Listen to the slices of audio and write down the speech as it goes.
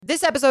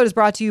This episode is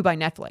brought to you by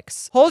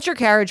Netflix. Hold your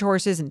carriage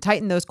horses and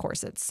tighten those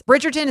corsets.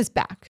 Bridgerton is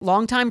back.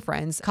 Longtime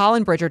friends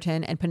Colin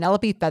Bridgerton and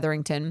Penelope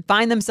Featherington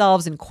find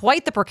themselves in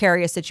quite the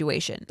precarious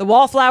situation. The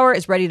wallflower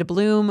is ready to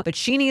bloom, but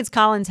she needs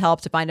Colin's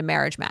help to find a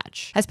marriage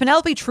match. Has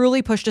Penelope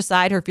truly pushed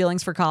aside her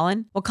feelings for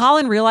Colin? Will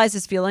Colin realize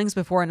his feelings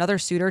before another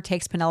suitor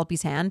takes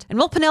Penelope's hand? And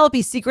will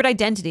Penelope's secret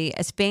identity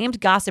as famed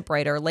gossip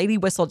writer Lady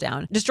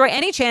Whistledown destroy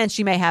any chance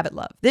she may have at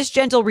love? This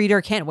gentle reader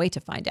can't wait to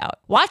find out.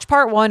 Watch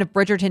part 1 of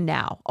Bridgerton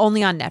now,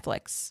 only on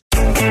Netflix.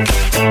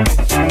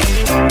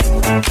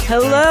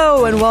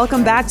 Hello and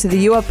welcome back to the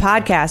U Up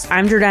Podcast.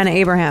 I'm Jordana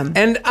Abraham.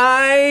 And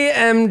I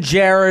am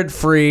Jared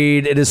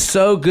Freed. It is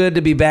so good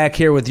to be back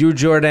here with you,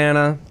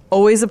 Jordana.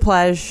 Always a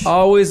pleasure.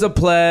 Always a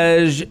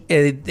pleasure.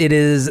 It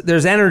is.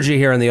 There's energy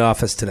here in the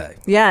office today.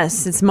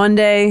 Yes, it's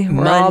Monday.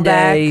 We're all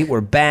back.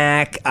 We're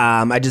back.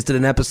 I just did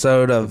an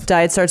episode of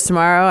Diet Starts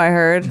Tomorrow, I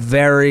heard.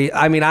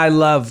 I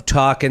love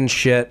talking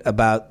shit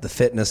about the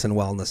fitness and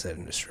wellness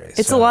industry.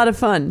 It's a lot of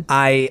fun.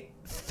 I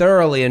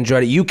thoroughly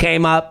enjoyed it. You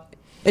came up.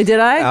 Did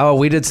I? Oh,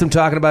 we did some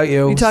talking about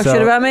you. You talked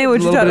shit about me?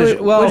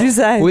 What'd you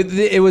say?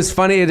 It was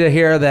funny to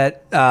hear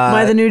that. Am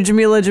I the new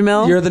Jamila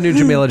Jamil? You're the new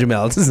Jamila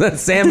Jamil.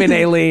 Sammy and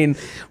Aileen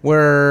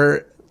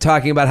were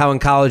talking about how in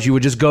college you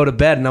would just go to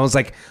bed. And I was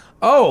like,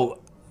 oh,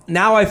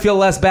 now I feel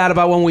less bad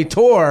about when we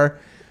tour.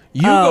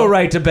 You go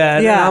right to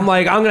bed. Yeah. And I'm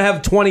like, I'm going to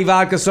have 20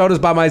 vodka sodas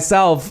by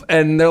myself.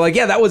 And they're like,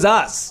 yeah, that was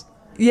us.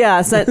 Yeah,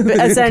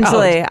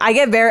 essentially.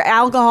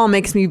 Alcohol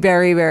makes me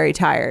very, very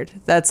tired.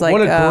 That's like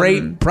what a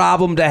great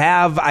problem to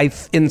have.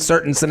 In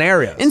certain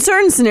scenarios. In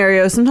certain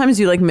scenarios, sometimes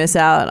you like miss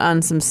out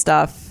on some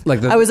stuff.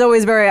 I was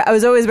always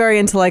very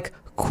into like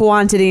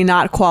quantity,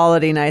 not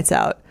quality nights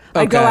out.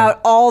 Okay. I'd go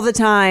out all the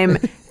time,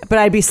 but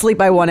I'd be asleep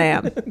by 1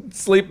 a.m.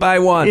 Sleep by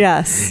 1.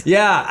 Yes.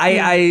 Yeah.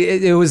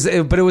 It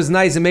was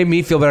nice. It made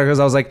me feel better because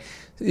I was like,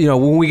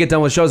 when we get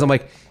done with shows, I'm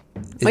like.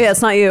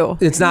 It's not you.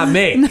 It's not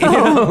me.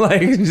 No.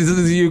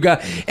 You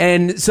got,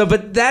 and so,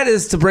 but that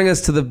is to bring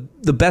us to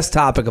the best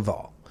topic of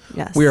all.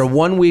 Yes. We are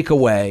 1 week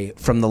away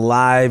from the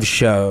live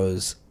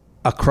shows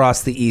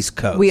across the East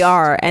Coast. We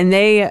are, and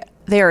they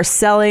are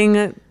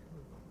selling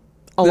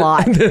a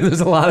lot.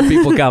 There's a lot of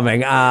people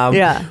coming.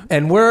 Yeah.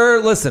 And we're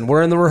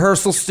in the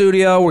rehearsal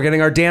studio. We're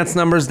getting our dance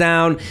numbers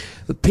down.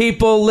 The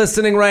people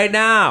listening right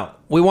now,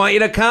 we want you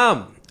to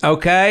come.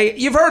 Okay.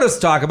 You've heard us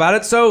talk about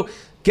it. So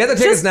get the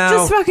tickets now.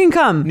 Just fucking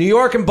come. New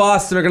York and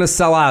Boston are going to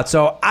sell out.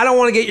 So I don't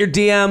want to get your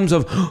DMs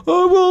of,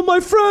 oh, well, my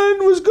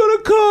friend was going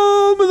to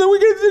come and then we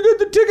get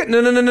the ticket.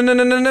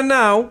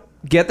 No.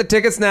 Get the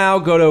tickets now.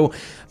 Go to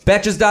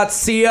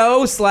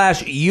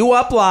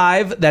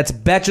betches.co/UUpLive. That's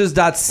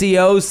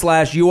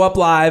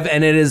betches.co/UUpLive.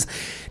 And it is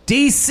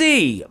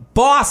DC,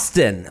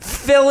 Boston,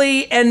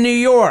 Philly, and New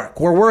York.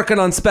 We're working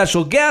on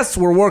special guests.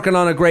 We're working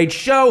on a great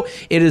show.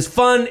 It is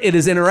fun. It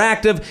is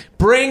interactive.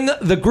 Bring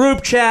the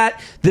group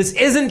chat. This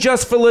isn't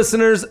just for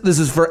listeners. This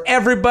is for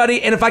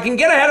everybody. And if I can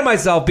get ahead of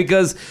myself,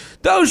 because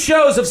those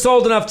shows have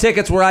sold enough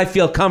tickets where I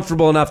feel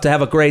comfortable enough to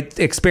have a great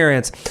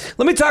experience.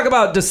 Let me talk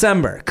about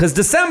December. Because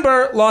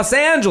December, Los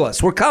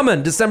Angeles. We're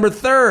coming. December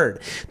 3rd.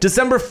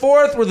 December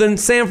 4th, we're in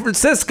San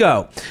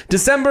Francisco.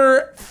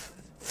 December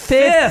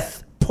 5th.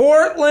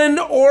 Portland,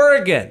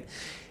 Oregon.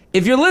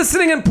 If you're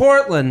listening in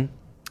Portland,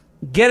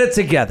 get it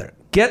together.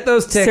 Get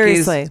those tickets.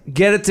 Seriously.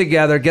 Get it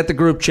together. Get the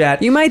group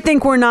chat. You might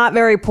think we're not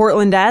very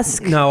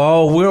Portland-esque.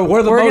 No, we're the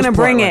most We're going to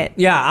bring Portland. it.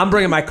 Yeah, I'm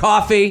bringing my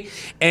coffee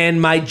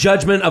and my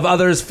judgment of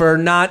others for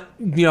not,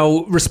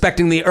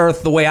 respecting the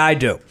earth the way I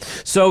do.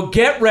 So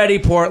get ready,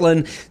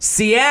 Portland.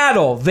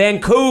 Seattle,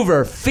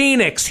 Vancouver,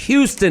 Phoenix,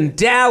 Houston,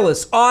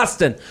 Dallas,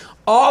 Austin.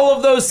 All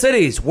of those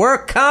cities.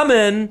 We're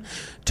coming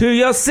to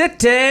your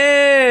city.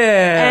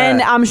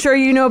 And I'm sure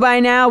you know by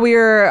now,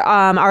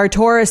 our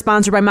tour is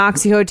sponsored by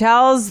Moxie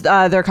Hotels.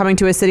 They're coming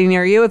to a city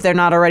near you if they're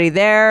not already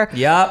there.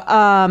 Yep.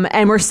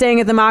 And we're staying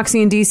at the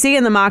Moxie in DC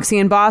and the Moxie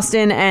in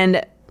Boston.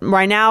 And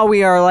right now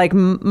we are like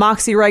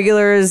Moxie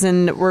regulars,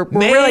 and we're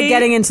really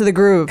getting into the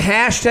groove.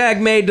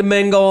 Hashtag made to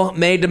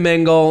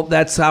mingle.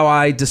 That's how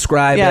I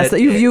describe it. Yes,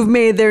 you've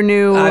made their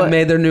new. I've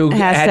made their new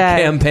hashtag.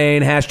 ad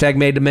campaign. Hashtag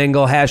made to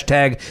mingle.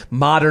 Hashtag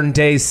modern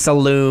day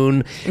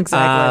saloon.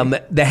 Exactly.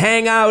 The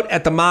hangout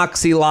at the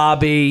Moxie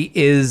lobby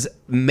is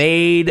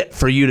made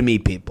for you to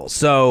meet people.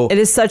 So it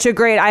is such a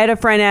great. I had a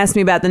friend ask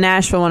me about the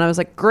Nashville one. I was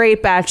like,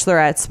 great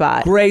bachelorette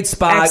spot. Great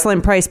spot.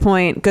 Excellent price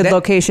point. Good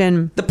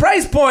location. The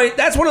price point,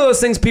 that's one of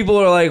those things people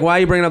are like, why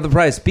are you bringing up the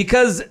price?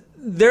 Because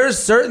there's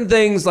certain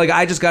things, like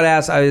I just got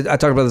asked, I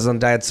talked about this on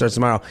Diet Starts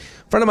Tomorrow. A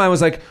friend of mine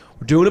was like,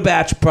 we're doing a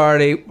bachelor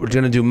party. We're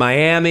going to do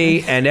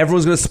Miami, and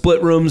everyone's going to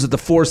split rooms at the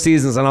Four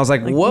Seasons. And I was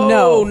like,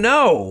 whoa,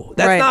 no.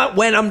 That's not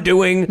when I'm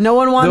doing. No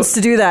one wants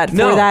to do that for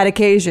that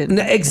occasion.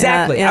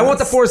 Exactly. Yeah, I want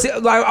the Four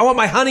Seasons. I want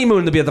my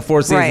honeymoon to be at the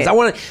Four Seasons.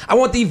 Right. I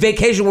want the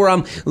vacation where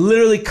I'm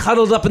literally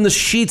cuddled up in the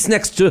sheets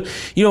next to,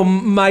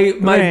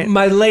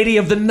 my lady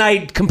of the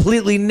night,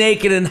 completely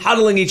naked and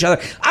huddling each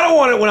other. I don't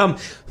want it when I'm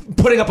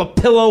putting up a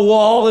pillow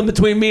wall in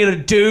between me and a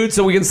dude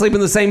so we can sleep in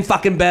the same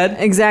fucking bed.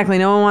 Exactly.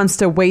 No one wants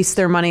to waste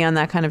their money on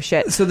that kind of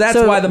shit. So that's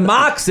why the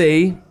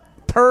Moxie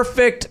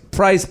perfect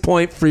price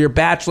point for your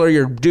bachelor,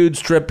 your dude's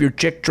trip, your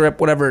chick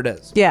trip, whatever it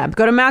is. Yeah,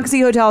 go to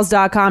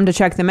MoxieHotels.com to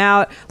check them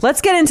out. Let's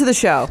get into the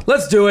show.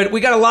 Let's do it. We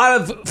got a lot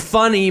of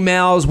fun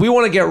emails. We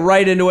want to get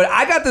right into it.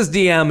 I got this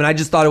DM and I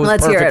just thought it was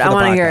Let's perfect hear it. for the I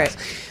want to podcast. hear it.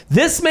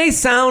 This may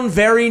sound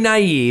very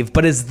naive,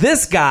 but is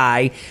this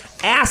guy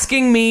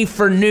asking me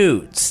for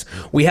nudes?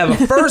 We have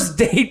a first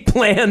date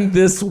planned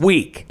this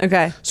week.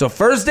 Okay. So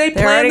first date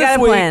They planned already this got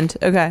it week. planned.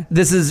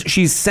 Okay.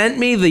 She sent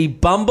me the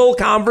Bumble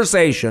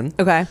conversation.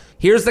 Okay.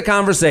 Here's the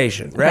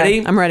conversation.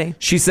 Ready? I'm ready.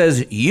 She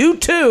says, you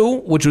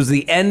too, which was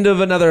the end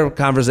of another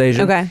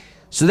conversation. Okay.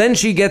 So then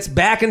she gets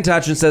back in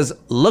touch and says,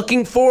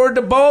 looking forward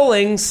to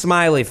bowling,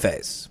 smiley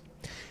face.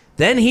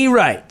 Then he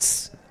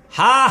writes,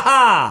 ha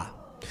ha.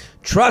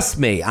 Trust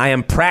me, I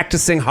am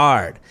practicing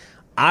hard.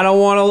 I don't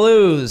want to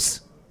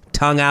lose.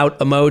 Tongue out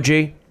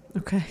emoji.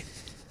 Okay.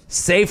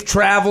 Safe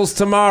travels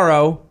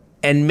tomorrow,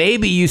 and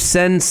maybe you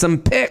send some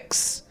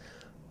pics.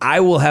 I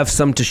will have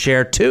some to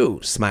share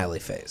too, smiley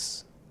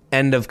face.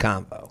 End of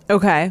convo.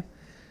 Okay.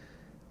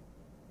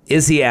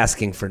 Is he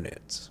asking for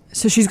nudes?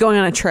 So she's going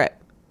on a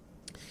trip.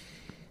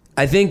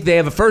 I think they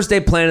have a first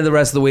date planned the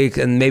rest of the week,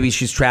 and maybe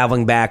she's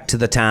traveling back to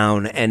the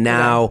town, and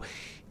now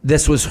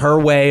this was her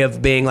way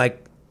of being like,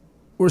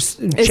 we're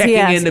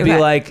checking in to be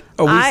like,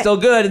 are we still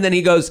good? And then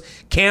he goes,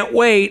 can't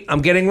wait.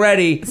 I'm getting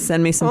ready.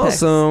 Send me some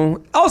pics.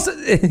 Also,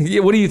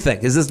 what do you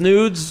think? Is this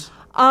nudes?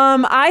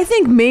 I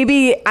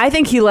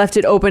think he left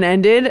it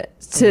open-ended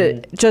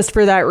to just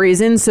for that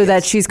reason, so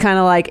that she's kind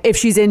of like, if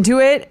she's into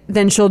it,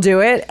 then she'll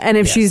do it. And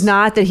if she's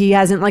not, that he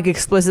hasn't like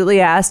explicitly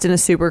asked in a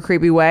super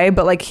creepy way,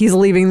 but like he's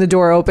leaving the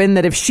door open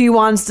that if she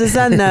wants to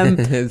send them,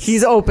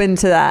 he's open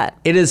to that.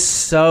 It is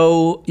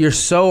so, you're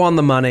so on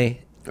the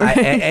money.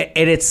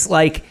 And it's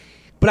like,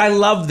 but I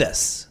love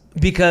this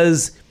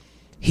because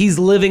he's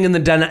living in the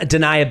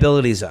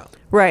deniability zone.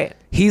 Right.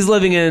 He's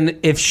living in,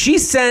 if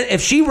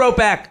she wrote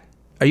back,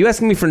 are you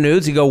asking me for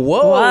nudes? You go,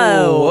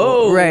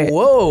 whoa, right.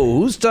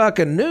 who's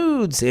talking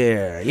nudes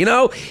here? You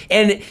know?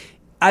 And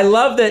I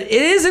love that it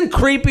isn't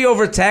creepy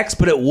over text,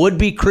 but it would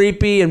be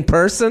creepy in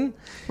person.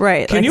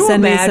 Right. Can like you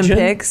send imagine? me some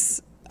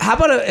pics. How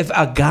about if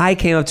a guy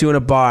came up to you in a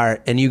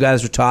bar and you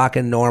guys were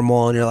talking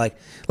normal and you're like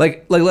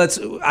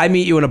I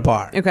meet you in a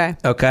bar.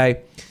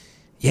 Okay.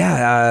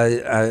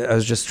 Yeah, I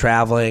was just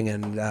traveling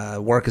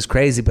and work is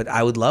crazy, but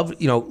I would love,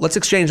 let's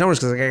exchange numbers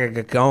because I gotta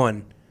get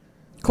going.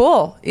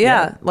 Cool.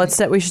 Yeah.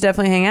 We should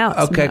definitely hang out.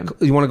 Okay. sometime.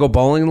 You want to go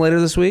bowling later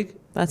this week?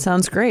 That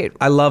sounds great.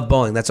 I love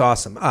bowling. That's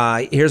awesome.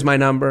 Here's my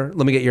number.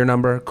 Let me get your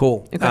number.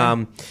 Cool.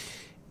 Okay.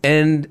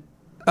 And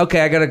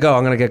okay, I gotta go.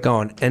 I'm gonna get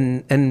going.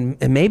 And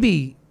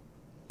maybe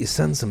you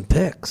send some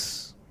pics.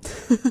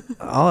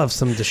 I'll have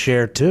some to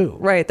share too.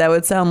 Right. That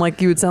would sound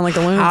like you would sound like a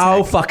lunatic.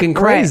 How fucking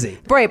crazy.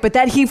 Right. But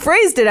that he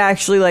phrased it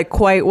actually like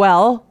quite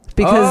well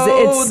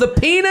because the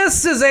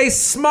penis is a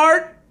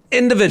smart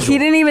individual. He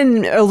didn't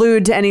even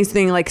allude to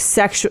anything like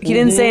sexual. He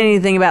didn't say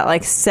anything about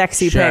like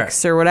sexy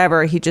pics or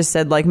whatever. He just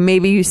said like,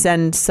 maybe you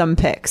send some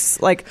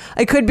pics. Like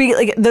it could be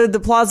like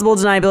the plausible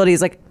deniability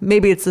is like,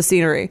 maybe it's the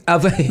scenery.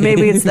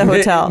 Maybe it's the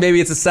hotel.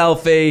 Maybe it's a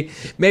selfie.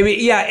 Maybe.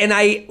 Yeah.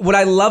 And what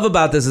I love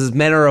about this is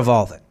men are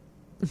evolving.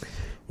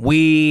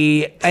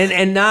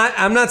 I'm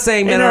not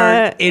saying men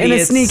are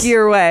idiots. In a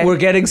sneakier way. We're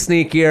getting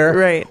sneakier.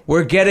 Right.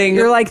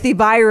 You're like the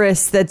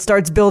virus that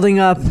starts building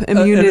up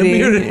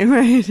immunity.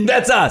 Right.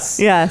 That's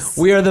us. Yes.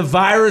 We are the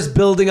virus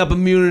building up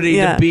immunity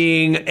to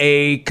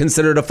being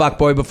considered a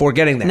fuckboy before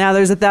getting there. Now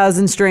there's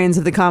 1,000 strains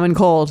of the common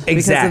cold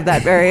because of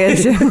that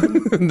variation.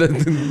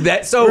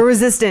 We're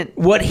resistant.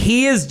 What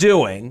he is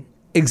doing,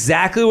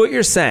 exactly what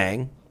you're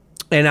saying,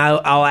 and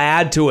I'll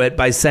add to it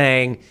by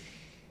saying,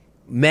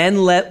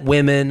 men let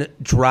women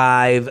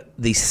drive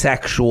the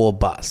sexual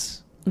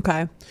bus.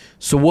 Okay.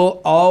 So we'll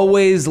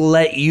always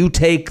let you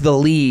take the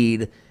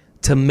lead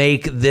to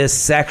make this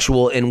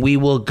sexual, and we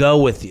will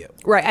go with you.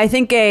 Right. I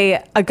think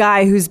a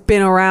guy who's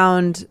been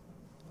around,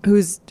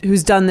 who's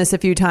done this a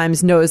few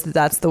times, knows that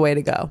that's the way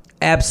to go.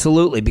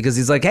 Absolutely, because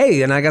he's like,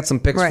 hey, and I got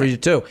some pics for you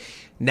too.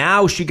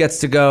 Now she gets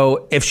to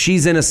go, if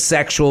she's in a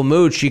sexual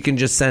mood, she can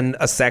just send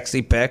a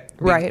sexy pic.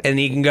 Right. And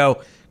he can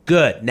go,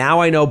 good.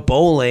 Now I know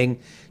bowling.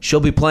 She'll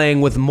be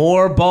playing with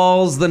more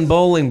balls than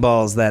bowling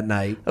balls that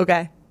night.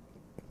 Okay.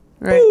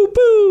 Right. Boo,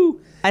 boo.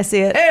 I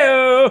see it.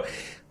 Hey-o.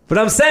 But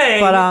I'm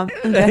saying,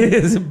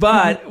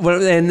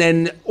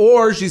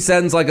 or she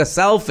sends like a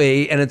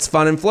selfie and it's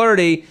fun and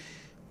flirty,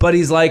 but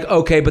he's like,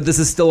 okay, but this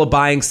is still a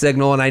buying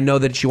signal, and I know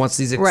that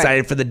she's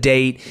excited for the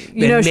date.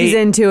 She's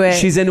into it.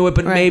 She's into it,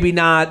 but maybe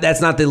not. That's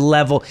not the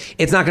level.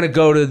 It's not going to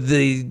go to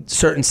the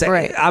certain.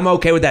 I'm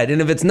okay with that.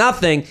 And if it's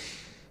nothing,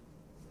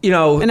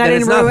 and then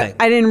it's nothing.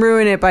 I didn't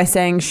ruin it by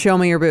saying, show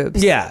me your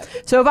boobs. Yeah.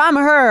 So if I'm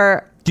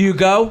her, do you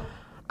go?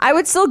 I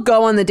would still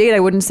go on the date. I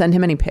wouldn't send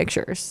him any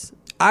pictures.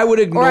 I would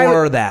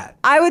ignore that.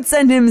 I would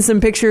send him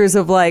some pictures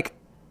of like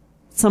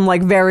some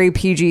like very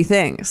PG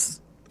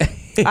things.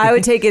 I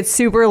would take it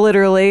super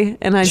literally,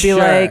 and I'd be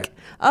like,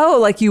 oh,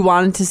 like you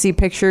wanted to see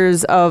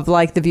pictures of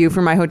like the view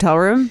from my hotel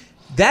room?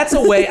 That's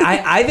a way.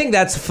 I think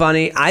that's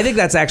funny. I think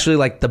that's actually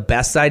like the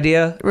best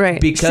idea.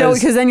 Right.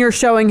 Because then you're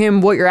showing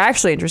him what you're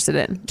actually interested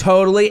in.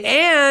 Totally.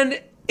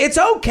 And it's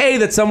okay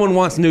that someone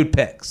wants nude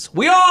pics.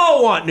 We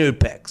all want nude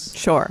pics.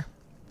 Sure.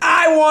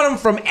 I want them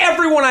from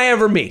everyone I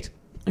ever meet.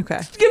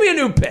 Okay. Give me a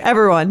nude pic.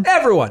 Everyone.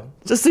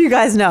 Just so you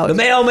guys know. The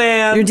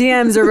mailman. Your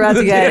DMs are about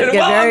to get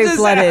very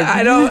flooded.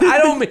 I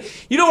don't mean,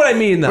 you know what I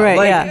mean though. Right,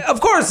 like, yeah.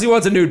 Of course he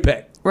wants a nude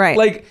pic. Right.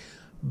 Like,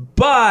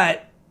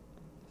 but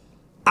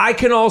I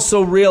can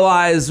also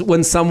realize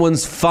when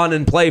someone's fun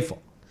and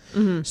playful.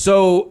 Mm-hmm.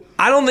 So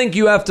I don't think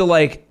you have to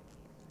like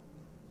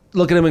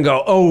look at him and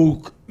go,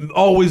 oh,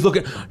 always look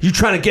at, you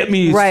trying to get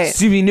me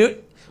see me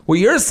nude. What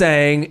you're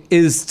saying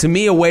is to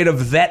me a way to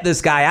vet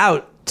this guy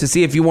out to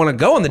see if you want to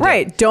go on the date.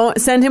 Right.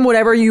 Don't send him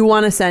whatever you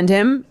want to send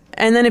him.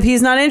 And then if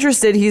he's not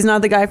interested, he's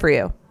not the guy for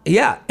you.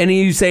 Yeah. And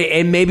you say,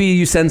 and maybe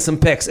you send some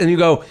pics and you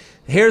go,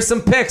 here's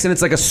some pics, and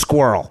it's like a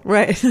squirrel.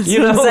 Right. You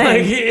know,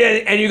 like,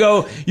 and you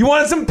go, you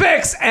wanted some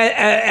pics,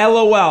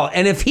 LOL.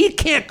 And if he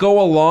can't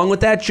go along with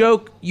that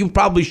joke, you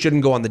probably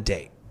shouldn't go on the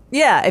date.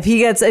 Yeah, if he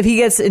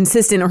gets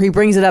insistent or he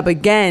brings it up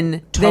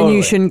again, then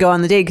you shouldn't go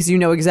on the date because you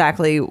know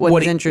exactly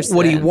what he's interested in.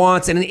 What he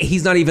wants, and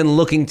he's not even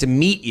looking to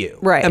meet you.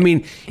 Right. I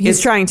mean,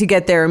 he's trying to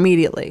get there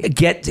immediately.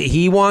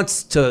 He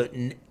wants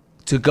to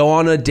go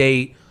on a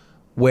date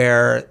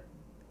where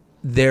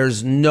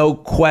there's no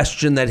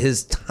question that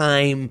his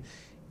time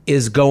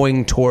is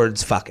going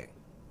towards fucking.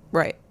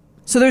 Right.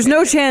 So there's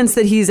no chance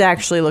that he's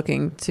actually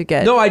looking to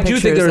get. No, I do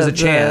think there is a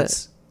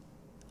chance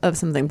of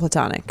something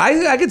platonic.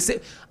 I could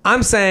say.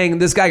 I'm saying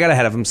this guy got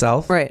ahead of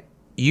himself. Right.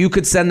 You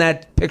could send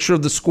that picture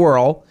of the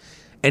squirrel,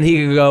 and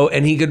he could go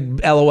and he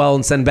could LOL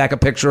and send back a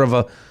picture of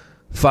a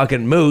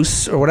fucking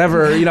moose or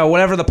whatever,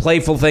 whatever the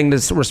playful thing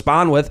to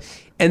respond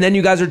with, and then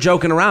you guys are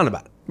joking around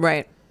about it.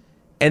 Right.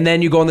 And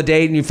then you go on the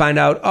date and you find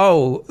out,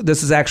 oh,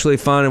 this is actually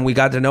fun and we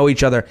got to know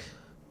each other.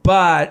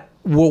 But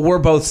what we're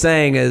both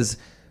saying is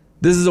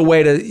this is a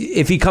way to,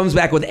 if he comes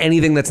back with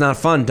anything that's not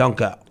fun, don't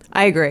go.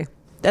 I agree.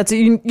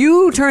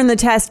 You turn the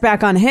test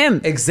back on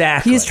him.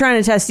 Exactly. He's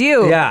trying to test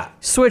you. Yeah.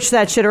 Switch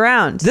that shit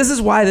around. This is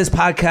why this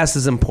podcast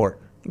is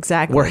important.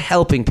 Exactly. We're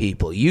helping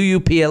people.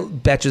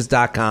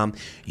 UUP@Betches.com.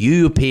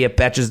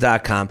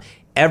 UUP@Betches.com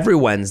every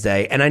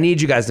Wednesday. And I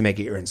need you guys to make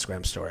it your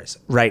Instagram stories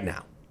right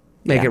now.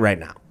 Make it right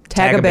now.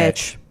 Tag a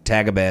bitch.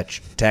 Tag a bitch.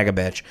 Tag a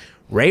bitch.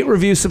 Rate,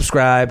 review,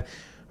 subscribe.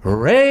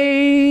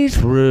 Rate,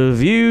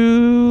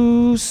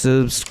 review,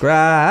 subscribe.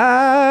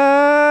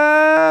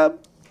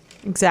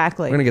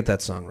 Exactly. We're going to get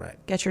that song right.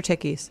 Get your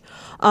tickies.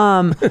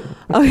 I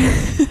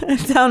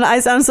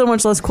sound so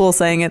much less cool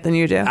saying it than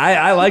you do.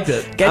 I liked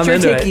it. Get your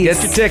tickies.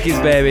 Get your tickies,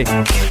 baby.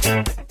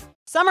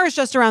 Summer is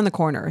just around the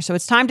corner, so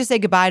it's time to say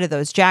goodbye to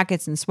those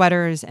jackets and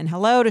sweaters and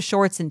hello to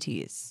shorts and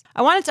tees.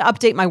 I wanted to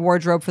update my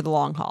wardrobe for the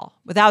long haul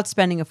without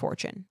spending a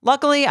fortune.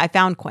 Luckily, I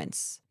found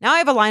Quince. Now I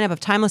have a lineup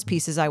of timeless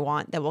pieces I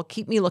want that will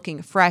keep me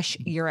looking fresh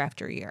year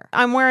after year.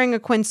 I'm wearing a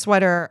Quince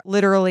sweater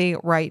literally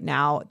right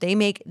now. They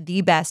make the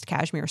best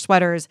cashmere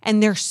sweaters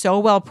and they're so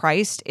well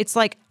priced. It's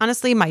like,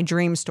 honestly, my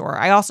dream store.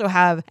 I also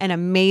have an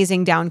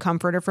amazing down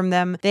comforter from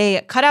them.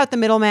 They cut out the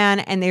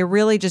middleman and they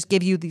really just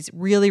give you these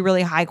really,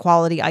 really high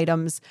quality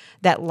items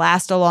that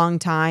last a long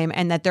time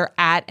and that they're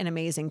at an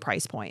amazing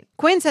price point.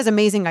 Quince has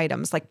amazing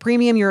items like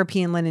premium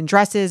European linen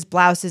dresses,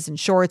 blouses, and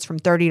shorts from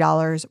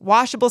 $30,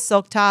 washable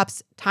silk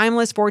tops,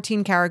 timeless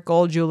 14-karat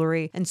gold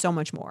jewelry, and so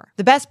much more.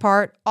 The best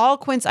part, all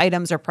Quince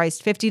items are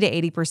priced 50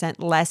 to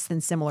 80% less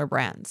than similar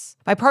brands.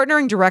 By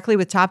partnering directly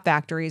with top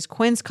factories,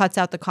 Quince cuts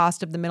out the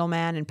cost of the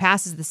middleman and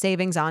passes the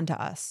savings on to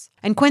us.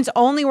 And Quince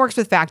only works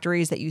with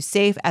factories that use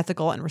safe,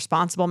 ethical, and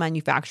responsible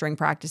manufacturing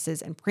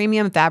practices and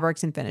premium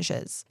fabrics and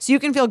finishes, so you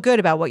can feel good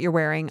about what you're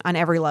wearing on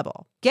every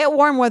level. Get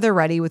warm weather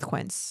ready with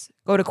Quince.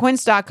 Go to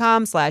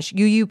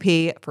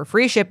quince.com/UUP for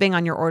free shipping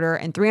on your order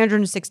and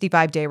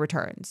 365-day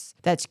returns.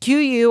 That's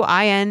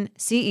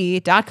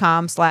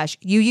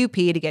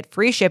QUINCE.com/UUP to get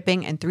free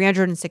shipping and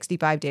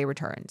 365-day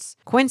returns.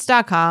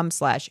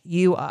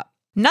 Quince.com/UUP.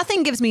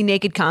 Nothing gives me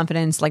naked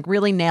confidence like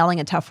really nailing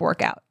a tough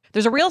workout.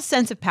 There's a real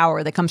sense of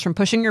power that comes from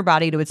pushing your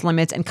body to its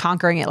limits and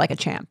conquering it like a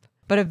champ.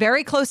 But a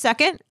very close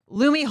second,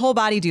 Lume Whole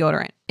Body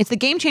Deodorant. It's the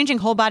game-changing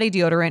whole body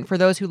deodorant for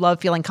those who love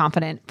feeling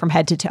confident from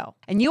head to toe.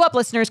 And You Up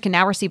listeners can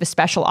now receive a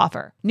special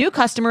offer. New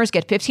customers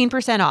get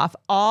 15% off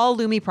all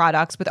Lume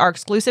products with our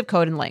exclusive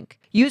code and link.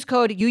 Use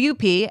code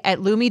UUP at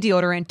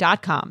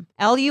LumeDeodorant.com.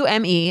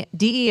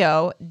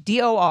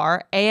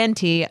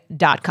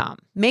 LumeDeodorant.com.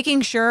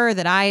 Making sure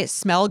that I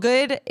smell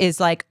good is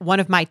like one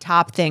of my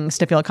top things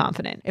to feel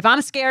confident. If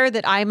I'm scared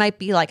that I might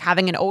be like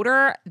having an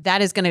odor,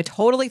 that is going to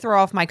totally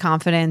throw off my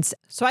confidence.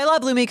 So I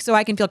love Lume so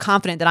I can feel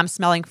confident that I'm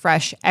smelling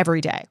fresh every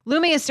day.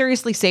 Lume is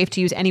seriously safe to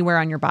use anywhere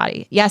on your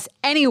body. Yes,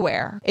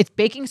 anywhere. It's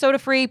baking soda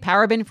free,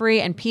 paraben free,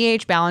 and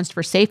pH balanced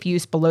for safe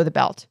use below the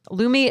belt.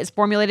 Lume is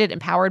formulated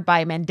and powered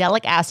by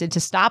mandelic acid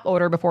to stop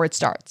odor before it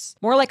starts.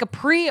 More like a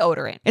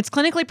pre-odorant. It's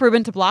clinically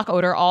proven to block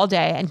odor all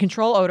day and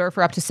control odor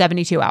for up to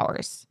 72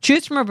 hours.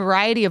 Choose from a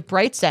variety of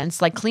bright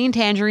scents like clean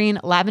tangerine,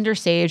 lavender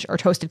sage, or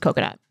toasted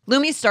coconut.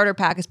 Lumi's starter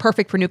pack is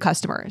perfect for new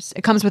customers.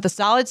 It comes with a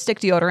solid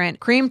stick deodorant,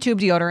 cream tube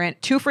deodorant,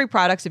 2 free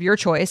products of your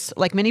choice,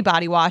 like mini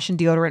body wash and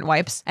deodorant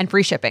wipes, and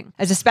free shipping.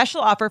 As a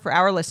special offer for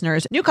our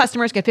listeners, new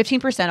customers get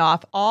 15%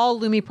 off all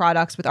Lumi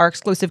products with our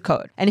exclusive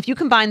code. And if you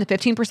combine the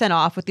 15%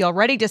 off with the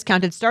already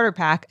discounted starter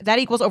pack, that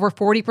equals over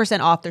 40%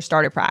 off their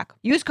starter pack.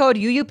 Use code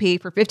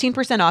UUP for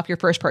 15% off your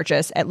first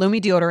purchase at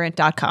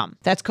lumideodorant.com.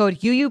 That's code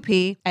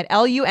UUP at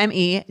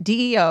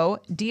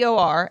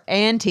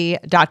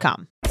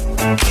LUMEDEODORANT.com.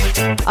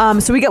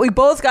 So we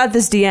both got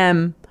this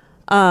DM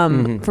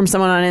from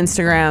someone on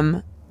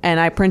Instagram, and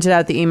I printed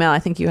out the email. I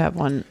think you have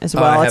one as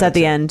well. It's at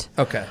the end.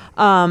 Okay.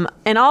 And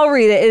I'll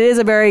read it. It is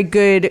a very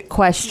good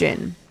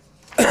question.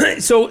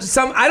 So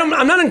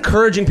I'm not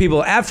encouraging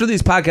people after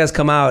these podcasts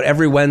come out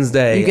every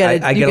Wednesday.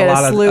 I get a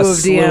lot of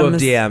slew of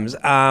DMs.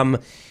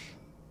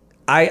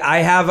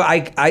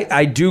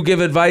 I do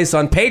give advice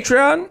on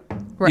Patreon.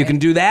 Right. You can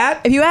do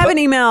that. If you have an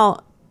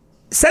email,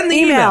 send the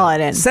email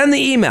it in. Send the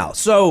email.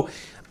 So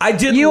I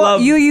did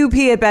love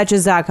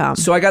UUP@betches.com.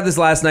 So I got this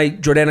last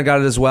night. Jordana got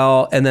it as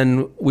well, and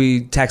then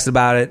we texted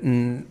about it,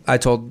 and I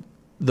told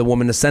the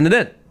woman to send it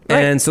in.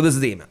 Right. And so this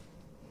is the email.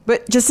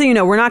 But just so you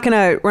know, we're not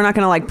gonna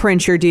like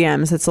print your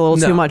DMs. It's a little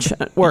too much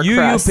work for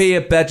us.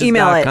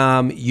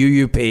 UUP@betches.com.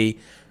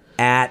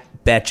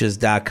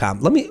 UUP@betches.com.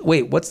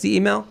 What's the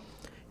email?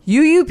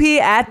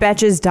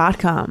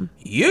 UUP@betches.com.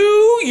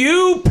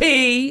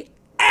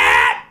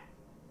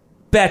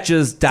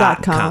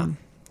 UUP@betches.com.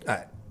 All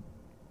right.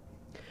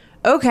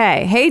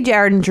 Okay. Hey,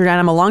 Jared and Jordan.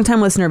 I'm a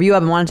longtime listener of you.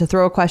 I've been wanting to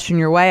throw a question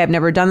your way. I've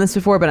never done this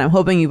before, but I'm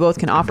hoping you both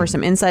can offer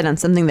some insight on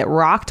something that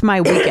rocked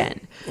my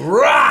weekend.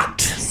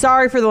 Rocked!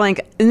 Sorry for the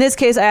link. In this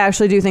case, I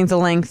actually do think the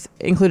length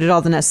included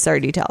all the necessary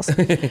details.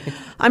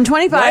 I'm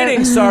 25.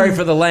 Writing sorry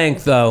for the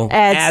length, though.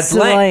 Adds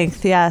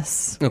length,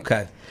 yes.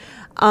 Okay.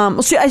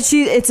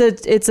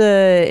 It's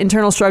a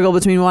internal struggle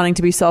between wanting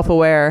to be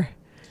self-aware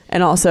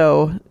and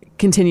also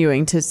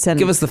continuing to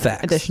give us the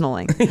facts. Additional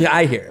length. Yeah,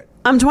 I hear it.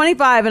 I'm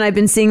 25 and I've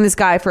been seeing this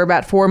guy for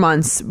about 4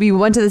 months. We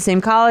went to the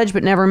same college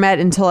but never met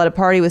until at a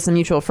party with some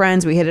mutual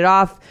friends. We hit it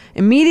off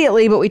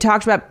immediately, but we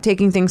talked about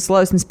taking things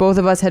slow since both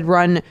of us had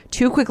run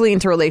too quickly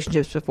into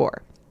relationships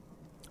before.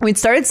 We'd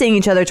started seeing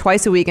each other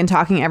twice a week and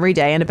talking every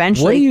day, and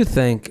eventually... What do you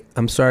think...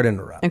 I'm sorry to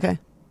interrupt. Okay.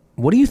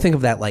 What do you think of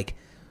that, like,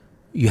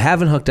 you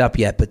haven't hooked up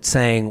yet, but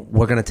saying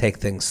we're going to take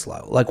things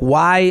slow? Like,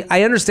 why...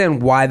 I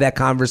understand why that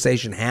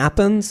conversation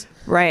happens.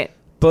 Right.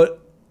 But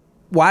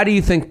why do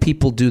you think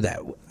people do that?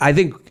 I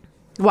think...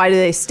 Why do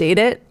they state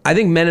it? I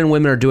think men and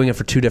women are doing it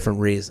for two different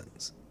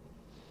reasons.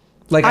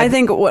 Like, I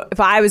think if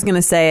I was going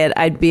to say it,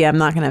 I'd be, I'm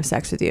not going to have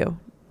sex with you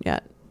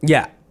yet.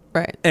 Yeah.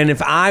 Right. And if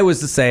I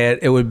was to say it,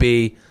 it would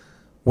be,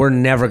 we're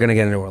never going to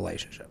get into a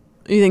relationship.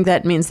 You think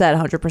that means that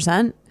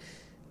 100%?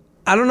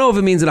 I don't know if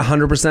it means it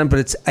 100%,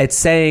 but it's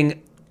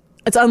saying...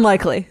 It's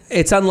unlikely.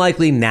 It's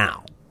unlikely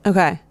now.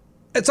 Okay.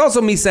 It's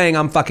also me saying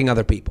I'm fucking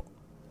other people.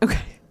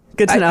 Okay.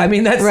 Good to know. I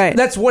mean,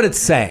 that's what it's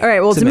saying. All right.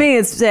 Well, to me,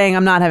 it's saying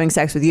I'm not having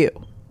sex with you.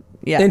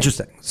 Yeah.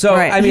 Interesting. So,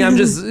 right. I mean, I'm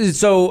just...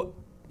 So,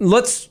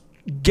 let's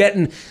get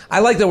in... I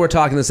like that we're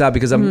talking this out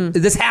because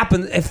this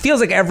happens... It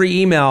feels like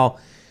every email...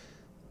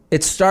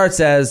 It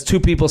starts as two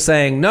people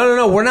saying,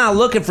 no, we're not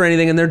looking for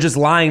anything, and they're just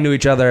lying to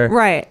each other.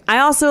 Right. I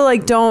also,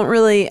 like, don't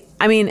really...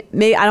 I mean,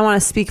 maybe I don't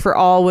want to speak for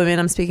all women.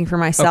 I'm speaking for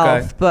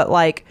myself. Okay. But,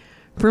 like,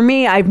 for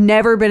me, I've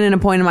never been in a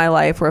point in my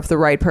life where if the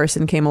right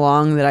person came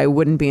along that I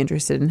wouldn't be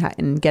interested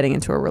in getting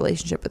into a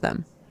relationship with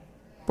them.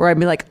 Where I'd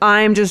be like,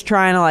 I'm just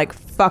trying to, like,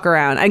 fuck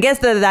around. I guess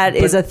that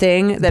is a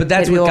thing. But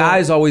that's what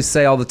guys always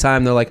say all the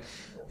time. They're like...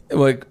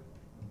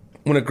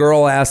 When a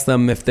girl asks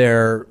them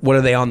what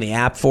are they on the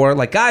app for?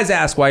 Like, guys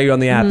ask why you're on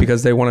the app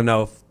because they want to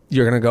know if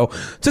you're going to go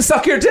to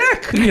suck your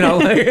dick, you know?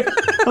 Like,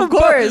 of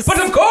course. But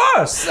of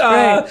course.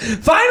 Right.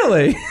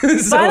 Finally.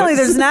 Finally,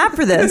 there's an app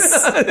for this.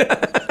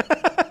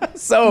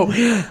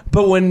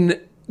 But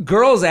when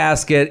girls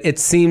ask it, it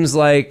seems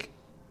like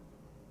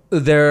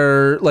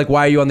they're like,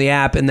 why are you on the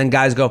app? And then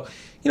guys go,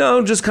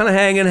 just kind of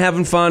hanging,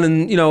 having fun.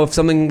 And, if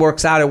something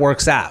works out, it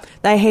works out.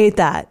 I hate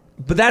that.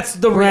 But that's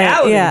the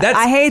reality. Yeah.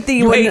 I hate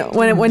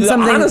when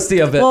something honesty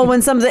of it. Well,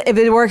 if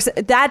it works,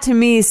 that to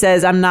me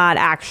says I'm not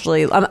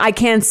actually. I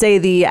can't say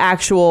the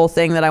actual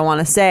thing that I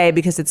want to say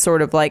because it's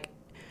sort of like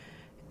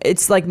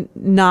it's like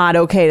not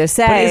okay to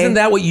say. But isn't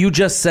that what you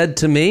just said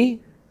to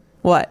me?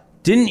 What?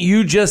 Didn't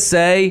you just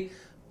say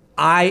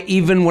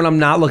even when I'm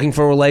not looking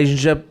for a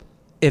relationship,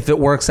 if it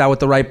works out with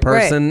the right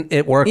person,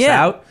 it works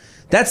out?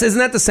 Isn't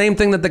that the same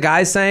thing that the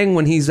guy's saying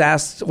when he's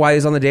asked why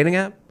he's on the dating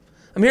app?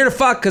 I'm here to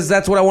fuck because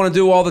that's what I want to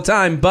do all the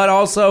time. But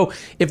also,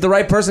 if the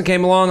right person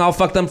came along, I'll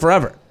fuck them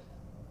forever.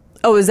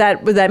 Oh, is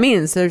that what that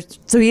means? So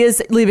he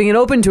is leaving it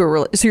open to a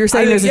relationship. So you're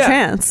saying there's a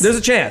chance? There's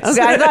a chance.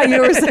 Okay, I thought you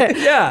were saying.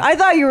 I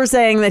thought you were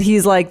saying that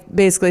he's like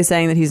basically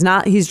saying that he's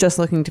not. He's just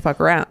looking to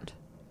fuck around.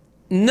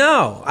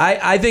 No,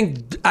 I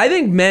think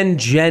men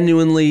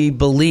genuinely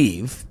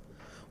believe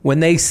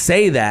when they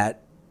say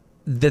that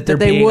they're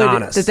being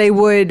honest. That they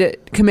would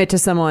commit to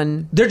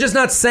someone. They're just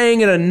not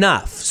saying it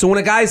enough. So when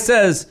a guy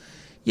says,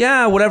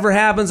 yeah, whatever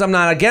happens, I'm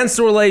not against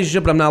the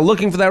relationship, but I'm not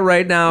looking for that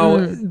right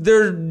now.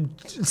 They're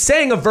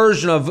saying a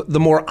version of the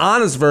more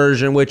honest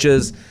version, which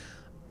is,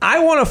 I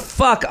want to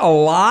fuck a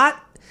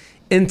lot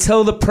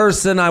until the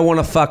person I want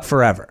to fuck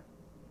forever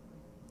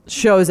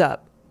shows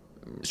up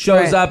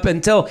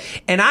until,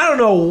 and I don't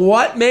know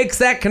what makes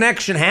that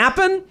connection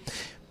happen,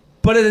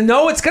 but I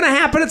know it's going to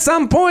happen at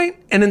some point.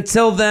 And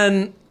until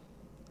then,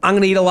 I'm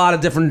going to take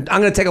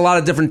a lot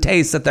of different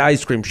tastes at the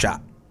ice cream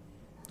shop.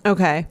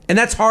 Okay. And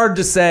that's hard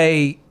to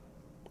say.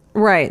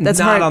 Right. That's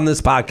not hard on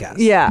this podcast.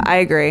 Yeah, I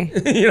agree.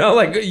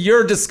 Like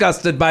you're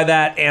disgusted by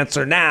that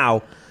answer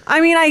now.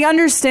 I mean, I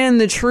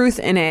understand the truth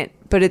in it,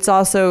 but it's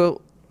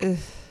also,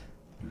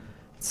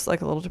 it's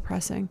like a little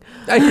depressing.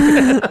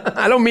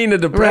 I don't mean to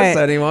depress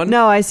anyone.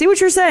 No, I see what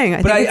you're saying.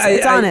 I think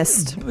it's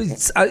honest.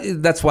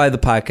 That's why the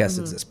podcast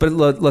exists. But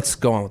let's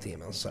go on with the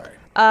emails. Sorry.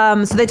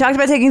 So they talked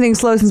about taking things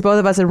slow since both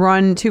of us had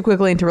run too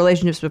quickly into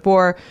relationships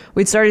before.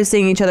 We'd started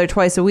seeing each other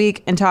twice a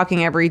week and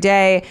talking every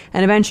day,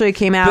 and eventually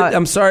came out. But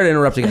I'm sorry to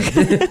interrupt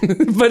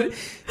again, but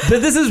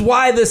this is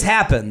why this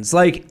happens.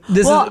 Like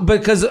is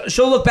because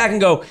she'll look back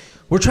and go,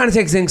 "We're trying to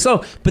take things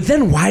slow," but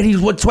then why do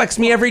you text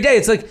me every day?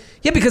 It's like,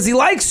 yeah, because he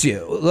likes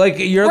you. Like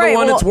you're the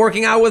one that's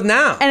working out with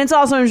now. And it's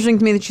also interesting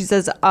to me that she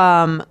says,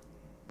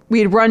 we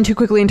had run too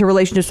quickly into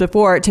relationships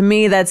before. To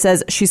me, that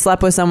says she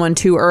slept with someone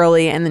too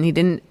early and then he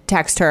didn't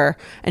text her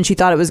and she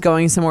thought it was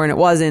going somewhere and it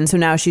wasn't. So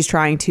now she's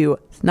trying to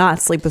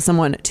not sleep with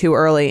someone too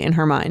early in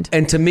her mind.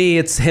 And to me,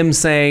 it's him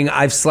saying,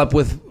 I've slept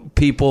with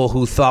people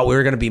who thought we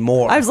were going to be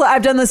more.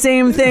 I've done the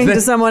same thing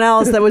to someone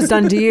else that was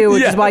done to you,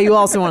 which is why you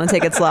also want to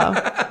take it slow.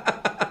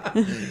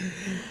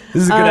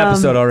 This is a good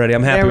episode already.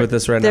 I'm happy with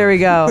this right now. There we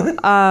go.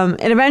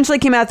 It eventually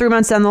came out 3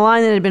 months down the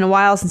line, and it had been a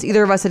while since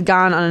either of us had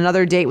gone on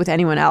another date with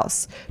anyone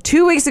else.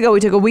 2 weeks ago, we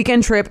took a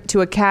weekend trip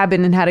to a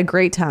cabin and had a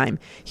great time.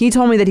 He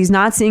told me that he's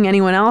not seeing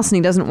anyone else and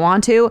he doesn't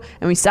want to,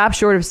 and we stopped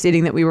short of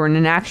stating that we were in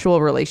an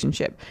actual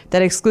relationship.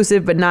 That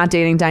exclusive but not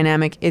dating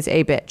dynamic is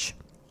a bitch.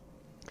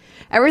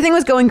 Everything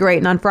was going great,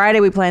 and on Friday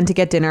we planned to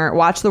get dinner,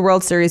 watch the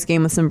World Series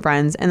game with some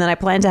friends, and then I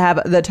planned to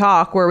have the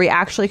talk where we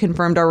actually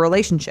confirmed our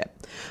relationship.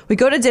 We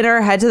go to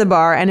dinner, head to the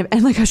bar, and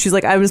like how she's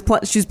like,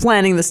 she's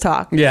planning this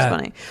talk. Yeah, it's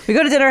funny. We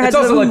go to dinner, head it's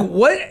to the also like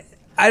what.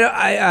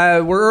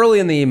 We're early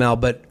in the email,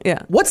 but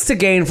what's to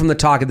gain from the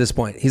talk at this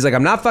point? He's like,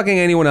 I'm not fucking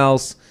anyone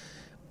else,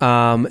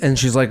 and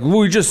she's like,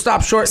 we just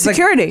stopped short.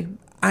 Security.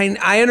 Like,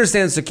 I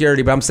understand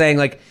security, but I'm saying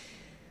like,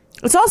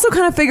 it's also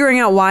kind of figuring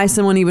out why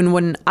someone even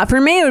wouldn't.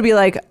 For me, it would be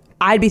like,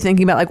 I'd be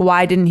thinking about like,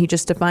 why didn't he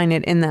just define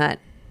it in that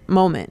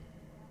moment?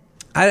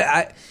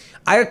 I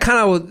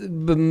kind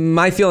of,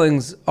 my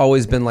feelings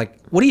always been like,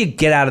 what do you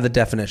get out of the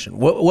definition?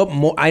 What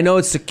more? I know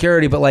it's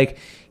security, but like,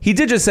 he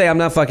did just say, I'm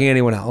not fucking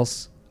anyone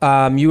else.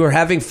 You were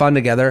having fun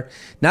together.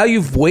 Now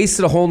you've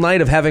wasted a whole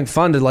night of having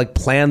fun to like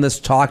plan this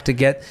talk to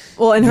get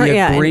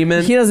the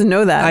agreement. He doesn't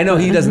know that. I know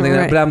he doesn't think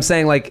that, but I'm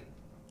saying like,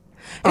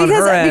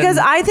 because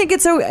I think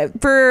it's so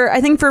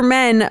for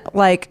men,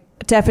 like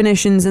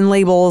definitions and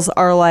labels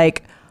are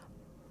like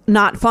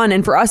not fun,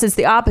 and for us it's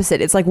the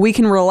opposite. It's like we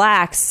can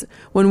relax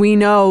when we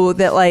know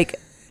that like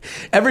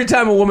every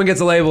time a woman gets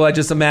a label, I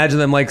just imagine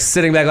them like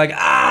sitting back like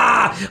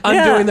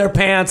undoing their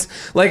pants,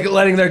 like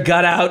letting their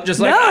gut out, just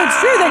like it's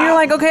true. Then you're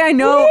like, okay, I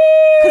know,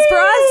 because for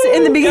us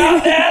in the beginning,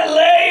 got that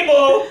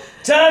label,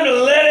 time to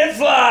let it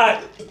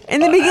fly.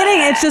 In the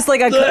beginning, it's just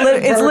like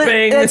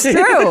it's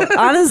true.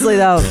 Honestly,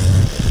 though,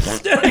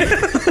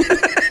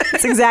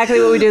 it's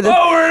exactly what we do.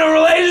 We're in a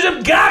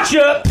relationship.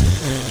 Gotcha.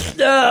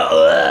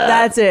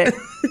 That's it.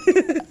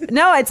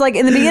 No, it's like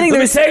in the beginning. Let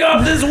me take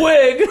off this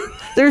wig.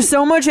 There's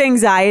so much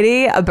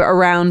anxiety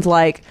around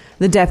like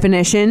the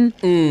definition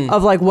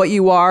of like what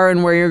you are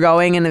and where you're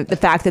going, and the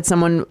fact that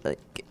someone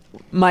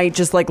might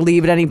just like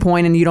leave at any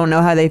point and you don't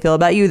know how they feel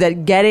about you,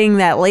 that getting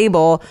that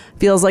label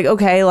feels like,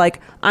 okay, like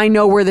I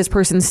know where this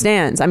person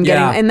stands. And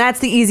that's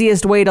the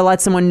easiest way to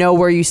let someone know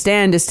where you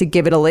stand, is to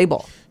give it a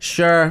label.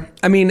 Sure.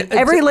 I mean,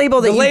 every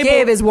label that you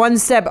give is one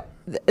step.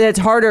 It's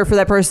harder for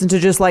that person to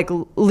just like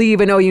leave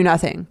and owe you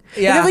nothing.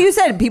 Yeah. Because like you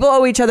said, people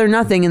owe each other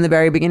nothing in the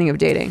very beginning of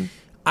dating.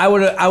 I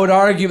would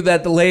argue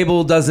that the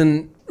label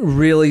doesn't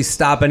really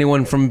stop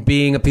anyone from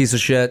being a piece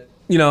of shit.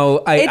 You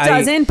know, it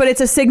doesn't, but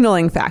it's a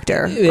signaling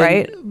factor,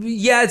 right?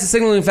 Yeah, it's a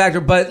signaling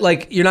factor, but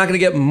like you're not going to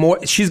get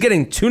more. She's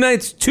getting 2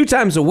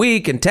 times a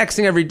week and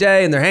texting every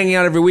day, and they're hanging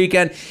out every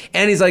weekend.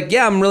 And he's like,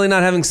 "Yeah, I'm really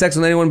not having sex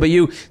with anyone but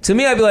you." To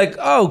me, I'd be like,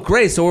 "Oh,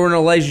 great, so we're in a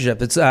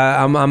relationship." It's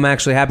I'm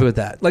actually happy with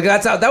that. Like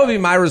that would be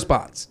my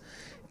response.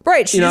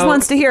 Right, she just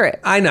wants to hear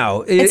it. I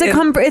know. I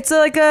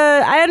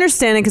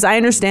understand it, because I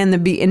understand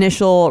the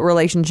initial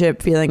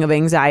relationship feeling of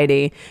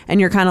anxiety, and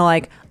you're kind of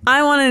like,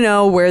 I want to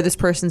know where this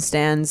person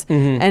stands,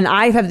 and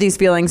I have these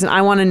feelings, and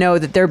I want to know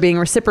that they're being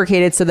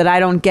reciprocated, so that I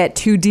don't get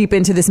too deep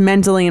into this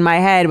mentally in my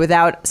head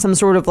without some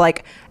sort of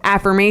like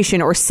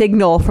affirmation or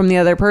signal from the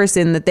other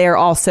person that they're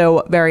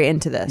also very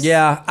into this.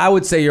 Yeah, I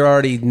would say you're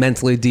already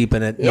mentally deep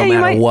in it, no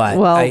matter what.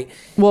 Well,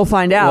 we'll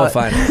find out. We'll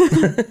find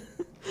out.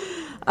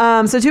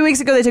 So 2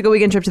 weeks ago, they took a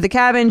weekend trip to the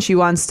cabin. She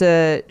was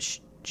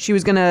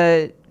going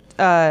to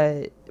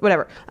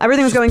whatever.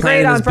 Everything was going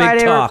great planning on this big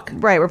Friday. talk.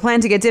 We're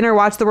planning to get dinner,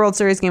 watch the World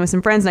Series game with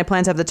some friends, and I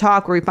plan to have the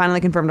talk where we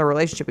finally confirmed our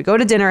relationship. We go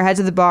to dinner, head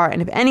to the bar,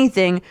 and if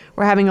anything,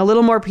 we're having a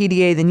little more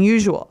PDA than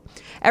usual.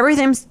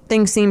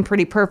 Everything seemed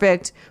pretty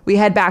perfect. We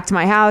head back to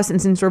my house,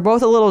 and since we're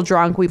both a little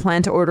drunk, we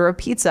plan to order a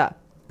pizza.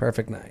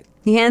 Perfect night.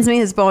 He hands me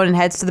his phone and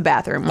heads to the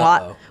bathroom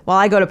while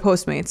I go to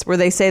Postmates, where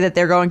they say that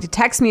they're going to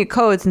text me a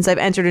code since I've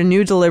entered a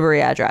new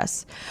delivery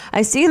address.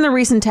 I see in the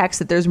recent text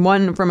that there's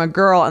one from a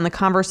girl and the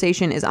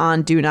conversation is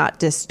on Do Not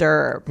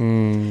Disturb.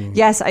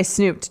 Yes, I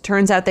snooped.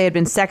 Turns out they had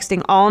been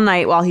sexting all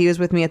night while he was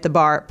with me at the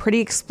bar, pretty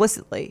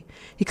explicitly.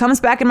 He comes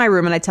back in my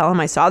room and I tell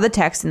him I saw the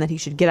text and that he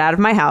should get out of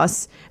my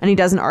house, and he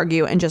doesn't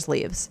argue and just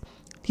leaves.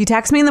 He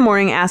texts me in the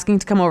morning asking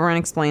to come over and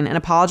explain and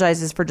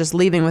apologizes for just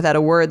leaving without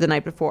a word the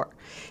night before.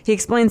 He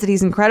explains that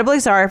he's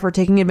incredibly sorry for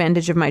taking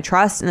advantage of my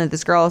trust and that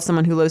this girl is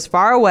someone who lives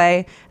far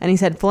away and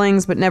he's had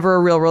flings but never a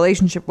real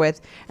relationship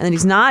with, and that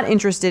he's not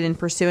interested in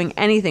pursuing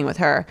anything with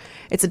her.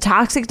 It's a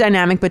toxic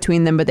dynamic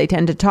between them, but they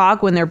tend to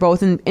talk when they're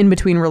both in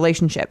between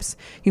relationships.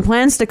 He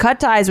plans to cut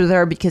ties with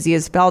her because he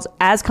hasn't felt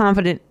as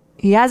confident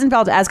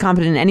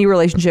in any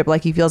relationship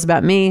like he feels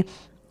about me,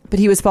 but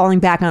he was falling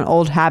back on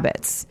old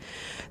habits.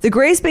 The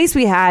gray space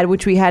we had,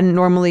 which we hadn't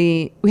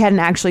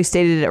actually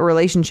stated a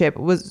relationship,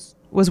 was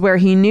where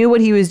he knew what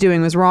he was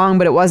doing was wrong,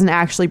 but it wasn't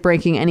actually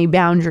breaking any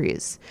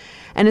boundaries.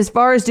 And as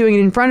far as doing it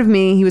in front of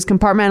me, he was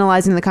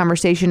compartmentalizing the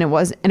conversation. It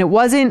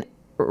wasn't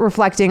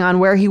reflecting on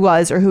where he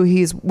was or who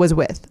he was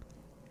with.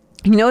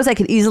 He knows I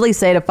could easily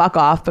say to fuck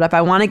off, but if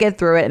I want to get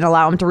through it and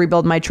allow him to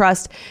rebuild my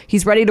trust,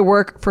 he's ready to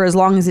work for as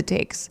long as it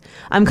takes.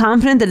 I'm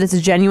confident that it's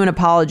a genuine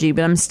apology,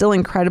 but I'm still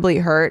incredibly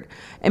hurt.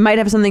 I might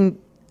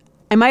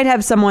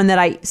have someone that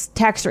I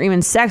text or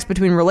even sex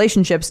between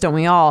relationships, don't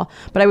we all?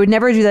 But I would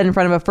never do that in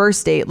front of a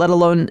first date, let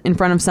alone in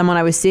front of someone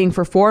I was seeing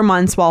for 4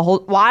 months while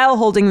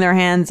holding their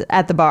hands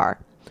at the bar.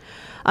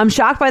 I'm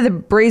shocked by the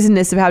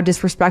brazenness of how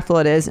disrespectful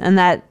it is, and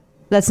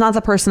that's not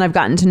the person I've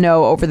gotten to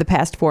know over the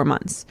past 4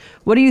 months.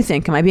 What do you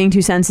think? Am I being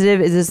too sensitive?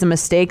 Is this a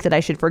mistake that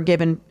I should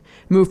forgive and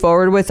move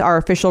forward with our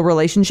official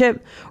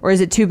relationship? Or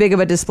is it too big of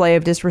a display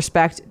of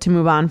disrespect to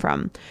move on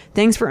from?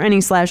 Thanks for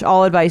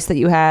any/all advice that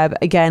you have.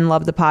 Again,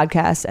 love the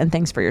podcast, and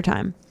thanks for your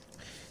time.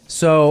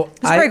 So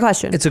it's a great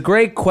question. It's a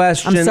great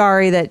question. I'm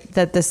sorry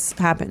that this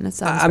happened.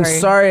 I'm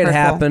sorry it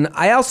happened.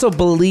 I also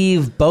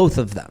believe both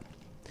of them.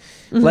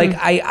 Mm-hmm. Like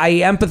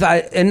I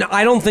empathize, and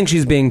I don't think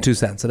she's being too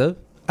sensitive.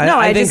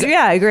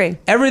 I agree.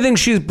 Everything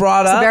she's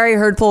brought up, it's a very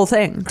hurtful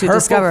thing to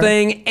discover.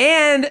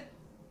 And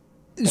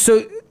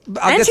so.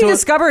 She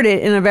discovered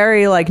it in a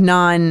very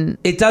non.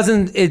 It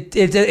doesn't.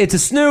 It's a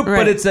snoop, right.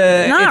 But it's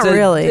a not it's a,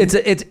 really.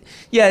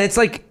 It's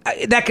like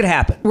that could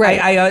happen. Right.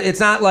 It's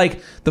not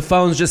like the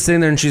phone's just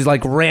sitting there and she's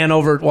like ran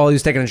over it while he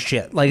was taking a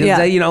shit.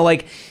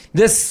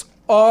 This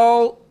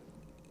all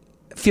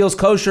feels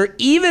kosher.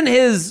 Even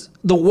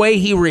the way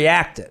he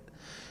reacted,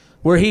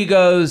 where he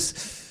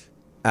goes,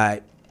 "All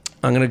right,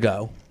 I'm gonna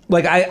go."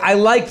 Like I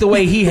like the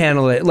way he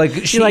handled it. Like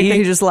that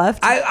he just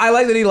left. I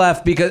like that he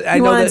left because I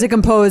know wanted to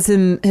compose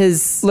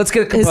his. Let's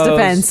get composed. His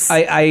defense.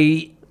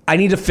 I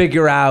need to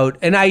figure out,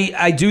 and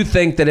I do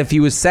think that if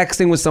he was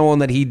sexting with someone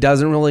that he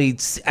doesn't really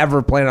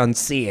ever plan on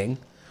seeing,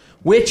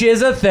 which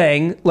is a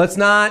thing, let's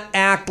not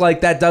act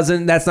like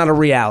that's not a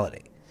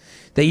reality.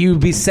 That you'd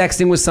be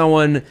sexting with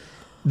someone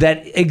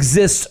that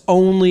exists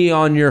only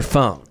on your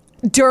phone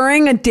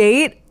during a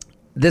date.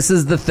 This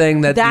is the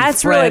thing that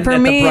that's the friend really, for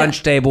at me, the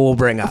brunch table will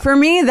bring up. For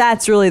me,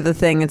 that's really the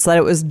thing. It's that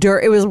it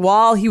was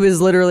while he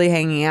was literally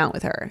hanging out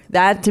with her.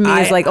 That to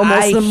me is like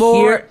almost the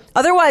more.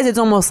 Otherwise, it's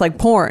almost like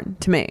porn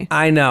to me.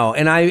 I know,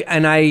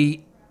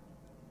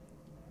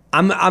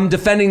 I'm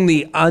defending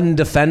the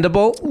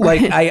undefendable.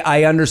 Like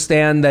I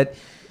understand that.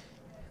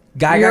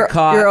 Got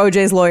caught. You're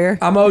OJ's lawyer.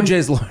 I'm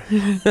OJ's lawyer.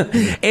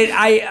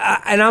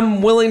 And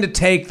I'm willing to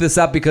take this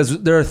up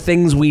because there are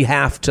things we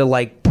have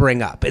to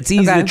bring up. It's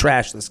easy to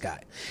trash this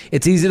guy.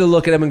 It's easy to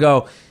look at him and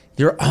go,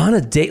 "You're on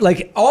a date."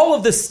 Like all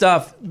of this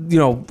stuff,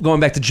 going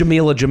back to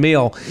Jamila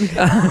Jamil,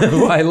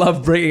 who I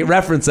love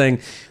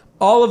referencing.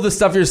 All of the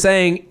stuff you're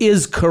saying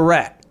is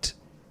correct.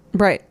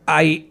 Right.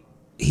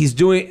 He's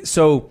doing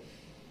so.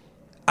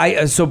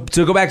 So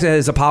to go back to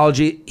his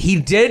apology, he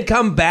did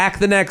come back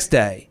the next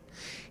day.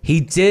 He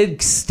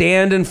did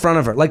stand in front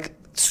of her. Like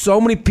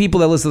so many people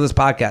that listen to this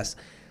podcast,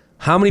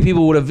 how many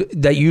people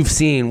that you've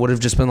seen would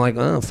have just been like,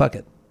 "Oh, fuck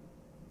it.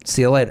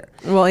 See you later."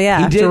 Well, yeah,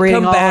 after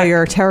reading all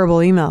your terrible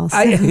emails.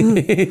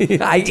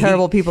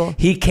 Terrible people.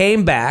 He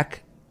came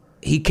back.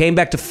 He came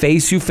back to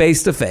face you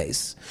face to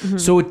face. Mm-hmm.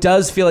 So it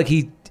does feel like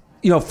he,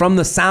 from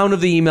the sound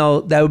of the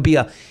email,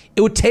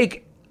 it would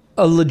take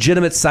a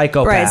legitimate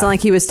psychopath. Right, it's not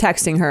like he was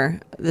texting her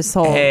this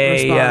whole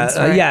response.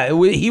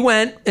 Right? He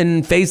went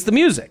and faced the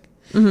music.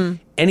 Mm-hmm.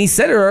 And he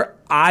said to her,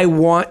 "I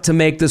want to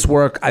make this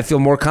work. I feel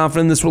more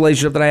confident in this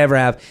relationship than I ever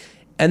have."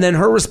 And then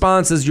her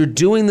response is, "You're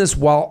doing this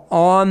while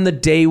on the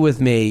date with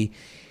me.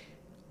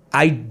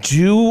 I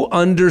do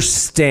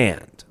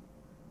understand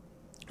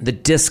the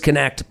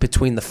disconnect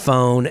between the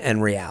phone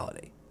and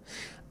reality.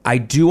 I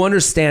do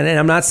understand, and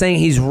I'm not saying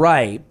he's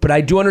right, but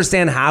I do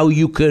understand how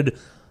you could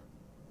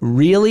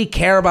really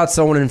care about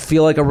someone and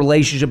feel like a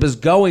relationship is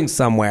going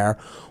somewhere,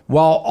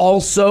 while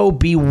also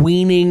be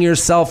weaning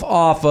yourself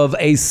off of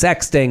a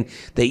sexting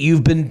that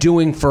you've been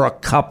doing for a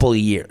couple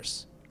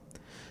years.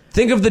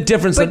 Think of the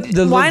difference. But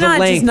the why not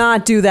length. just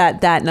not do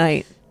that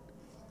night?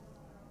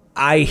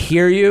 I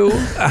hear you.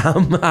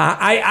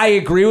 I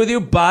agree with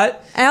you,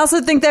 but I also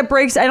think that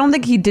breaks. I don't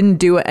think he didn't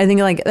do it. I think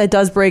like that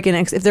does break an.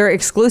 If they're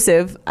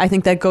exclusive, I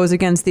think that goes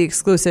against the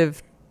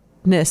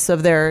exclusiveness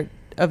of their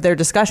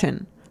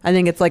discussion. I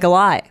think it's like a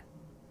lie.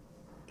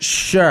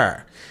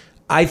 sure.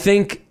 I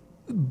think,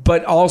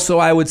 but also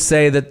I would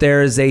say that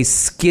there is a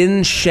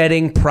skin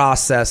shedding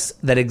process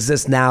that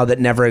exists now that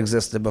never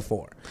existed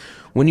before.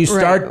 When you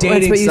start dating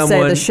That's what you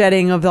someone, say, the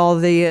shedding of all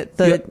the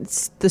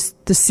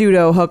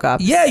pseudo hookups.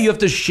 yeah, you have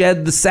to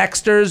shed the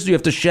sexters, you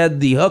have to shed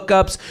the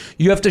hookups,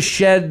 you have to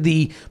shed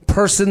the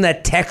person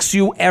that texts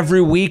you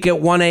every week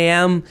at 1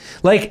 a.m.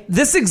 Like,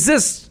 this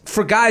exists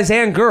for guys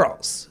and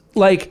girls.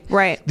 Like,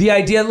 Right. the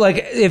idea,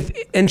 like,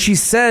 and she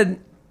said,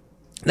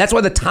 that's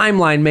why the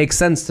timeline makes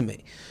sense to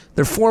me.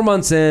 They're 4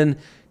 months in.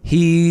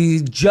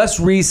 He just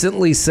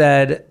recently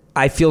said,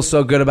 I feel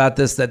so good about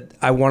this that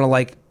I want to,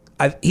 like,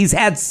 he's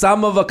had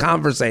some of a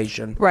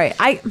conversation. Right.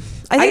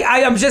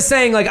 I'm just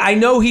saying, like, I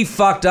know he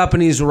fucked up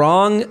and he's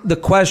wrong. The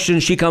question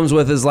she comes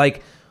with is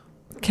like,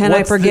 can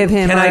I forgive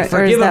him? Can I forgive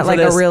or is him that for like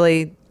this? a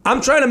really?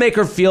 I'm trying to make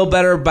her feel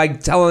better by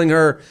telling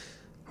her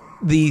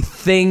the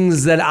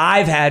things that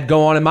I've had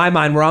go on in my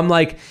mind where I'm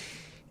like,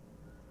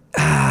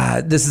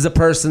 this is a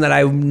person that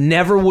I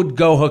never would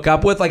go hook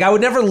up with. Like, I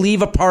would never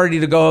leave a party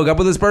to go hook up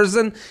with this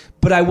person,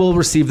 but I will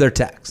receive their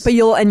text. But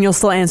you'll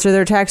still answer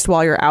their text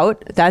while you're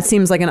out. That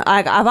seems like if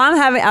I'm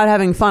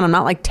having fun, I'm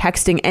not like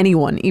texting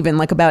anyone even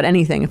like about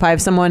anything. If I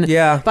have someone,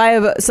 if I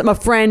have a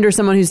friend or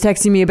someone who's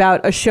texting me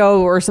about a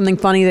show or something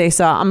funny they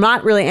saw, I'm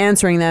not really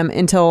answering them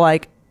until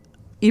like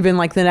even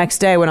like the next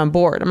day when I'm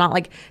bored. I'm not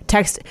like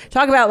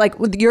talk about like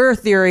with your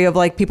theory of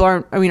like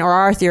or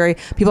our theory,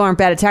 people aren't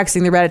bad at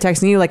texting, they're bad at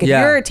texting you. Like if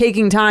you're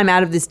taking time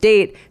out of this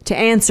date to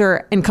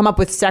answer and come up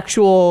with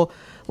sexual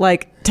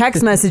like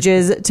text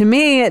messages, to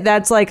me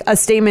that's like a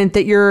statement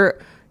that you're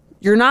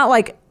not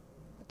like,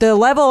 the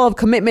level of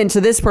commitment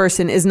to this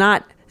person is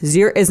not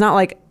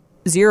like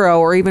 0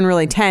 or even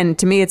really 10.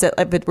 To me it's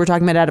we're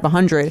talking about out of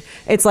 100,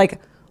 it's like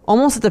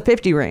almost at the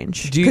 50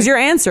 range because you're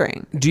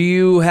answering. Do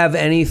you have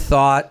any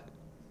thought?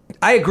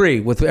 I agree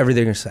with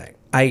everything you're saying.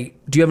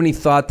 Do you have any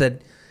thought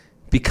that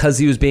because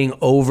he was being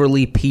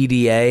overly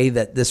PDA,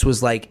 that this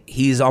was like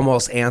he's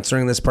almost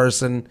answering this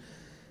person,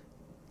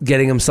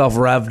 getting himself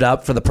revved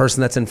up for the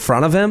person that's in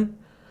front of him?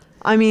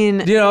 I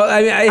mean, I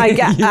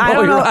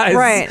don't know.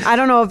 Right. I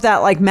don't know if that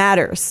like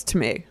matters to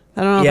me.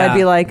 I don't know if I'd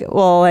be like,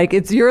 well, like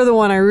you're the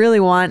one I really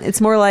want.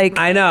 It's more like,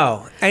 I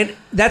know. And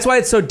that's why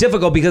it's so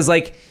difficult because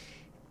like,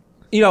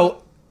 he's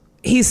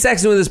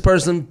sexting with this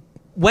person.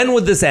 When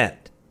would this end?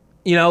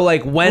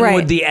 Like when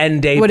would the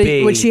end date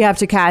be? Would she have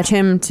to catch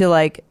him to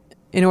like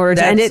in order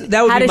to end it?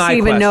 That would How be does she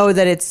even know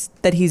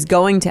that he's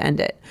going to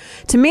end it?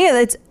 To me,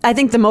 I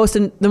think the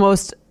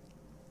most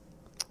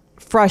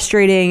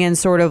frustrating and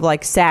sort of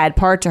like sad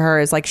part to her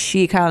is like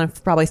she kind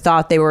of probably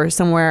thought they were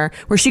somewhere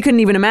where she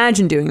couldn't even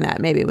imagine doing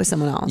that, maybe with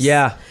someone else.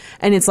 Yeah.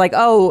 And it's like,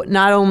 oh,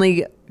 not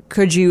only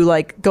could you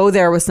like go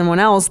there with someone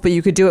else, but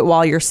you could do it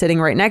while you're sitting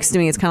right next to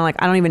me. It's kind of like,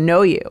 I don't even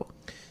know you.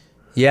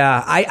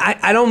 Yeah,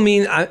 I don't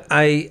mean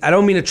I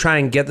don't mean to try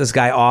and get this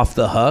guy off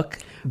the hook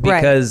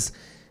because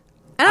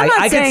and I'm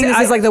not saying this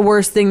is like the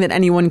worst thing that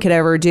anyone could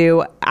ever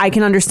do. I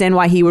can understand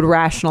why he would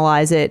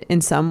rationalize it in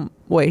some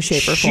way,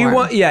 shape, or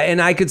form. And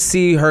I could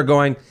see her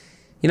going,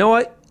 you know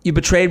what? You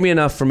betrayed me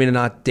enough for me to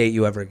not date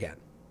you ever again.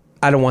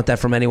 I don't want that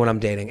from anyone I'm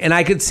dating. And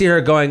I could see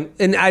her going,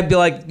 and I'd be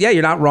like, yeah,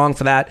 you're not wrong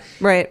for that.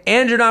 Right.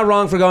 And you're not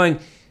wrong for going,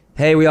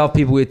 hey, we all have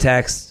people we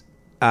text.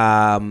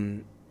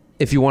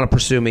 If you want to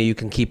pursue me, you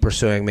can keep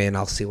pursuing me, and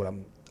I'll see how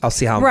I'm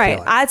feeling.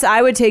 Right.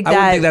 I would take that. I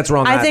wouldn't think that's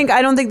wrong.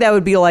 I don't think that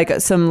would be like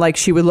some like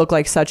she would look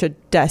like such a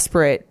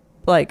desperate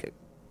like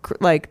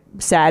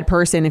sad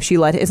person if she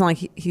let it. It's not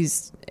like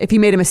if he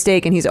made a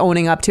mistake and he's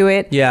owning up to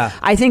it. Yeah.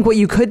 I think what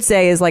you could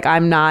say is like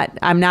I'm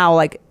now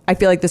like I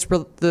feel like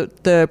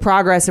the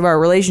progress of our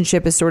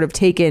relationship has sort of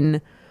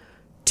taken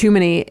too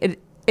many.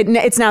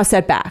 It's now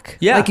set back.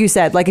 Yeah. Like you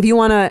said, like if you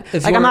want to,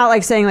 like I'm not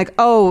like saying like,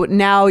 oh,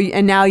 now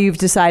you've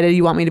decided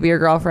you want me to be your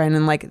girlfriend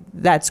and like,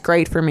 that's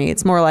great for me.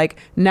 It's more like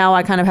now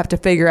I kind of have to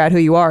figure out who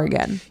you are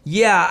again.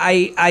 Yeah.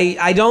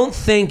 I don't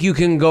think you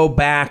can go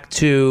back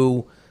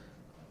to,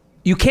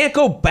 you can't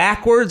go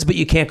backwards, but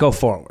you can't go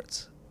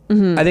forwards.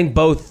 Mm-hmm. I think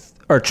both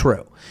are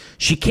true.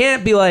 She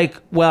can't be like,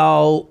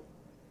 well,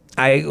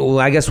 I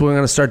guess we're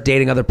going to start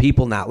dating other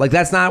people now. Like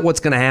that's not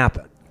what's going to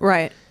happen.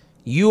 Right.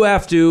 You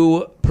have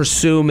to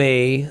pursue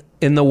me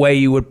in the way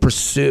you would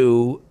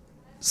pursue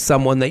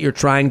someone that you're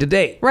trying to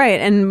date. Right.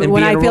 And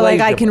when I feel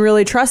like I can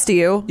really trust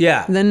you.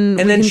 Yeah.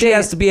 Then she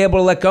has to be able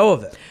to let go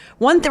of it.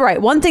 One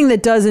thing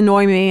that does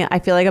annoy me, I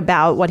feel like,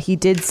 about what he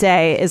did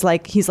say is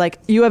like, he's like,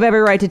 you have every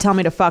right to tell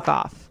me to fuck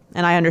off.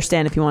 And I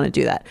understand if you want to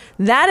do that.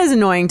 That is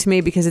annoying to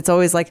me because it's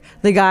always like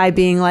the guy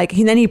being like,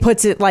 then he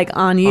puts it like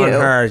on you. On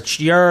her.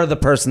 You're the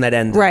person that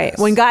ended Right. this.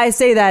 When guys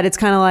say that, it's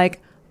kind of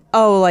like,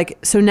 oh, like,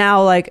 so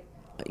now, like,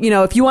 you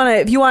know, if you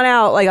want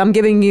out, like, I'm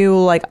giving you,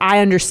 like, I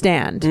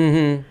understand.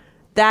 Mm-hmm.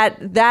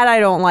 That I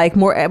don't like.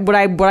 More what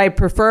I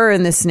prefer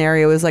in this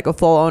scenario is like a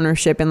full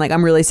ownership and like,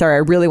 I'm really sorry, I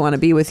really want to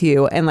be with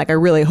you, and like I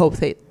really hope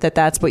that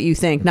that's what you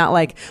think. Not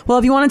like, well,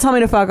 if you want to tell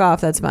me to fuck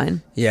off, that's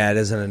fine. Yeah, it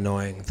is an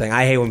annoying thing.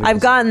 I hate when I've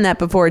gotten that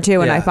before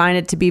too, and Yeah. I find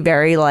it to be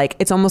very like,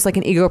 it's almost like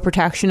an ego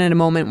protection at a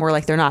moment where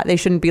like they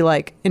shouldn't be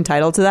like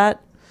entitled to that.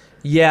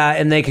 Yeah,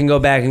 and they can go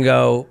back and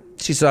go,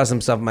 she saw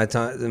some stuff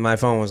in my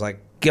phone was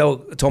like,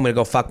 told me to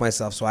go fuck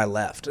myself, so I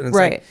left. And it's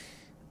right. like,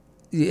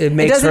 it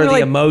makes her the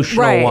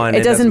emotional right. one.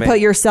 It doesn't put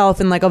yourself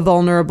in like a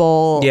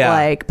vulnerable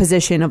like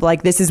position of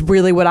like, this is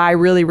really what I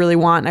really, really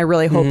want. And I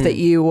really hope that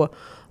you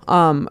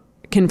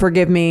can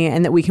forgive me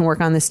and that we can work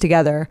on this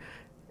together.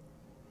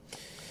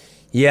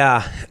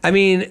 Yeah. I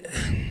mean,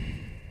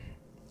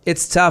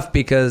 it's tough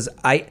because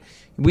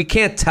we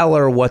can't tell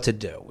her what to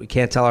do. We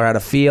can't tell her how to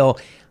feel.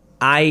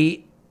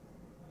 I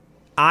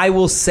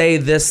will say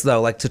this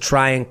though, like to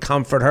try and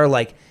comfort her,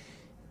 like,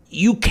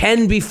 you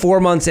can be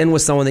 4 months in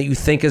with someone that you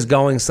think is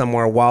going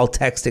somewhere while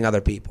texting other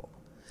people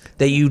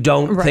that you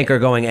don't think are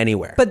going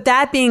anywhere. But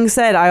that being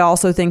said, I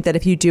also think that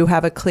if you do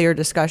have a clear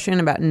discussion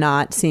about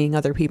not seeing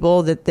other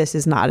people, that this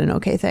is not an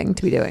okay thing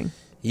to be doing.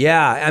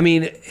 Yeah, I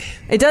mean,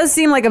 it does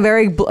seem like a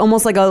very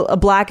almost like a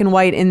black and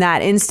white in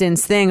that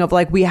instance thing of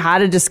like, we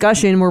had a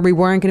discussion where we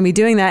weren't going to be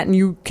doing that and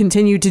you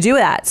continued to do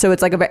that. So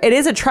it's like it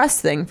is a trust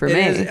thing for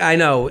me. I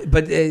know,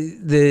 but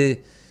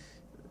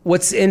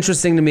what's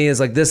interesting to me is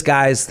like this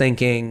guy's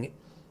thinking,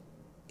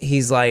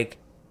 he's like,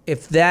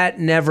 if that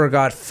never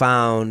got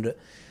found,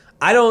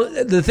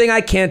 the thing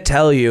I can't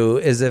tell you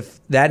is if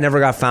that never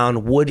got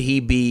found, would he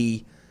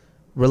be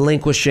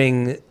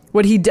relinquishing?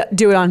 Would he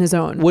do it on his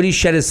own? Would he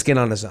shed his skin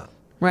on his own?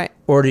 Right.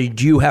 Or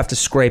did you have to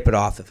scrape it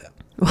off of him?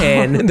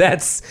 And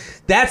that's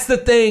the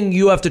thing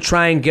you have to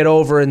try and get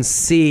over and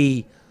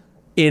see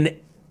in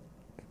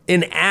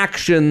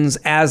actions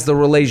as the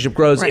relationship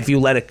grows if you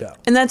let it go.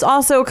 And that's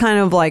also kind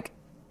of like,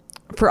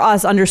 for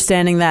us,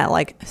 understanding that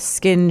like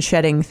skin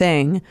shedding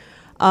thing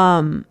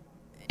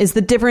is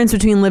the difference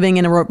between living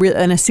in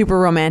a super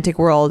romantic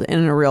world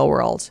and in a real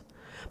world.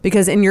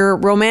 Because in your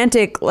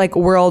romantic like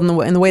world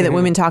and the way that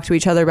women talk to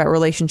each other about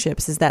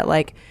relationships is that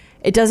like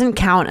it doesn't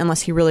count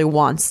unless he really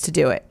wants to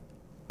do it.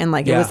 And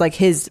like it was like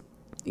his,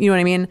 you know what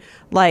I mean?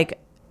 Like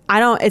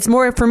it's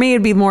more, for me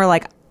it'd be more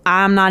like,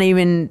 I'm not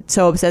even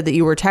so upset that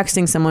you were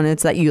texting someone,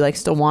 it's that you like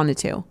still wanted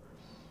to.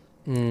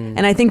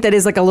 And I think that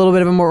is like a little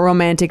bit of a more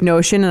romantic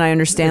notion, and I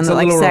understand that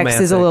like sex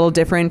romantic. Is a little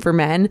different for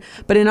men,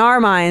 but in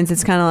our minds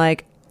it's kind of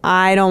like,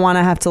 I don't want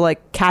to have to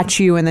like catch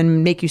you and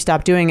then make you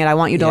stop doing it. I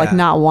want you to like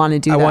not want to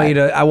do that.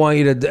 I want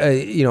you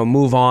to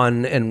move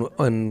on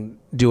and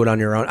do it on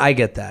your own. I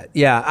get that.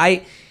 Yeah,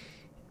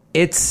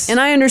 and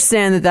I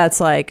understand that that's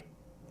like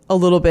a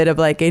little bit of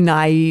like a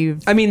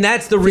naive. I mean,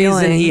 that's the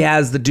reason he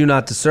has the do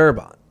not disturb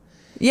on.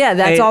 Yeah,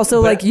 that's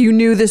also like you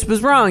knew this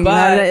was wrong.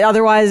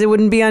 Otherwise, it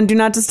wouldn't be on Do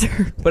Not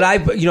Disturb. But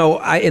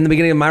in the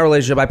beginning of my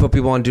relationship, I put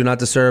people on Do Not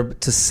Disturb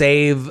to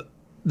save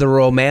the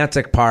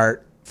romantic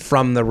part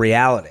from the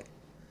reality.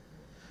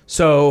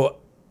 So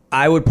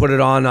I would put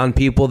it on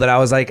people that I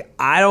was like,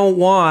 I don't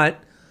want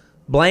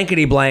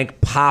blankety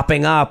blank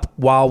popping up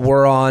while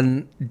we're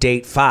on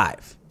date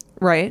 5.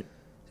 Right.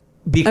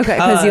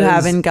 Because you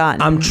haven't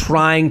gotten. I'm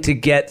trying to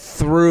get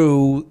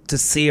through to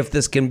see if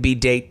this can be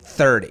date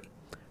 30.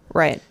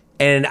 Right.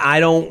 And I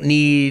don't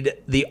need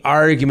the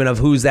argument of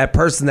who's that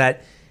person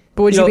that...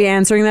 But would you be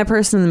answering that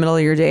person in the middle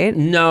of your date?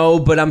 No,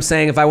 but I'm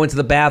saying if I went to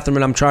the bathroom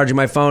and I'm charging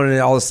my phone and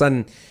all of a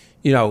sudden,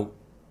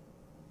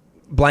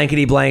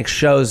 blankety blank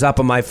shows up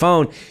on my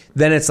phone,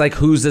 then it's like,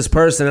 who's this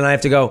person? And I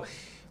have to go,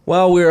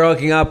 well, we were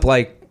hooking up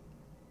like,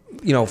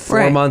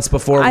 4 months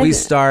before we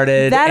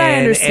started. That I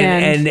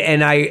understand.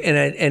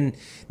 And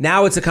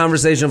now it's a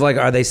conversation of like,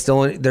 are they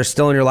they're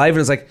still in your life? And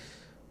it's like,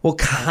 well,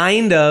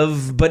 kind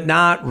of, but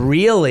not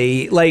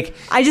really. Like,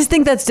 I just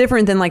think that's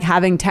different than like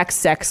having text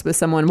sex with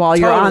someone while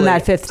you're on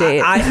that 5th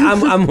date.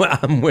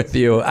 I'm with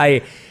you.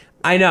 I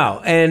know,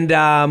 and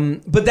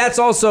but that's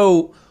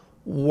also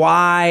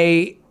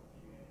why.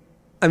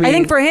 I mean, I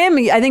think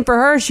for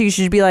her, she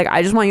should be like,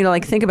 I just want you to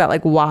like think about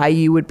like why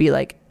you would be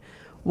like,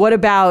 what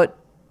about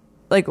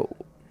like,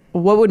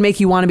 what would make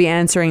you want to be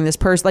answering this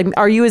person? Like,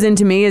 are you as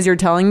into me as you're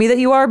telling me that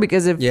you are?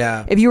 Because if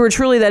you were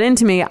truly that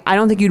into me, I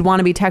don't think you'd want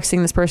to be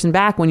texting this person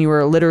back when you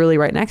were literally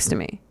right next to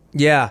me.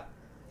 Yeah.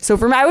 So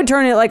for me, I would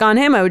turn it like on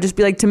him. I would just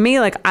be like, to me,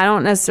 like, I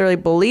don't necessarily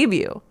believe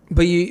you.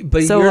 But you're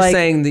like,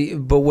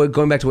 saying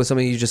going back to what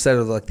something you just said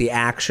of like the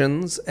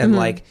actions and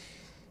like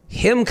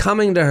him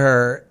coming to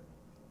her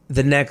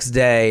the next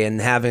day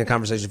and having a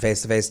conversation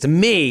face to face, to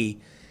me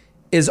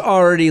is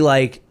already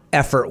like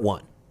effort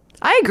 1.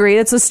 I agree.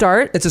 It's a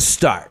start. It's a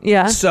start.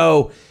 Yeah.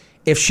 So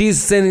if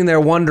she's sitting there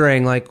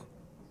wondering, like,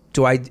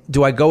 do I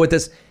go with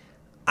this?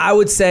 I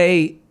would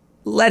say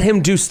let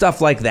him do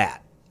stuff like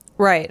that.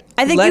 Right.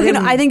 I think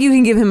you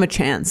can give him a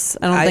chance.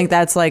 I don't think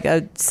that's like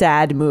a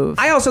sad move.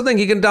 I also think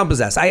he can dump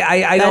his ass.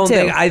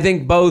 I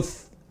think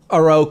both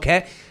are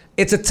okay.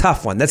 It's a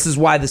tough one. This is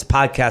why this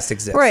podcast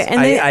exists. Right.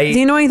 And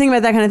the annoying thing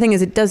about that kind of thing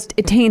is it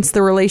taints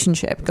the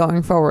relationship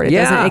going forward.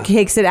 It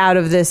takes it out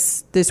of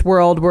this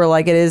world where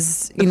like it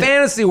is the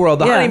fantasy world,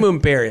 the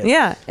honeymoon period.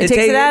 Yeah. It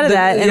takes it out of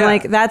that. And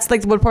like that's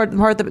like the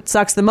part that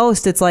sucks the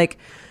most. It's like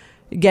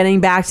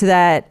getting back to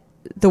that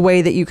the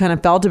way that you kind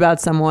of felt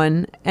about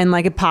someone, and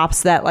like it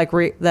pops that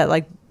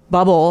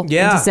bubble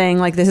into saying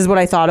like, this is what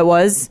I thought it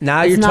was.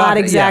 Now it's you're not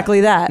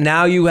exactly that.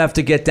 Now you have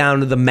to get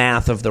down to the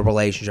math of the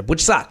relationship,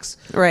 which sucks.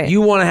 Right.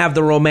 You want to have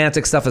the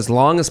romantic stuff as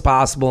long as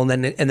possible, and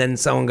then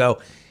someone go,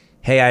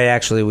 hey,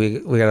 we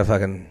gotta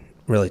fucking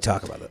really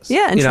talk about this.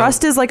 Yeah, and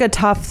trust is like a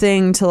tough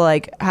thing to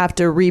like have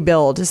to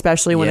rebuild,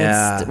 especially when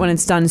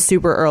it's done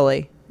super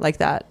early like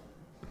that.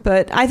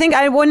 But I think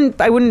I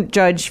wouldn't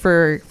judge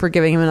for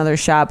giving him another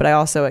shot, but I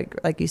also,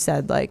 like you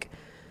said, like,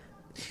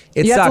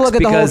 it you sucks have to look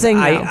at the whole thing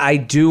now. I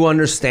do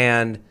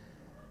understand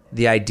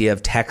the idea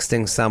of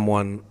texting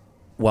someone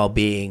while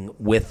being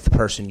with the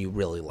person you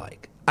really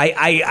like.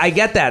 I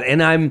get that,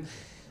 and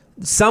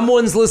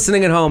someone's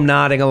listening at home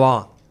nodding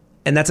along,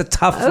 and that's a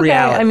tough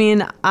reality. I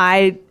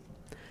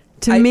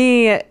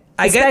mean,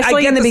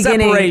 especially in the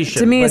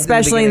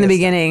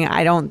beginning,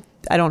 I don't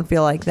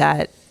feel like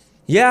that.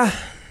 Yeah.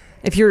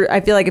 I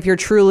feel like if you're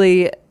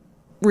truly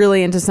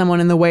really into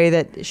someone in the way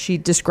that she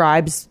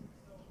describes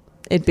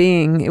it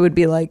being, it would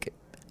be like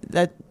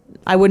that.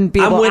 I wouldn't be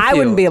able to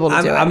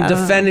do it. I'm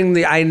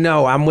defending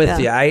I'm with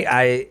you.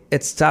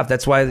 It's tough.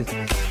 That's why we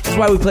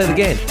play the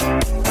game.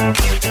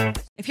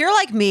 If you're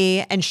like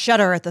me and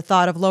shudder at the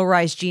thought of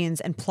low-rise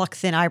jeans and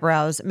pluck-thin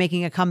eyebrows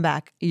making a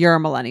comeback, you're a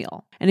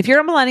millennial. And if you're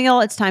a millennial,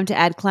 it's time to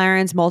add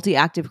Clarins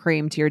Multi-Active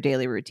Cream to your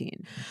daily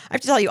routine. I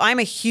have to tell you, I'm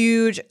a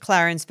huge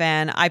Clarins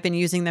fan. I've been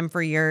using them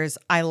for years.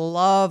 I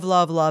love,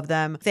 love, love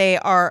them. They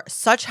are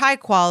such high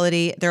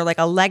quality. They're like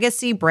a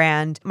legacy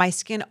brand. My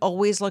skin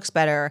always looks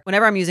better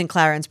whenever I'm using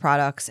Clarins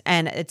products,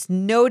 and it's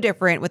no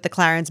different with the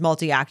Clarins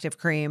Multi-Active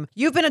Cream.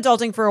 You've been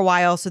adulting for a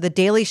while, so the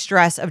daily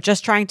stress of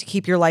just trying to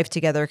keep your life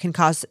together can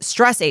cause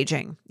stress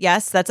aging.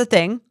 Yes, that's a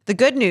thing. The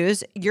good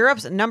news,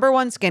 Europe's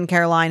 #1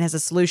 skincare line has a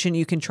solution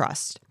you can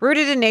trust.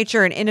 Rooted in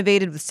nature and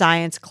innovated with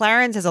science,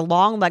 Clarins has a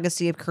long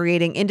legacy of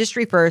creating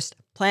industry-first,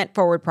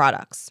 plant-forward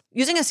products.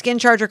 Using a skin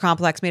charger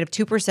complex made of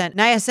 2%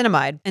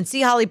 niacinamide and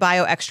sea holly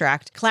bio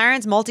extract,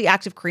 Clarins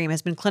Multi-Active Cream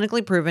has been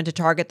clinically proven to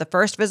target the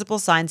first visible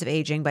signs of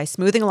aging by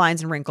smoothing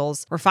lines and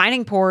wrinkles,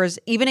 refining pores,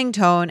 evening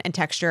tone and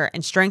texture,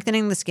 and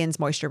strengthening the skin's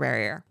moisture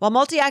barrier. While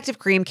Multi-Active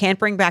Cream can't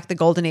bring back the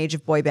golden age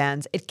of boy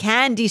bands, it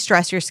can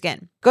de-stress your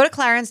skin. Go to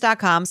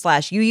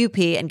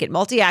clarins.com/UUP and get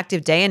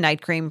Multi-Active Day and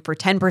Night Cream for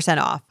 10%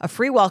 off, a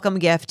free welcome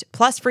gift,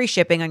 plus free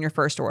shipping on your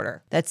first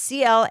order. That's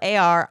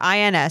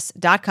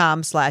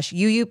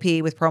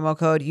clarins.com/UUP with promo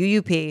code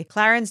UUP,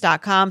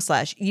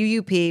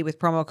 clarins.com/UUP with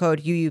promo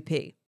code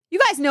UUP. You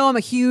guys know I'm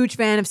a huge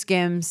fan of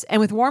Skims, and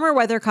with warmer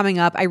weather coming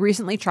up, I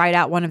recently tried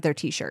out one of their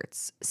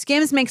t-shirts.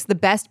 Skims makes the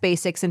best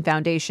basics and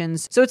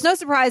foundations, so it's no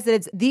surprise that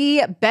it's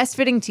the best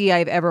fitting tee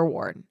I've ever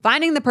worn.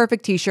 Finding the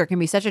perfect t-shirt can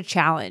be such a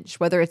challenge,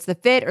 whether it's the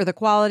fit or the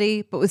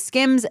quality, but with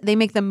Skims, they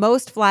make the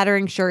most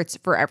flattering shirts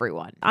for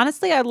everyone.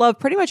 Honestly, I love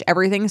pretty much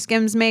everything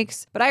Skims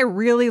makes, but I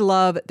really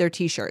love their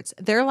t-shirts.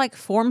 They're like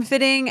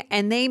form-fitting,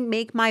 and they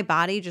make my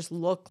body just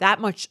look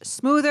that much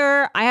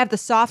smoother. I have the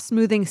soft,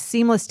 smoothing,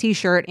 seamless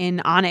t-shirt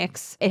in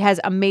Onyx. It has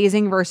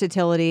amazing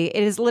versatility.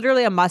 It is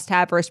literally a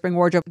must-have for a spring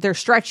wardrobe. They're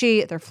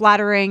stretchy, they're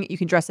flattering, you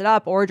can dress it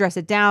up or dress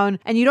it down,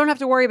 and you don't have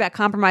to worry about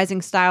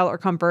compromising style or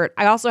comfort.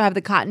 I also have the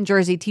cotton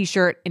jersey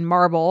t-shirt in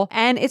marble,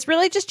 and it's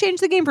really just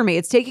changed the game for me.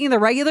 It's taking the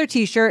regular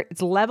t-shirt,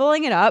 it's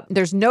leveling it up,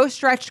 there's no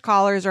stretched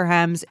collars or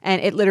hems,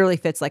 and it literally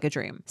fits like a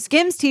dream.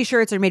 Skims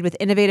t-shirts are made with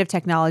innovative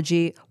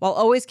technology while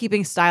always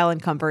keeping style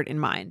and comfort in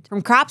mind.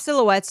 From crop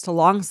silhouettes to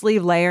long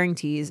sleeve layering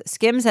tees,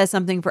 Skims has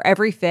something for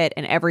every fit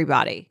and every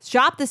body.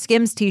 Shop the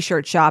Skims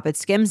t-shirt shop at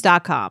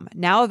skims.com,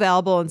 now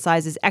available in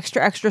sizes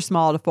extra, extra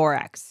small to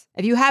 4X.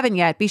 If you haven't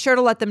yet, be sure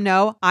to let them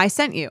know I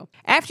sent you.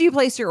 After you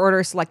place your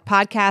order, select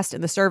podcast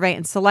in the survey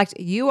and select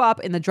You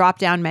Up in the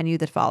drop-down menu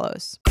that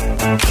follows.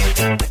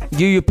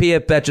 UUP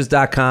at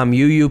Betches.com,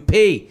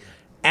 UUP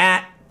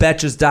at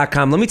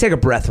Betches.com. Let me take a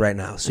breath right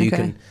now so you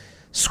can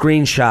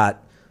screenshot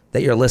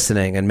that you're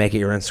listening and make it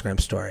your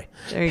Instagram story.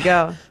 There you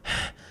go.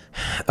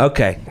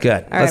 Okay,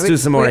 good. Let's do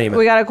some more email.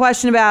 We got a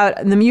question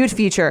about the mute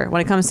feature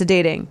when it comes to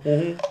dating.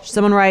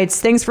 Someone writes,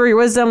 thanks for your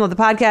wisdom. Love the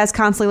podcast.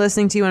 Constantly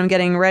listening to you when I'm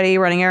getting ready,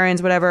 running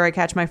errands, whatever. I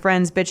catch my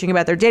friends bitching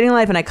about their dating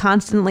life, and I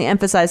constantly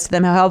emphasize to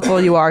them how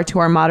helpful you are to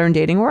our modern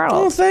dating world.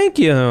 Oh, thank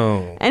you.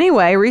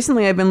 Anyway,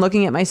 recently I've been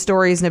looking at my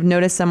stories and have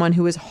noticed someone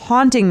who is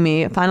haunting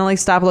me finally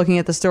stopped looking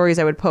at the stories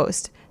I would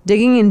post.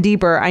 Digging in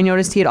deeper, I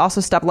noticed he had also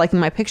stopped liking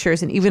my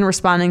pictures and even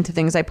responding to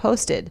things I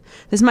posted.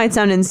 This might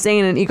sound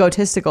insane and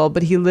egotistical,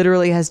 but he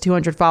literally has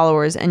 200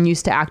 followers and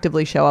used to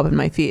actively show up in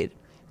my feed.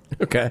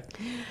 Okay.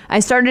 I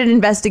started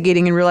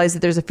investigating and realized that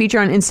there's a feature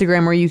on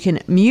Instagram where you can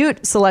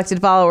mute selected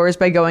followers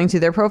by going to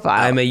their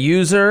profile. I'm a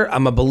user.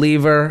 I'm a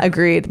believer.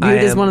 Agreed.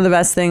 Mute is one of the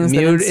best things that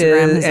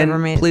Instagram has ever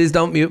made. Please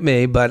don't mute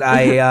me, but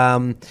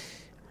I'm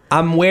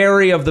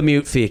wary of the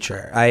mute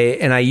feature.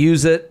 I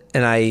use it,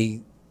 and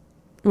I.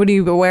 What are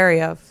you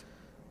wary of?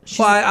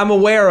 Well, I'm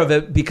aware of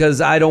it because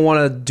I don't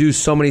want to do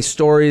so many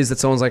stories that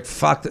someone's like,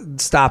 "Fuck,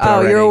 stop it!" Oh,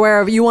 already. you're aware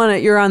of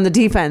you're on the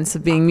defense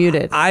of being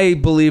muted. I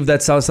believe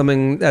that's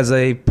something as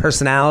a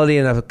personality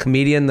and a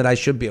comedian that I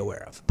should be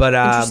aware of. But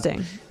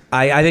interesting.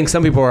 I think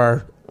some people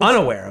are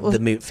unaware of the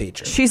mute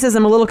feature. She says,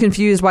 I'm a little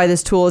confused why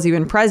this tool is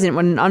even present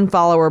when an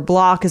unfollow or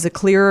block is a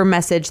clearer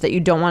message that you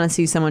don't want to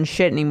see someone's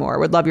shit anymore.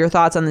 Would love your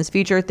thoughts on this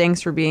feature. Thanks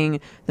for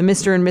being the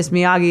Mr. and Miss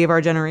Miyagi of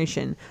our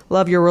generation.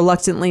 Love your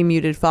reluctantly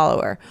muted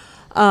follower.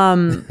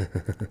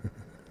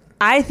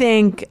 I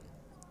think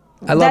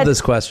I love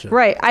this question.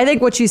 Right. I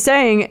think what she's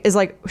saying is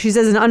like, she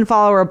says an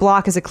unfollow or a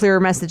block is a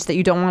clearer message that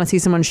you don't want to see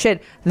someone's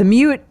shit. The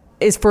mute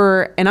is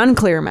for an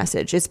unclear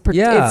message. It's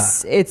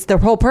the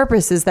whole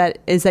purpose is that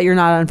you're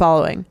not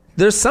unfollowing.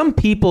 There's some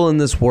people in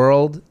this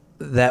world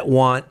that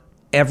want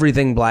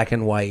everything black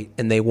and white,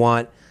 and they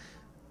want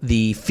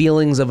the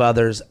feelings of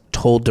others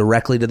told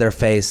directly to their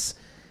face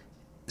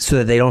so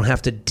that they don't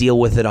have to deal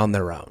with it on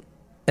their own.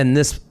 And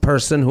this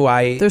person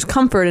there's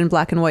comfort in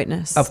black and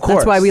whiteness. Of course.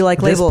 That's why we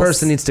like labels. This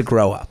person needs to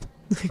grow up.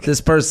 This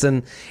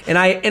person, and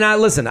I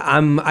listen,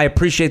 I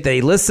appreciate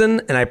they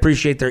listen, and I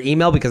appreciate their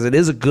email because it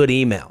is a good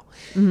email.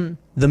 Mm-hmm.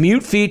 The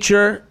mute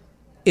feature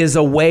is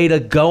a way to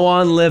go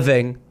on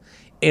living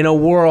in a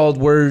world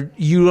where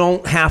you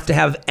don't have to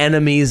have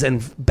enemies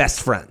and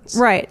best friends.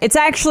 Right. It's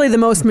actually the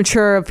most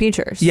mature of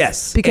features.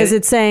 Yes. Because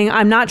it's saying,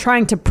 I'm not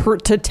trying to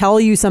tell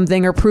you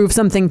something or prove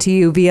something to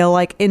you via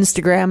like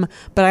Instagram,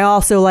 but I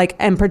also like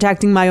am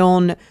protecting my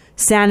own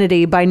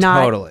sanity by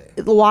not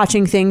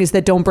watching things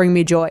that don't bring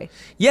me joy.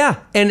 Yeah.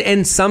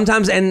 And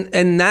sometimes,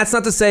 and that's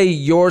not to say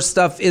your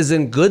stuff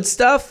isn't good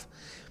stuff,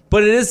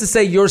 but it is to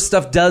say your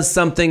stuff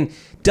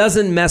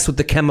doesn't mess with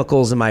the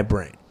chemicals in my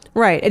brain.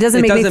 Right. It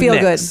doesn't make me feel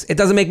good. It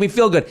doesn't make me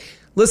feel good.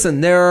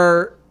 Listen, there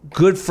are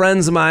good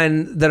friends of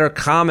mine that are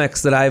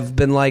comics that I've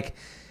been like,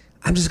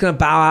 I'm just going to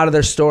bow out of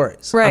their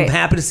stories. Right. I'm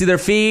happy to see their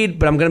feed,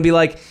 but I'm going to be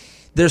like,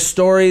 their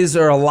stories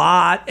are a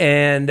lot,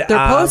 and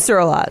their posts are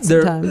a lot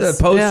sometimes. Their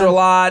posts are a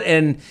lot,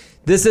 and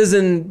this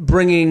isn't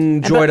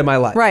bringing joy to my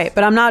life. Right,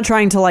 but I'm not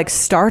trying to like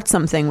start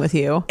something with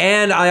you.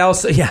 And I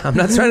also, I'm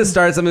not trying to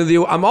start something with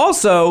you. I'm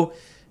also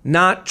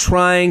not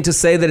trying to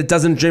say that it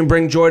doesn't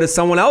bring joy to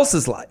someone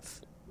else's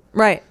life.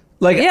 Right.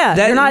 Like,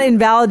 you're not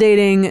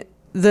invalidating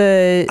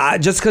the...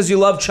 just because you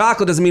love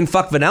chocolate doesn't mean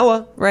fuck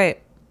vanilla.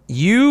 Right.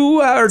 You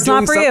are it's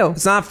doing... It's not for you.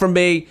 It's not for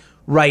me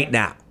right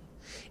now.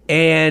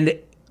 And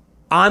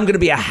I'm going to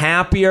be a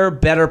happier,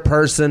 better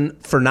person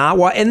for not...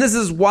 And this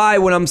is why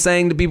when I'm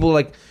saying to people,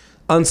 like,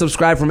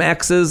 unsubscribe from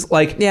exes,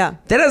 like, that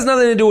has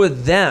nothing to do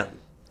with them.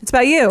 It's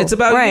about you. It's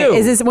about you.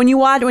 Is this... When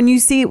you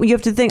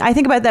have to think... I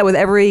think about that with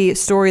every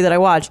story that I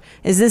watch.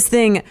 Is this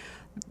thing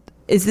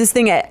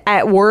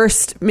at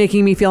worst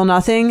making me feel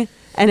nothing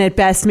and at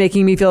best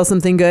making me feel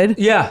something good?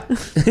 Yeah.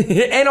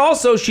 And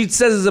also she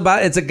says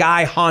it's a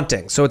guy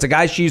haunting. So it's a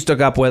guy she used to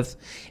hook up with,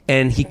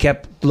 and he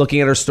kept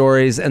looking at her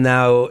stories and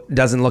now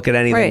doesn't look at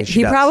anything. Right.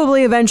 He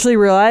probably eventually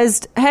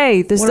realized,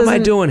 hey, what am I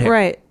doing here?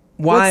 Right.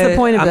 Why? What's the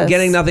point of this? I'm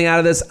getting nothing out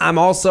of this. I'm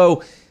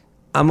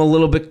a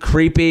little bit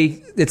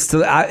creepy.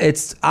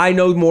 I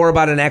know more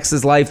about an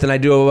ex's life than I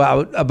do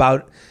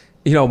about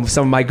some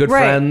of my good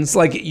friends.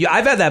 Like,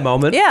 I've had that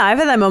moment. Yeah, I've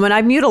had that moment.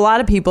 I mute a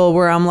lot of people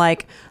where I'm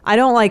like, I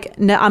don't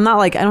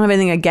have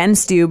anything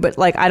against you, but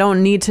like, I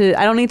don't need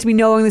to be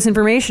knowing this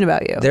information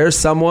about you. There's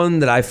someone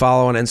that I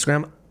follow on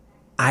Instagram.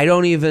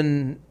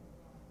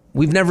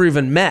 We've never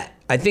even met.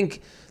 I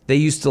think they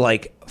used to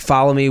like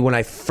follow me when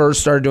I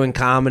first started doing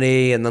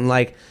comedy, and then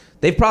like,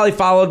 they've probably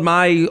followed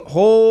my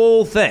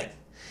whole thing,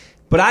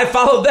 but I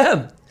followed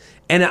them,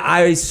 and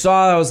I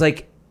was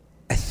like,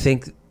 I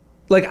think...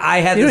 Like, I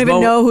had you this don't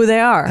even know who they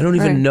are. I don't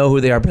even know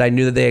who they are, but I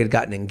knew that they had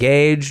gotten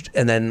engaged,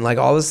 and then like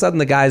all of a sudden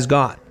the guy's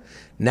gone.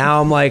 Now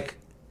I'm like,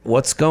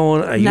 what's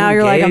going on? Are you now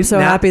you're engaged? Like, I'm so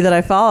happy that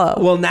I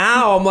follow. Well,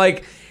 now I'm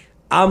like,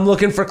 I'm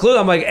looking for clues.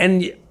 I'm like,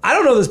 and I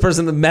don't know this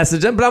person to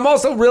message them, but I'm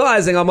also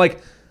realizing, I'm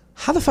like,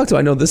 how the fuck do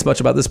I know this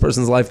much about this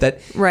person's life that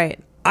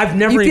I've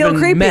never even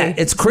creepy met?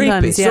 It's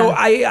creepy. So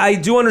I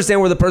do understand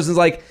where the person's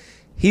like,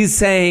 he's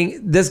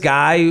saying, this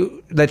guy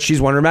that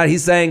she's wondering about,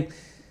 he's saying,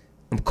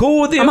 I'm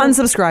cool with you. I'm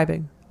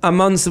unsubscribing. I'm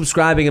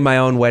unsubscribing in my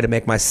own way to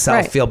make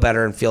myself feel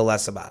better and feel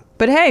less about it.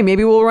 But hey,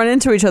 maybe we'll run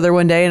into each other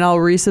one day and I'll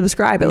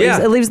resubscribe.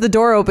 It leaves the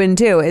door open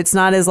too. It's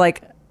not as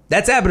like...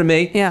 That's happened to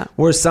me. Yeah.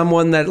 Where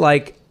someone that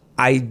like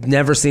I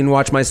never seen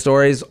watch my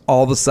stories,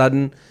 all of a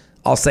sudden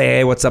I'll say,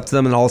 hey, what's up to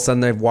them? And all of a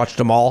sudden they've watched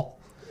them all.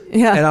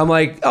 Yeah. And I'm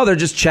like, oh, they're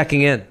just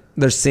checking in.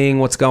 They're seeing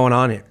what's going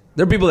on here.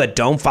 There are people that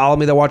don't follow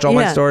me that watch all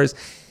my stories.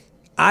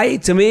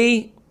 To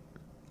me,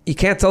 you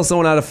can't tell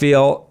someone how to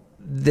feel.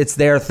 It's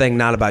their thing,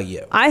 not about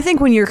you. I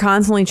think when you're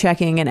constantly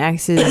checking an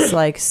ex's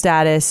like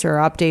status or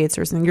updates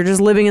or something, you're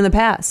just living in the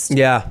past.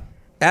 Yeah.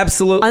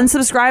 Absolutely.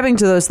 Unsubscribing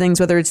to those things,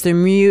 whether it's through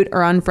mute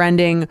or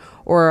unfriending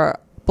or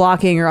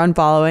blocking or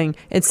unfollowing,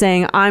 it's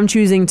saying, I'm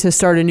choosing to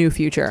start a new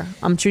future.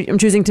 I'm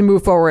choosing to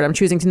move forward. I'm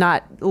choosing to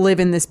not live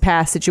in this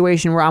past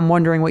situation where I'm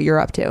wondering what you're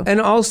up to.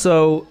 And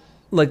also,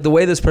 like, the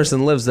way this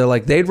person lives, they're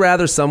like, they'd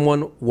rather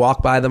someone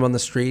walk by them on the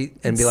street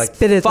and be like,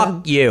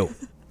 fuck you.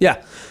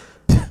 Yeah.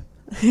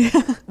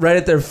 Right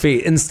at their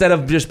feet, instead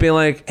of just being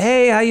like,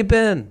 hey, how you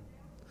been?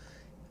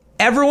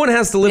 Everyone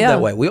has to live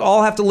that way. We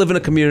all have to live in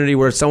a community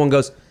where someone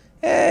goes,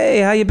 hey,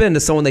 how you been, to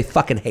someone they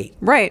fucking hate.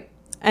 Right.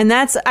 And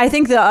that's, I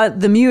think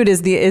the mute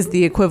is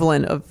the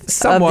equivalent of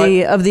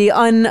the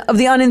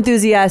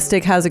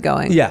unenthusiastic how's it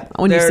going? Yeah.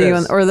 When you see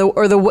you or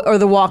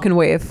the walk and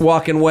wave.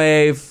 Walk and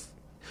wave.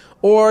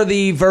 Or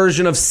the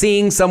version of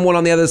seeing someone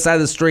on the other side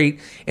of the street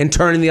and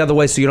turning the other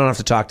way so you don't have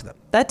to talk to them.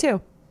 That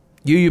too.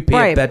 UUP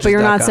right, at Betches.com. But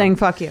you're not saying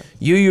fuck you.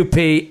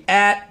 UUP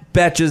at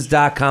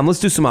Betches.com. Let's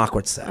do some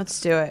awkward sex.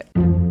 Let's do it.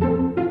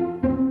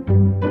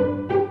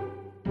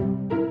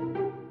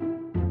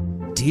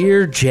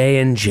 Dear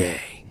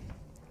J&J,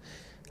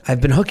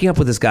 I've been hooking up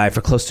with this guy for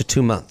close to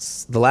 2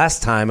 months. The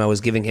last time I was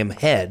giving him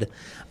head,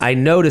 I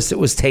noticed it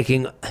was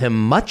taking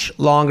him much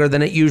longer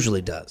than it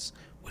usually does,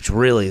 which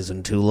really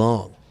isn't too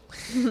long.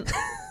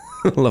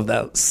 Love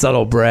that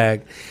subtle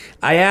brag.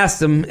 I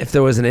asked him if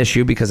there was an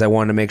issue because I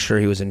wanted to make sure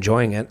he was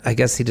enjoying it. I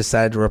guess he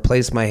decided to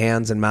replace my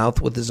hands and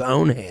mouth with his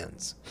own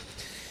hands.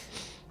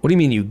 What do you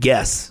mean you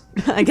guess?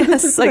 I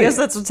guess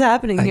that's what's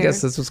happening here. I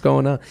guess that's what's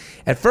going on.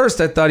 At first,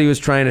 I thought he was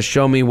trying to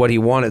show me what he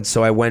wanted,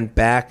 so I went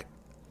back.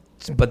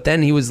 But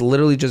then he was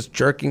literally just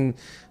trying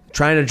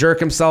to jerk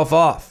himself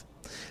off.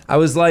 I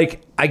was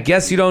like, I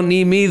guess you don't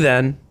need me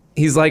then.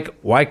 He's like,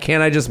 why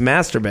can't I just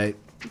masturbate?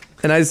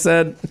 And I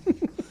said...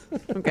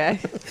 Okay.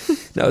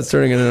 Now it's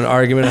turning into an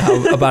argument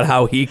about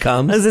how he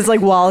comes. Is this like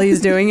while he's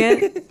doing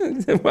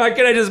it? Why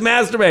can't I just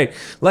masturbate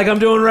like I'm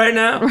doing right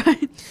now?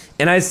 Right.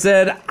 And I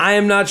said, I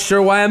am not sure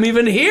why I'm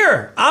even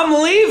here.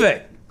 I'm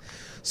leaving.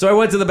 So I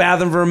went to the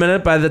bathroom for a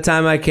minute. By the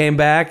time I came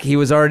back, he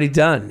was already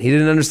done. He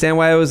didn't understand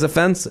why I was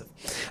offensive.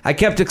 I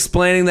kept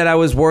explaining that I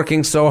was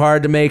working so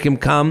hard to make him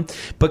come,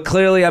 but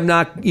clearly I'm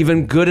not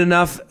even good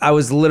enough. I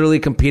was literally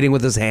competing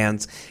with his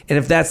hands. And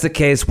if that's the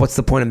case, what's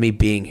the point of me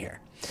being here?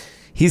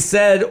 He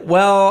said,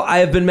 well, I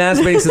have been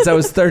masturbating since I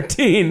was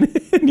 13.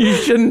 And you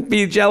shouldn't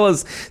be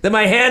jealous that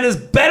my hand is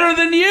better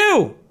than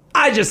you.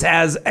 I just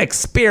has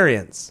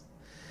experience.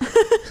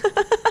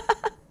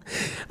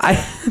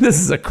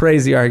 This is a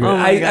crazy argument.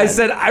 I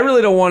said, I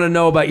really don't want to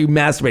know about you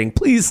masturbating.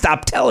 Please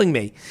stop telling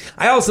me.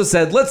 I also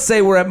said, let's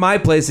say we're at my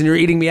place and you're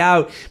eating me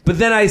out. But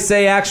then I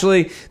say,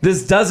 actually,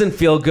 this doesn't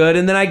feel good.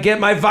 And then I get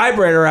my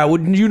vibrator out.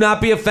 Would you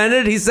not be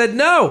offended? He said,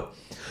 no.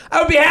 I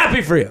would be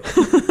happy for you.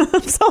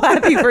 I'm so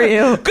happy for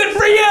you. Good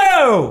for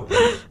you.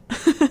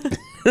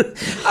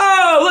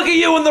 Oh, look at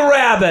you and the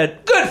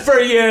rabbit. Good for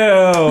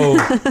you.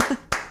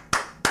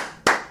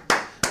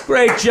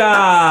 Great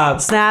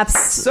job.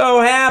 Snaps.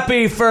 So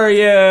happy for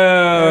you.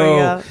 There we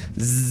go.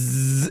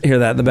 Zzz, hear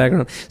that in the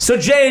background. So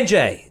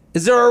J&J,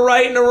 is there a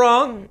right and a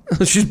wrong?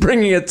 She's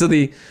bringing it to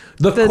the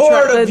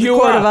court of you. The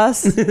court of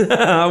us.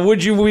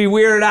 Would you be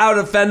weirded out,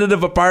 offended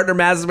if a partner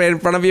masturbated in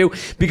front of you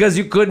because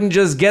you couldn't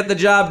just get the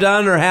job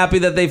done, or happy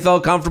that they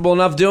felt comfortable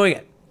enough doing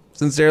it?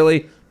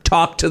 Sincerely,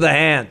 Talk to the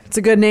Hand. It's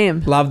a good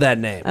name. Love that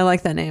name. I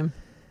like that name.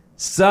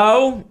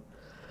 So,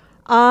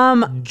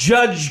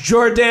 Judge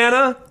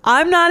Jordana?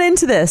 I'm not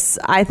into this.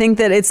 I think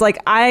that it's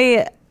like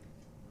I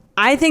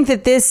think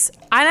that this,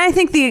 and I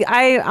think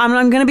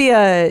I'm going to be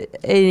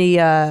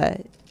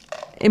a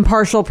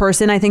impartial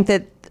person. I think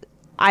that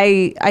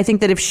I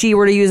think that if she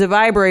were to use a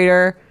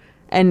vibrator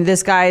and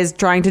this guy is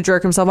trying to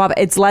jerk himself off,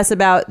 it's less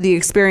about the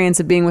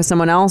experience of being with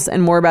someone else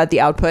and more about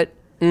the output.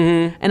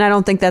 Mm-hmm. And I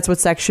don't think that's what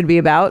sex should be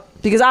about,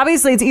 because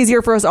obviously it's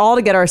easier for us all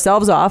to get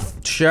ourselves off.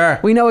 Sure.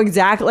 We know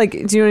exactly, like, do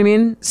you know what I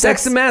mean?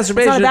 Sex and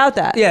masturbation. It's not about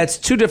that. Yeah, it's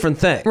two different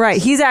things. Right.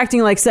 He's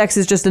acting like sex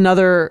is just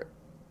another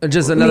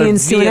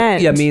means to an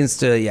end. Yeah, means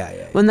to,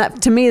 yeah. When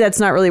that, to me, that's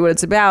not really what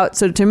it's about.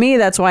 So to me,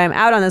 that's why I'm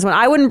out on this one.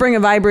 I wouldn't bring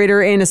a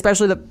vibrator in,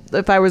 especially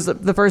if I was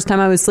the first time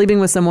I was sleeping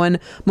with someone,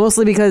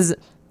 mostly because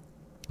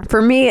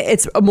for me,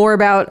 it's more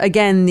about,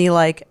 again,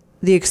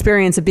 the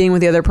experience of being with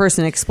the other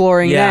person,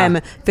 exploring them,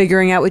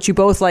 figuring out what you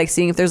both like,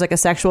 seeing if there's like a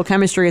sexual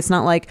chemistry. It's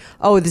not like,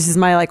 oh, this is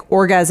my like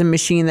orgasm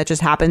machine that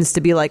just happens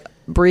to be like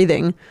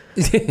breathing.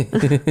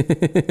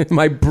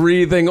 My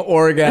breathing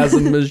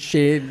orgasm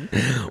machine.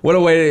 What a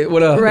way,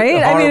 what a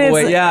right? horrible I mean,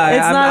 way. Yeah,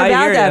 it's not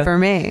about that ya. for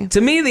me.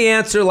 To me, the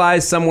answer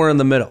lies somewhere in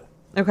the middle.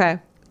 Okay.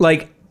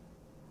 Like,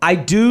 I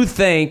do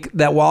think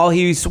that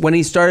when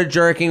he started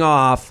jerking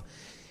off,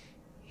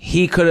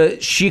 she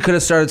could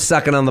have started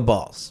sucking on the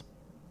balls.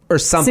 Or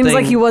something. Seems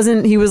like he was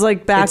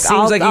like back. It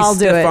seems like he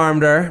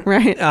stiff-armed her.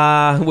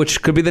 Right.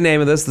 Which could be the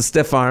name of this, the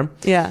stiff arm.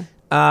 Yeah.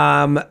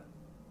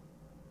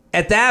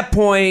 At that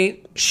point,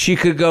 she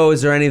could go,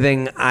 is there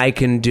anything I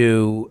can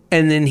do?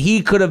 And then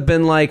he could have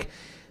been like,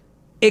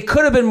 it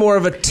could have been more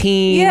of a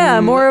team. Yeah,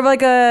 more of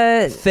like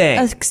a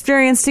thing.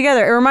 Experience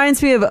together. It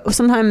reminds me of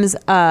sometimes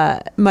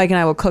Mike and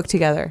I will cook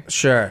together.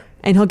 Sure.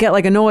 And he'll get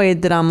like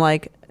annoyed that I'm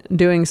like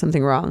doing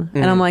something wrong.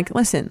 And I'm like,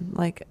 listen,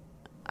 like,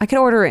 I could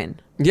order in.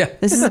 Yeah.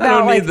 This is I about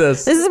don't like need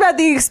this. This is about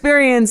the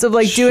experience of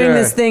like doing Sure.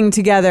 this thing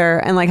together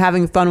and like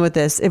having fun with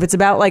this. If it's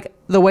about like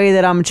the way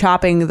that I'm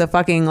chopping the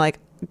fucking like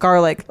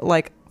garlic,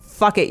 like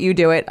fuck it, you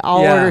do it.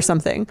 I'll Yeah. order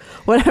something.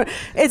 Whatever.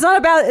 It's not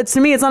about. It's to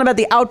me. It's not about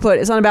the output.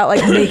 It's not about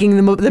like making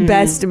the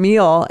best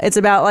meal. It's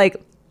about like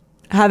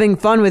having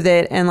fun with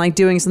it and like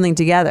doing something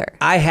together.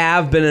 I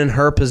have been in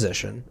her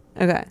position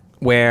Okay.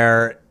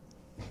 where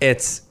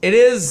it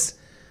is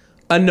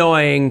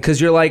annoying because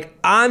you're like,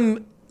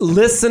 I'm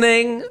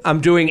listening,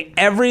 I'm doing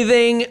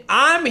everything,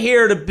 I'm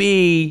here to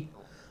be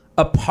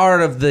a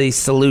part of the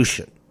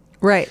solution.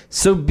 Right.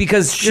 So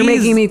because You're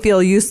making me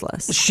feel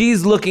useless.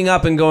 she's looking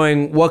up and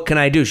going, what can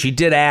I do? She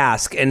did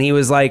ask, and he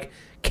was like,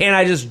 can't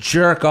I just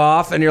jerk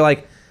off? And you're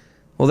like,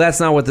 well, that's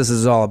not what this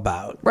is all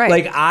about. Right.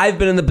 Like, I've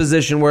been in the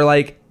position where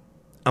like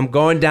I'm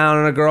going down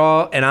on a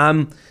girl and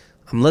I'm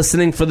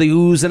listening for the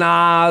oohs and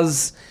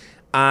ahs.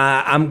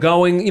 I'm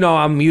going,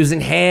 I'm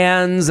using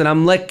hands and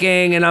I'm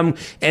licking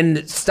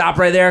and stop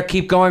right there,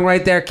 keep going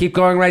right there, keep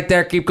going right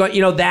there, keep going,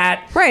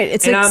 that. Right.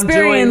 It's and an I'm doing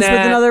experience with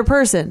that. another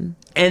person.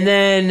 And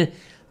then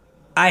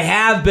I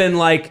have been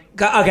like,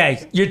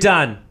 okay, you're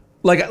done.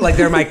 Like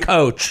they're my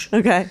coach.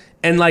 Okay.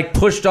 And like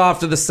pushed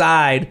off to the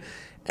side.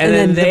 And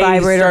then the they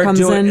vibrator start comes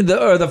doing in?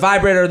 the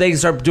vibrator, they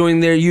start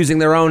using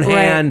their own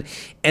hand.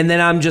 Right. And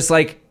then I'm just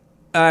like,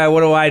 all right,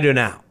 what do I do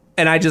now?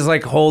 And I just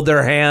like hold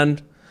their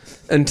hand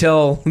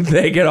until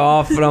they get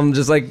off, and I'm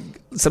just like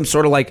some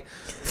sort of like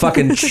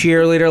fucking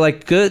cheerleader,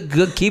 like good,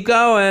 keep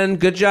going,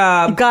 good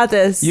job, You got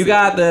this. you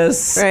got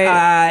this.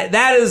 Right.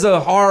 That is a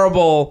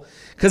horrible,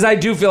 because I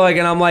do feel like,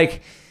 and I'm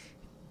like,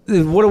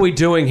 what are we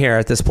doing here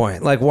at this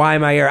point? Like, why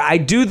am I here? I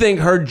do think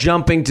her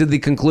jumping to the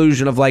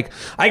conclusion of like,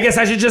 I guess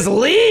I should just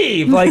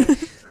leave. Like,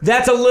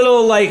 that's a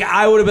little like,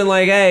 I would have been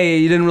like, hey,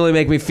 you didn't really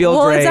make me feel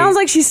Well, great. it sounds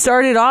like she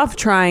started off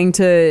trying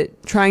to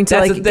That's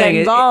like the get thing.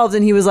 involved,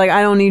 and he was like,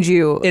 "I don't need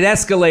you." It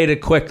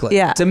escalated quickly.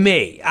 Yeah. To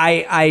me,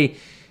 I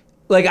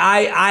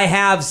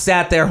have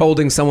sat there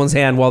holding someone's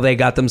hand while they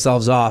got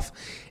themselves off,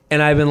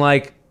 and I've been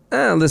like,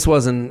 this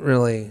wasn't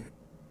really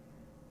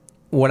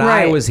what I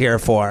Right. was here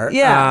for.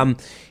 Yeah.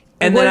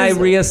 And What then I is it?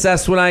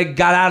 reassessed when I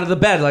got out of the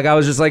bed. Like, I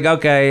was just like,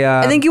 okay.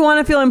 I think you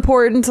want to feel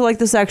important to like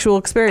the sexual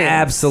experience.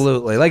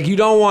 Absolutely. Like, you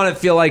don't want to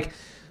feel like,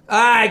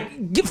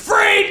 get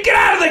freed, get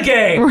out of the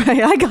game.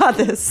 Right. I got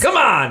this. Come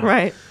on.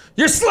 Right.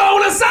 You're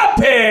slowing us up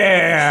here.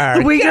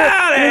 Get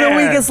out of You're the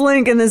here. weakest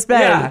link in this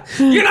bed.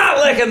 Yeah. You're not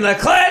licking the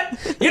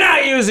clit. You're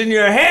not using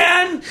your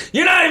hand.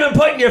 You're not even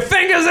putting your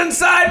fingers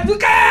inside.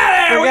 Get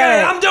out of here. Forget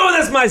it. I'm doing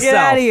this myself. Get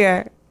out of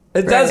here.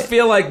 It does Right.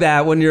 feel like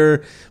that when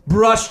you're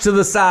brushed to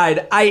the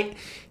side.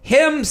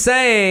 Him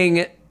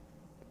saying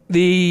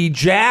the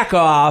jack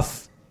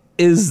off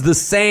is the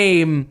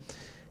same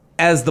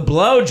as the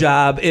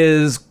blowjob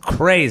is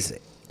crazy.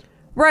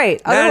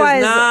 Right. That is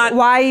Otherwise, not-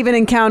 why even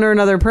encounter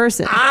another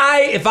person?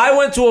 If I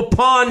went to a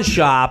pawn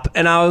shop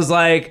and I was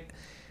like,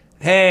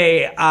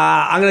 hey,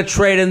 I'm going to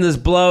trade in this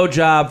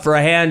blowjob for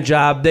a hand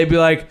job, they'd be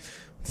like,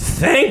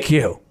 thank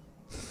you.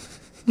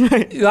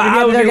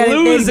 I would They're be they'd be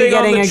losing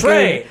on getting the a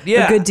trade. good-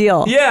 a good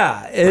deal.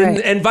 Yeah,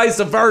 Right. and vice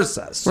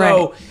versa. So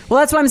Right. Well,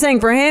 that's what I'm saying.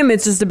 For him,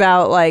 it's just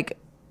about like,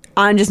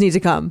 I just need to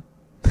come.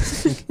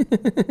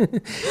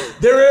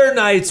 there are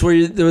nights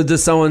where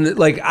there's someone,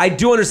 like, I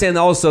do understand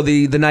also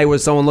the night where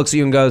someone looks at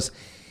you and goes,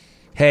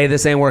 hey,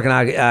 this ain't working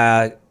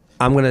out.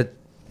 I'm going to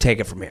take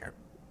it from here.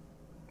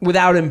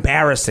 Without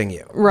embarrassing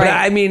you. Right. But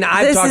I mean,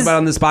 I've This talked is- about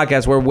on this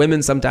podcast where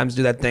women sometimes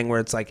do that thing where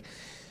it's like,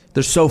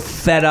 they're so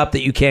fed up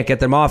that you can't get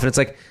them off. And it's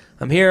like,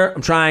 I'm here,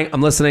 I'm trying,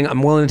 I'm listening,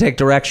 I'm willing to take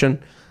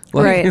direction.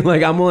 Like, Right.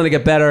 like I'm willing to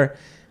get better.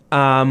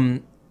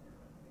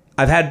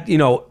 I've had,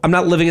 I'm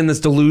not living in this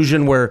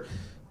delusion where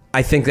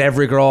I think that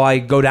every girl I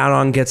go down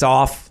on gets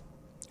off.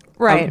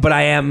 Right. But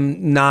I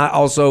am not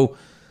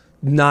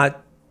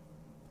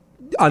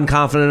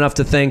unconfident enough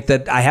to think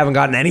that I haven't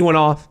gotten anyone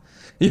off.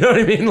 You know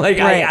what I mean? Like,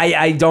 Right.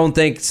 I don't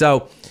think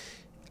so.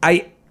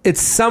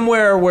 It's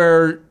somewhere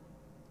where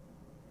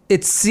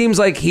it seems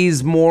like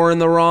he's more in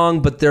the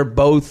wrong, but they're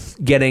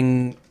both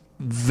getting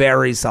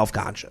very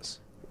self-conscious.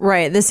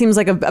 Right. This seems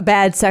like a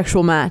bad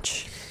sexual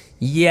match.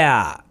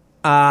 Yeah.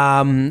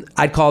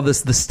 I'd call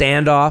this the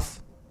standoff.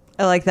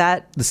 I like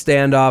that. The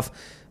standoff.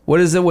 What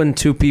is it when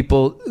two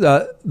people,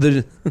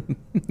 this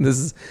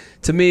is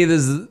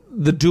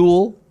the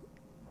duel.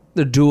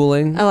 They're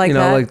dueling. I like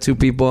that. Like two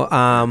people.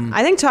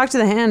 I think Talk to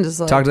the Hand is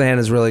like, Talk to the Hand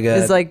is really good.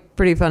 is like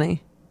pretty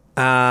funny.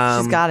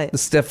 She's got it. The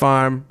stiff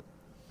arm.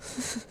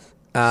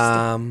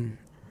 I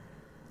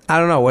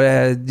don't know. What?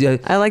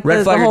 I like red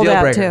the flag or deal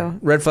holdout, breaker. too.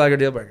 Red flag or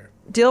deal breaker.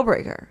 Deal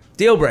breaker.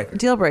 Deal breaker.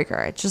 Deal breaker.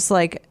 It's just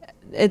like,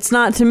 it's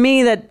not, to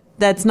me,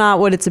 that's not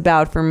what it's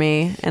about for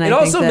me. And It I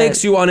also think that,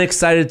 makes you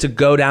unexcited to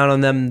go down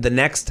on them the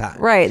next time.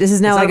 right. This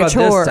is now It's like not a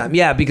about chore. this time.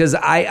 Yeah, because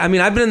I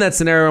mean, I've been in that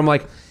scenario. I'm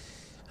like,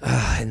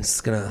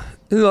 it's gonna,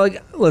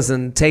 like,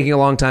 listen, taking a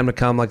long time to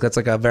come. Like, that's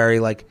like a very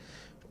like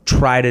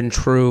tried and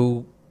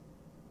true,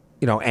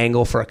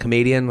 angle for a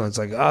comedian. It's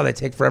like, oh, they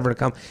take forever to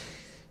come.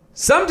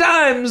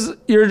 Sometimes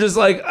you're just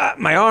like,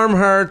 my arm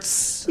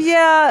hurts.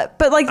 Yeah,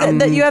 but like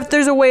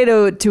there's a way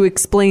to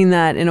explain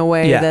that in a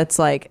way that's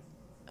like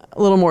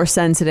a little more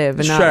sensitive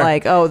and not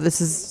like, oh, this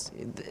is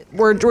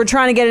we're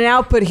trying to get an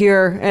output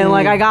here and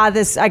like I got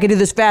this, I could do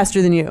this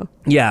faster than you.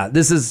 Yeah,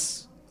 this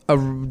is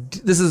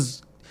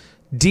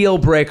deal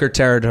breaker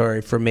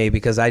territory for me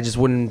because I just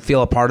wouldn't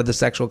feel a part of the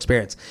sexual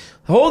experience.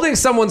 Holding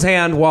someone's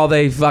hand while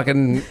they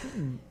fucking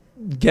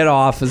get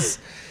off is,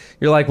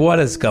 you're like, what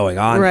is going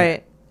on?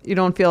 Right. You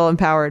don't feel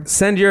empowered.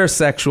 Send your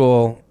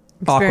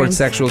awkward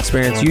sexual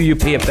experience,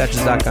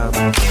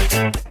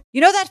 uup@betches.com.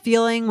 You know that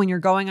feeling when you're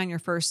going on your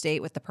first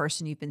date with the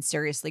person you've been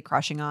seriously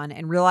crushing on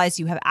and realize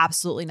you have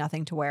absolutely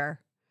nothing to wear?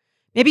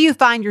 Maybe you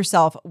find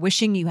yourself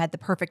wishing you had the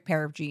perfect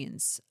pair of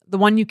jeans, the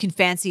one you can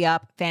fancy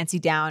up, fancy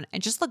down,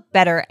 and just look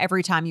better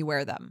every time you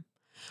wear them.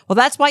 Well,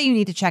 that's why you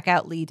need to check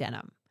out Lee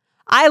Denim.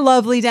 I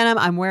love Lee Denim.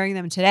 I'm wearing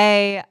them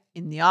today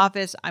in the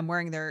office. I'm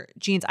wearing their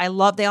jeans.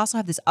 They also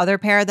have this other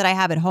pair that I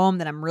have at home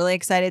that I'm really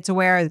excited to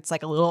wear. It's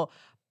like a little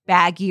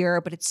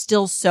baggier, but it's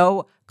still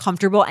so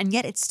comfortable and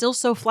yet it's still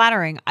so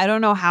flattering. I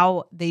don't know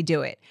how they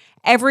do it.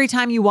 Every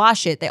time you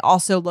wash it, they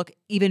also look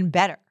even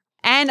better.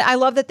 And I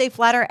love that they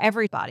flatter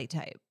every body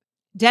type.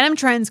 Denim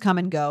trends come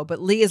and go,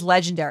 but Lee is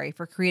legendary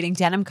for creating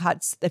denim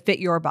cuts that fit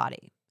your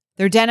body.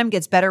 Their denim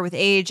gets better with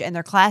age and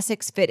their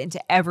classics fit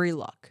into every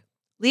look.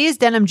 Lee's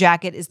denim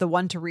jacket is the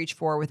one to reach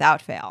for without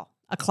fail.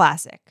 A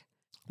classic.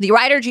 The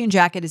Rider jean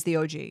jacket is the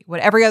OG, what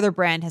every other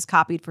brand has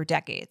copied for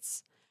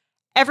decades.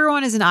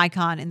 Everyone is an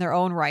icon in their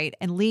own right,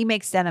 and Lee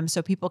makes denim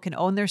so people can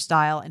own their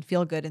style and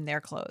feel good in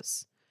their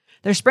clothes.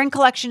 Their spring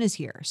collection is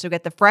here, so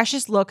get the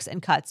freshest looks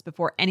and cuts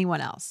before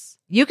anyone else.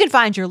 You can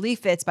find your Lee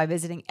fits by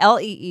visiting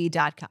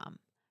lee.com.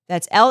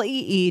 That's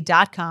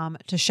lee.com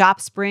to shop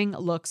spring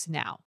looks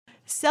now.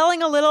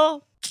 Selling a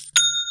little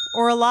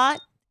or a lot?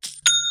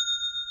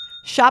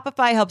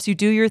 Shopify helps you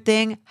do your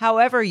thing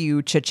however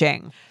you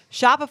cha-ching.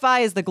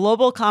 Shopify is the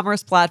global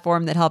commerce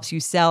platform that helps you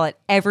sell at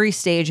every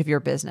stage of your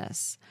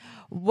business.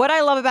 What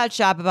I love about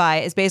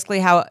Shopify is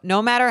basically how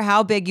no matter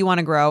how big you want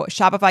to grow,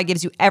 Shopify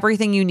gives you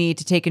everything you need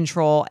to take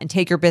control and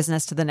take your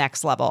business to the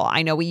next level.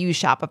 I know we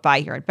use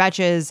Shopify here at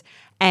Betches,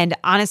 and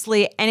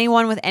honestly,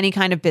 anyone with any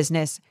kind of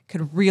business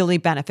could really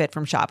benefit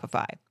from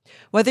Shopify.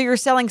 Whether you're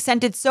selling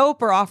scented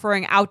soap or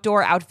offering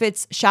outdoor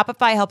outfits,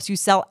 Shopify helps you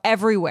sell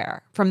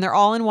everywhere, from their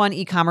all-in-one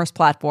e-commerce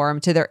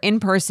platform to their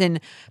in-person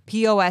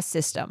POS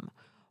system.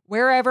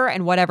 Wherever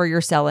and whatever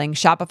you're selling,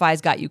 Shopify's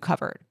got you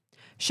covered.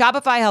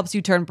 Shopify helps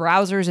you turn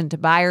browsers into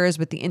buyers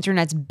with the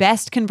internet's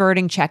best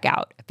converting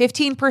checkout,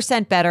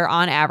 15% better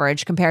on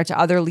average compared to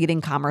other leading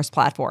commerce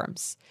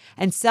platforms.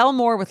 And sell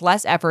more with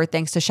less effort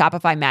thanks to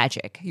Shopify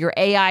Magic, your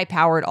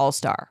AI-powered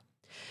all-star.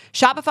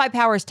 Shopify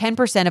powers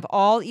 10% of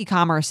all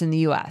e-commerce in the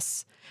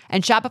US.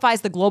 And Shopify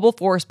is the global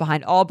force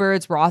behind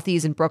Allbirds,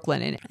 Rothy's, and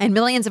Brooklinen, and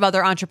millions of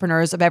other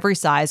entrepreneurs of every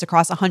size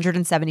across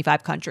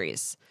 175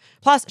 countries.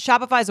 Plus,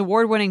 Shopify's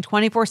award-winning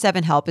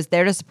 24/7 help is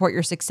there to support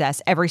your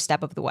success every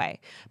step of the way.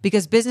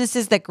 Because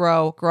businesses that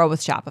grow, grow with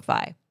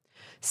Shopify.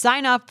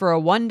 Sign up for a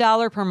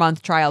 $1 per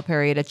month trial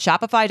period at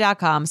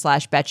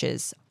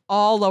shopify.com/betches,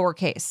 all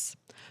lowercase.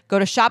 Go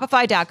to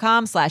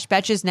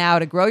shopify.com/betches now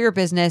to grow your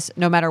business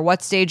no matter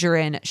what stage you're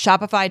in.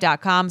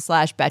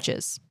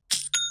 Shopify.com/betches.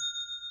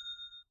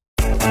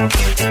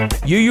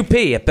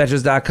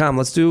 uup@betches.com.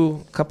 Let's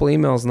do a couple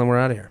emails and then we're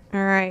out of here.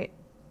 All right.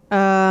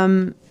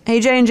 Hey,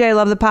 J&J,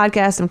 love the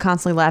podcast. I'm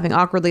constantly laughing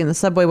awkwardly in the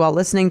subway while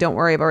listening. Don't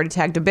worry, I've already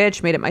tagged a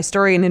bitch, made it my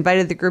story, and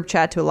invited the group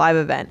chat to a live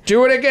event.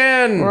 Do it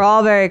again! We're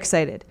all very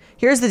excited.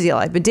 Here's the deal.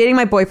 I've been dating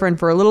my boyfriend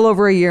for a little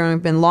over a year, and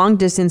we've been long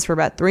distance for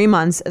about 3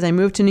 months as I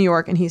moved to New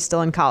York and he's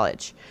still in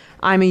college.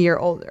 I'm a year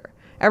older.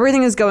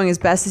 Everything is going as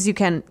best as you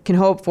can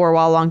hope for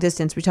while long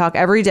distance. We talk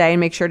every day and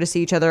make sure to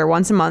see each other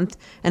once a month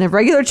and have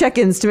regular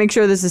check-ins to make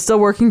sure this is still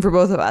working for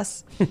both of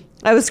us.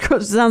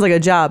 Sounds like a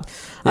job.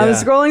 Yeah. I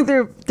was scrolling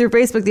through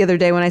Facebook the other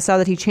day when I saw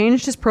that he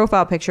changed his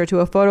profile picture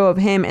to a photo of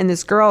him and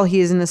this girl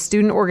he is in a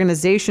student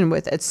organization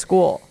with at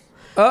school.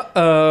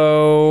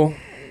 Uh-oh.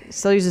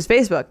 Still uses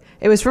Facebook.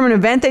 It was from an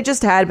event they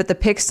just had, but the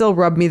pic still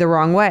rubbed me the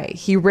wrong way.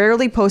 He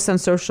rarely posts on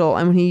social,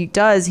 and when he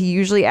does, he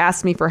usually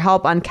asks me for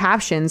help on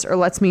captions or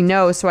lets me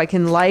know so I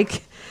can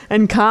like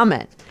and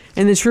comment.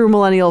 In the true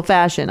millennial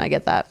fashion, I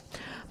get that.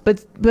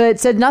 But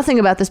said nothing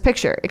about this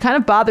picture. It kind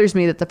of bothers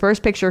me that the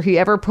first picture he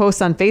ever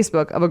posts on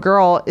Facebook of a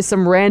girl is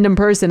some random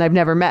person I've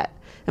never met.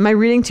 Am I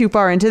reading too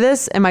far into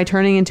this? Am I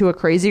turning into a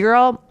crazy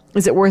girl?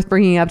 Is it worth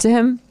bringing up to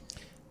him?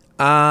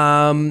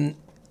 Let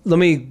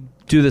me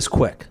do this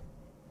quick.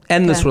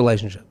 End this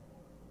relationship.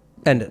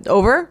 End it.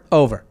 Over?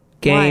 Over.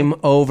 Game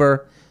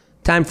over.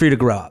 Time for you to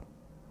grow up.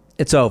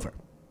 It's over.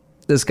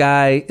 This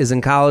guy is in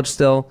college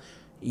still.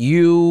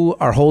 You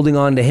are holding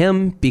on to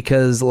him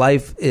because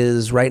life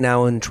is right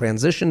now in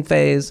transition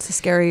phase. It's a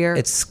scary year.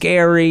 It's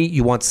scary.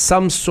 You want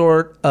some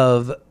sort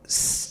of,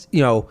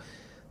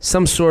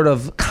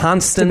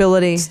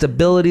 constant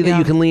stability that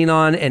you can lean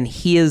on. And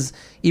he is,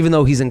 even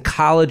though he's in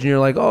college and you're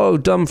like, oh,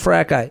 dumb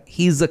frat guy,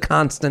 he's a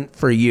constant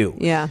for you.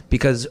 Yeah.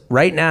 Because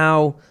right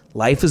now,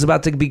 life is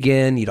about to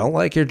begin. You don't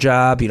like your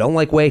job. You don't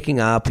like waking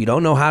up. You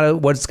don't know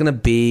what it's going to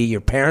be.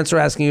 Your parents are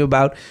asking you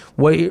about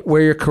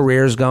where your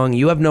career is going.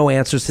 You have no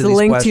answers to these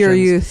questions. It's the link to your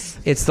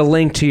youth. It's the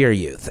link to your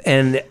youth.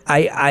 And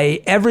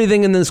I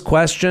everything in this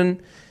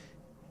question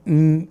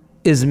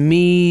is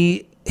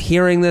me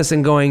hearing this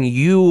and going,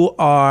 you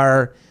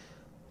are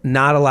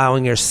not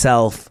allowing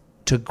yourself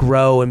to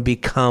grow and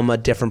become a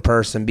different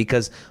person,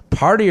 because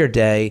part of your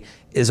day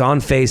is on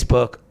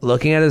Facebook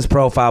looking at his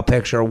profile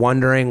picture,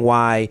 wondering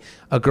why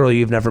a girl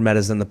you've never met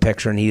is in the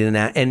picture, and he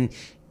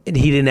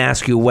didn't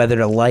ask you whether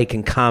to like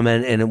and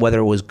comment and whether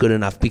it was good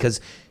enough,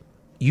 because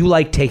you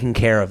like taking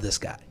care of this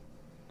guy,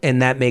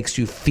 and that makes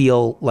you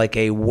feel like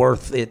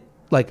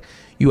like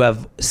you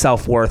have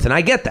self-worth. And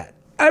I get that.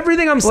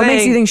 Everything I'm saying. What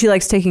makes you think she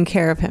likes taking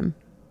care of him?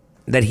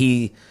 That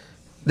she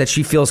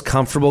feels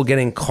comfortable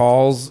getting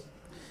calls.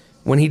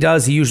 When he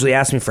does, he usually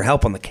asks me for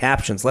help on the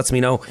captions, lets me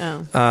know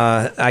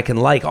I can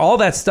like. All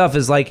that stuff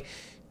is like,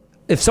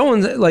 if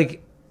someone's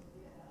like...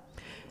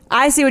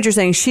 I see what you're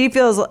saying. She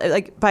feels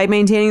like by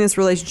maintaining this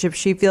relationship,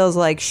 she feels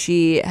like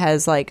she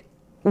has like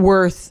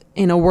worth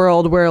in a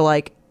world where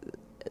like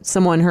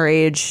someone her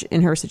age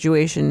in her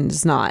situation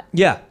is not.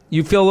 Yeah.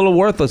 You feel a little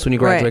worthless when you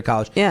graduate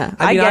college. Yeah.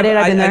 I get it.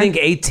 I think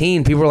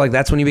 18, people are like,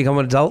 that's when you become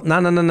an adult. No.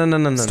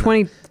 It's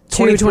 22,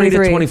 23 to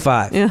 23.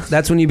 25. Yeah.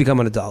 That's when you become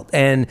an adult.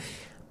 And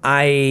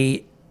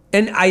I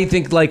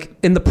think like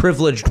in the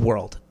privileged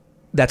world,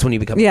 that's when you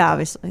become. Yeah,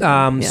 obviously.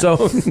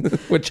 So,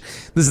 which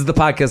this is the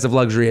podcast of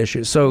luxury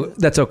issues, so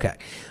that's okay.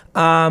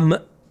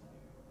 But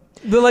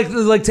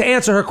like to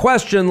answer her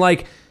question,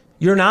 like,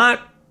 you're not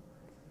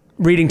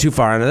reading too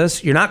far into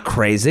this. You're not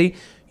crazy.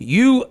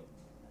 You,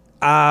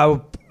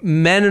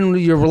 men in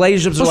your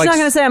relationships are like. She's not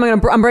gonna say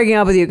I'm breaking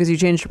up with you because you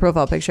changed your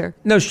profile picture.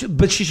 No,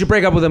 but she should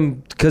break up with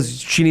him because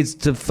she needs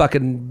to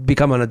fucking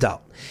become an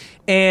adult,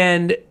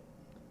 and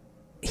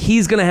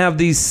he's going to have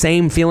these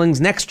same feelings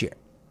next year.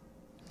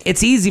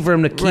 It's easy for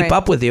him to keep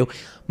up with you.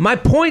 My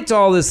point to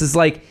all this is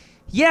like,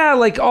 yeah,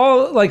 like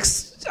I'm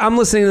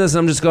listening to this and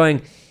I'm just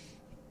going,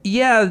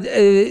 yeah,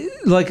 they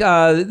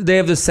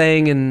have this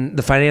saying in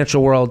the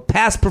financial world,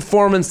 past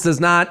performance does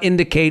not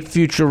indicate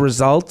future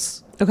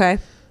results. Okay.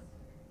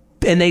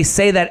 And they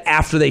say that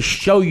after they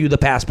show you the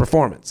past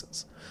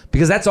performances,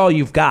 because that's all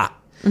you've got.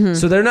 Mm-hmm.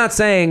 So they're not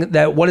saying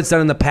that what it's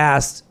done in the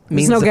past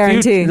means no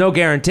guarantee. No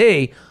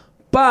guarantee,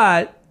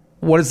 but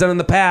what it's done in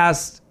the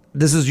past,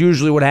 this is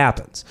usually what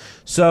happens.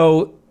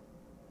 So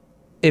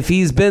if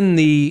he's been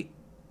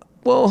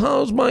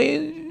how's my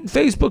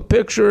Facebook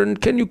picture, and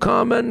can you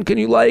comment, and can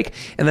you like,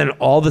 and then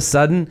all of a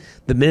sudden,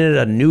 the minute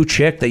a new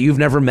chick that you've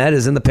never met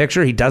is in the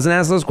picture, he doesn't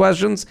ask those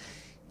questions,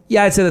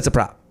 yeah, I'd say that's a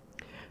problem.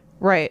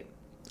 Right.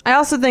 I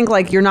also think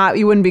like you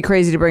wouldn't be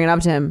crazy to bring it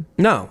up to him.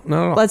 No.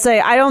 Let's say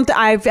I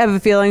have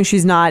a feeling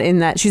she's not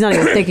even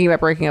thinking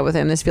about breaking up with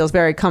him. This feels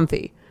very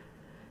comfy.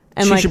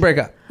 And she should break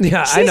up.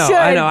 Yeah, I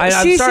know.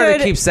 I'm sorry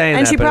to keep saying that.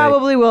 And she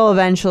probably will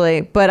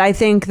eventually. But I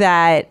think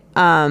that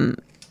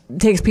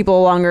takes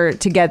people longer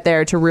to get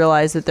there, to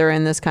realize that they're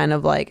in this kind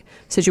of like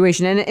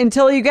situation. And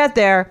until you get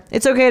there,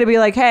 it's okay to be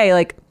like, hey,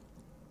 like,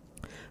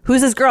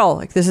 who's this girl?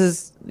 Like, this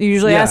is, you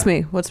usually ask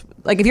me, what's,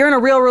 like, if you're in a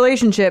real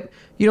relationship,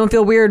 you don't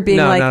feel weird being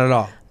like, not at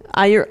all.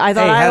 I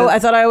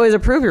thought I always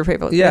approve your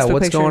Facebook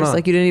what's pictures. Going on?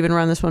 Like, you didn't even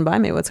run this one by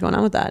me. What's going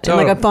on with that?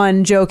 Totally. In like a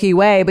fun, jokey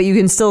way, but you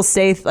can still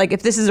say, like,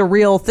 if this is a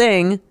real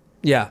thing,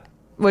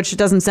 which it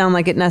doesn't sound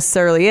like it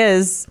necessarily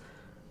is,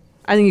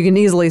 I think you can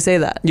easily say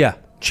that. Yeah,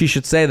 she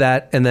should say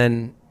that and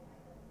then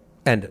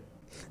end it.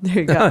 There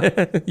you go.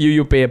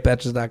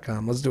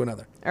 UUP@Betches.com. Let's do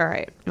another. All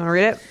right. You want to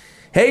read it?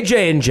 Hey,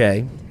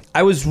 J&J.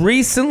 I was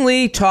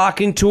recently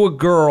talking to a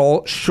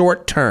girl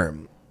short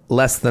term,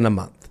 less than a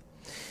month.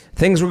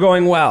 Things were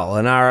going well,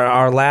 and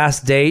our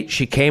last date,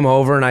 she came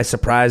over and I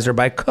surprised her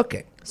by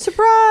cooking.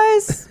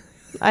 Surprise!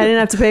 I didn't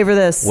have to pay for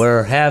this.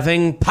 We're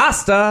having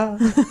pasta.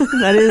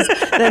 That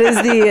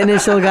is the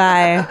initial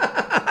guy.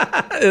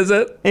 Is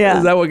it? Yeah.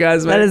 Is that what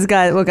guys make? That is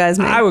what guys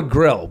make. I would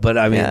grill, but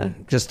I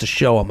mean, just to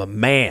show I'm a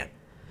man.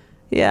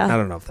 Yeah. I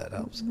don't know if that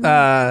helps.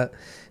 I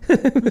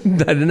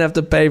didn't have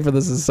to pay for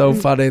this. It's so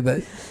funny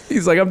that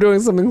he's like, I'm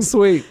doing something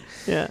sweet.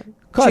 Yeah.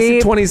 Cost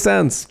you 20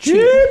 cents. Cheap.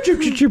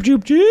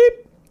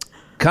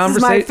 This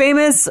is my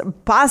famous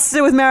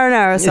pasta with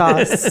marinara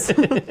sauce.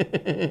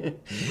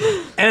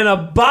 And a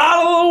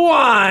bottle of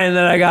wine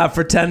that I got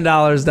for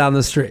 $10 down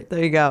the street.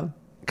 There you go.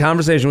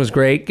 Conversation was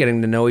great,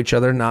 getting to know each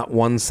other, not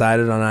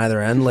one-sided on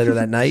either end. Later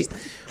that night,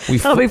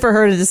 that'll be for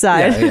her to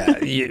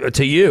decide. Yeah,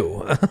 to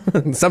you.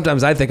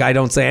 Sometimes I think I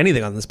don't say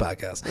anything on this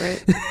podcast.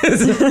 Right.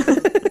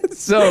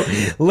 So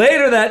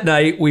later that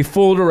night, we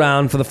fooled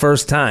around for the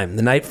first time.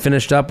 The night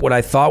finished up what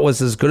I thought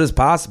was as good as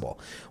possible.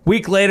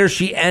 Week later,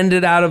 she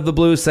ended out of the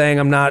blue saying,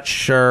 I'm not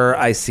sure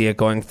I see it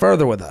going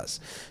further with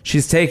us.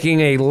 She's taking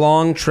a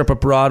long trip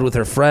abroad with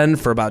her friend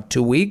for about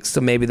 2 weeks,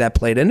 so maybe that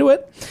played into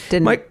it.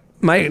 Didn't.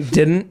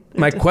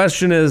 My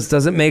question is,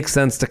 does it make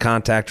sense to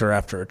contact her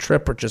after a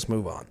trip or just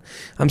move on?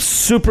 I'm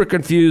super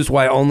confused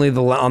why only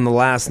on the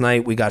last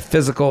night we got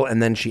physical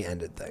and then she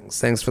ended things.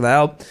 Thanks for the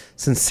help.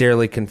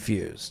 Sincerely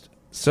confused.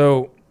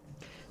 So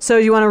So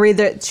you want to read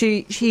the?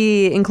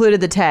 She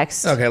included the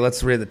text. Okay,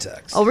 let's read the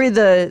text. I'll read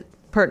the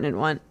pertinent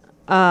one.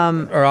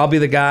 Or I'll be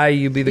the guy,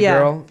 you be the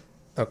girl.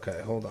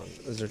 Okay, hold on.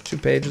 Is there 2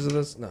 pages of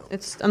this? No.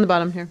 It's on the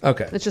bottom here.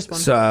 Okay. It's just one.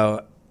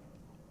 So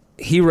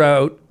he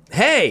wrote,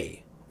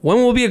 "Hey, when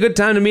will be a good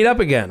time to meet up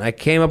again? I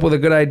came up with a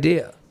good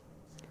idea."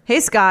 Hey,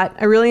 Scott,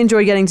 I really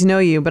enjoyed getting to know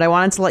you, but I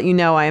wanted to let you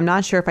know I am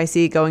not sure if I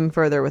see it going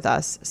further with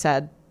us.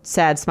 Sad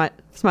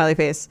smiley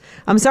face.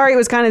 I'm sorry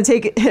it's kind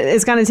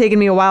of taken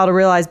me a while to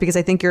realize because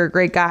I think you're a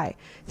great guy.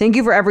 Thank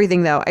you for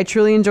everything, though. I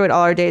truly enjoyed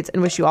all our dates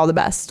and wish you all the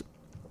best.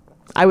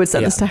 I would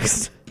send this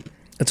text.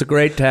 It's a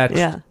great text.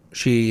 Yeah.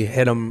 She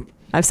hit him.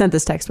 I've sent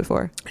this text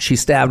before. She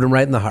stabbed him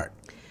right in the heart.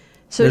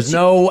 So There's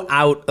no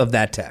out of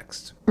that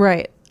text.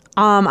 Right.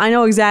 I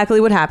know exactly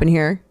what happened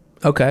here.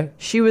 Okay.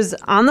 She was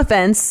on the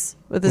fence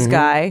with this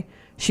guy.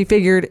 She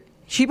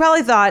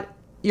probably thought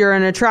you're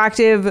an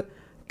attractive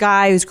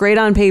guy who's great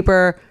on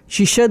paper.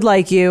 She should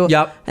like you.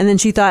 Yep. And then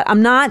she thought,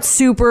 I'm not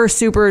super,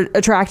 super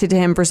attracted to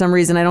him for some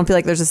reason. I don't feel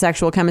like there's a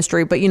sexual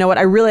chemistry, but you know what?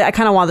 I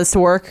kind of want this to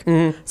work.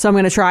 So I'm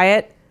going to try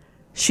it.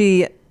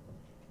 She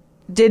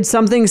did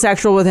something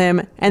sexual with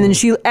him. And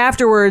then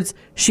afterwards,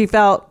 she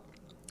felt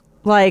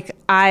like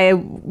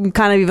I'm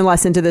kind of even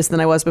less into this than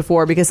I was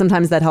before, because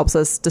sometimes that helps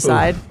us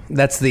decide. Oof,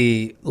 that's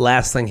the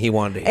last thing he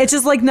wanted to hear. It's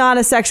just like not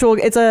a sexual,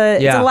 it's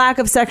a lack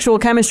of sexual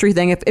chemistry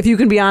thing. If you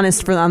can be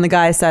honest on the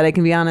guy's side, I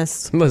can be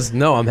honest.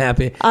 No, I'm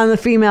happy. On the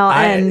female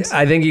end.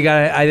 I think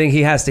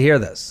he has to hear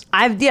this.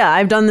 I've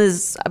done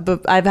this.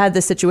 I've had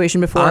this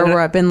situation before where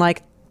I've been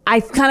like, I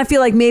kind of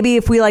feel like maybe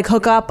if we like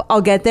hook up,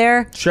 I'll get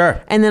there.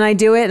 Sure. And then I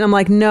do it and I'm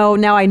like, no,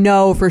 now I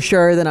know for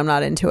sure that I'm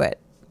not into it.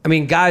 I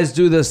mean, guys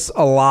do this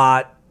a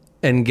lot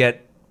and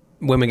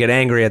women get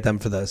angry at them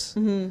for this.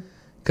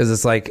 Because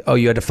it's like, oh,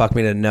 you had to fuck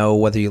me to know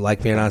whether you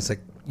like me or not. It's like,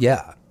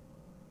 yeah.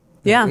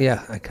 Yeah.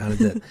 Yeah, I kind of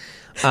did.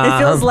 It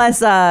feels less...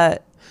 the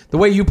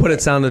way you put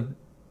it sounded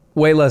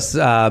way less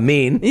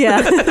mean.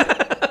 Yeah.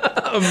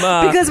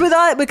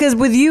 Because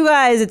with you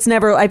guys, it's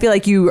never... I feel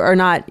like you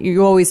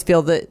always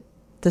feel that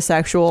the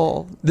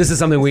sexual... This is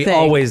something we thing.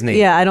 always need.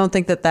 Yeah, I don't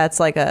think that's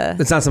like a...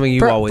 It's not something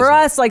you always For need.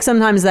 us, like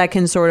sometimes that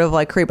can sort of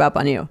like creep up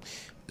on you.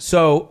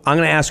 So I'm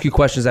going to ask you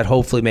questions that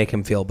hopefully make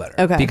him feel better.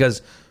 Okay.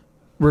 Because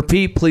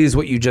repeat, please,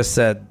 what you just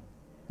said.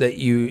 That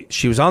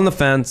she was on the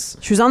fence.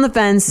 She was on the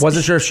fence.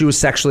 Wasn't sure if she was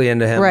sexually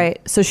into him. Right.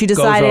 So she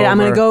decided, I'm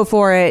going to go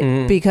for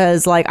it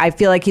because like I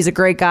feel like he's a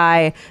great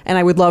guy and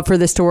I would love for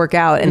this to work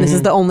out. And this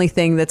is the only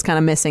thing that's kind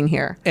of missing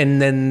here. And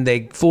then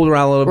they fooled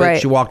around a little bit. Right.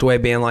 She walked away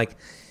being like,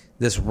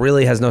 this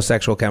really has no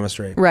sexual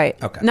chemistry. Right.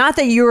 Okay. Not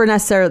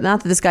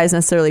that this guy's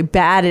necessarily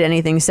bad at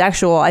anything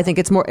sexual. I think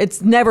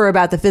it's never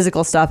about the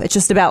physical stuff. It's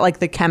just about like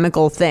the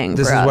chemical thing.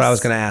 This is what I was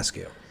going to ask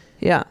you.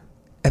 Yeah.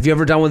 Have you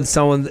ever done with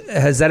someone,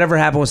 has that ever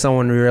happened with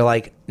someone where you're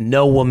like,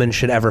 no woman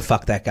should ever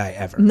fuck that guy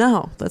ever?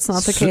 No, that's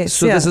not the case.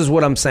 So this is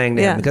what I'm saying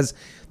to him, because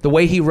the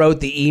way he wrote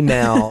the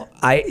email,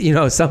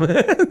 so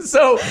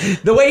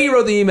the way he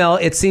wrote the email,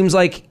 it seems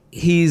like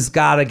he's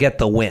got to get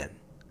the win.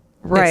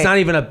 Right. It's not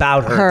even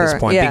about her at this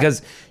point,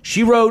 because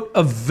she wrote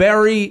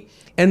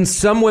and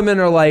some women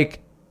are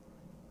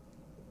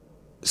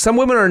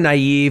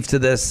naive to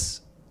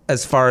this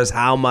as far as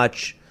how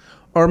much,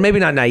 or maybe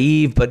not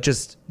naive, but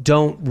just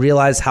don't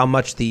realize how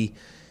much the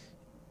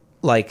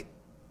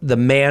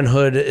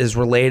manhood is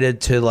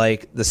related to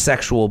like the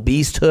sexual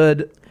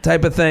beasthood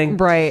type of thing.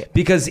 Right.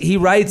 Because he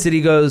writes it,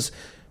 he goes,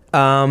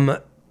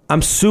 I'm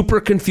super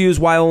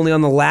confused why only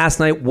on the last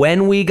night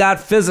when we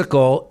got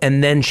physical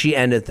and then she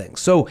ended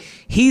things. So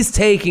he's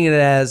taking it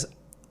as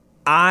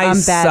I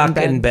suck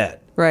in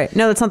bed. Right.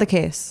 No, that's not the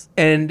case.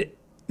 And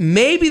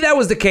maybe that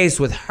was the case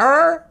with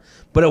her,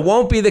 but it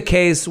won't be the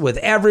case with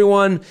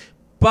everyone.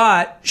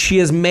 But she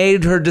has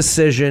made her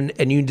decision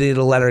and you need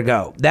to let her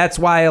go. That's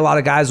why a lot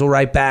of guys will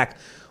write back,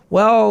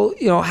 well,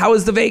 how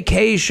was the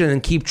vacation,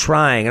 and keep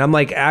trying. And I'm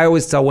like, I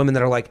always tell women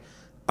that are like,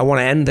 I want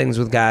to end things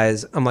with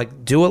guys. I'm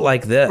like, do it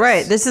like this.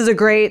 Right. This is a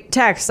great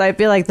text. I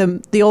feel like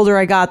the older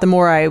I got, the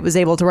more I was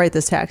able to write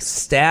this text.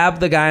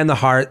 Stab the guy in the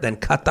heart, then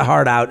cut the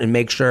heart out and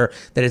make sure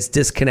that it's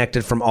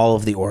disconnected from all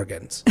of the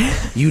organs.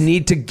 You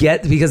need to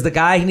because the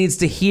guy needs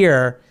to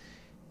hear,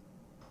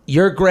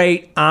 you're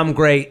great, I'm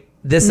great.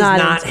 This is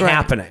not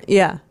happening.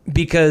 Yeah.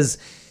 Because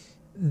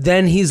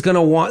then he's going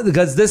to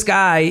because this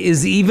guy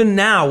is, even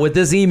now with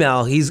this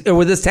email,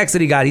 with this text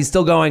that he got, he's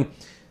still going,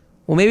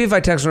 well, maybe if I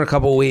text her in a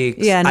couple of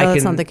weeks,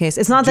 that's not the case.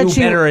 It's not do that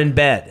better in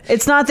bed.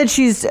 It's not that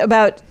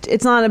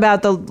it's not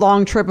about the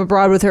long trip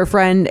abroad with her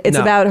friend. It's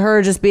about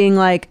her just being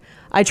like,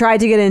 I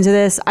tried to get into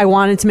this. I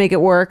wanted to make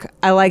it work.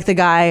 I like the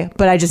guy,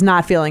 but I'm just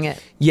not feeling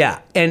it. Yeah.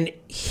 And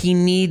he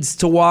needs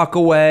to walk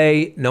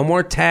away. No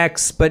more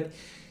texts. But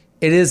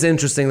it is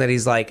interesting that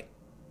he's like,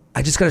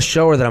 I just got to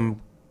show her that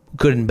I'm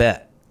good in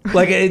bed.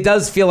 Like, it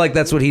does feel like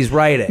that's what he's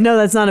writing. No,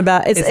 that's not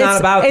about it's not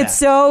about that. It's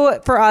so,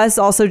 for us,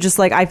 also just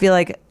like, I feel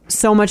like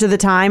so much of the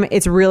time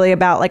it's really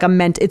about like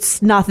it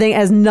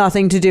has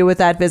nothing to do with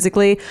that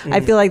physically. I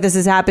feel like this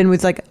has happened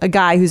with like a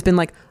guy who's been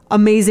like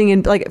amazing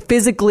and like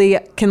physically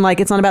can, like,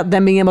 it's not about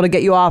them being able to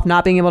get you off,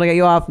 not being able to get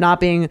you off, not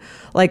being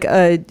like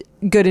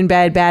good in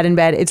bed, bad in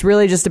bed. It's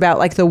really just about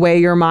like the way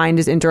your mind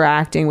is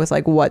interacting with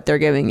like what they're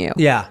giving you.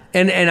 Yeah.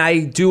 And I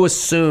do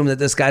assume that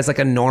this guy's like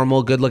a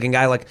normal, good looking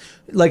guy.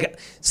 Like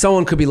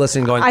someone could be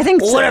listening going, I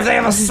think what if they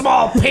have a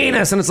small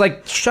penis? And it's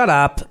like, shut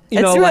up.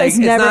 You know, really, like, it's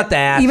not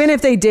that. Even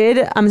if they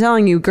did, I'm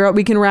telling you, girl,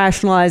 we can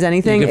rationalize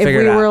anything. If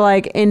we were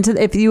like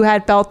if you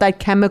had felt that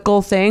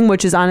chemical thing,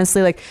 which is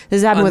honestly like,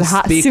 this has happened with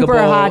super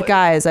hot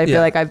guys I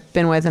feel like I've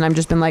been with, and I've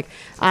just been like,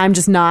 I'm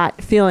just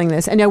not feeling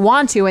this. And I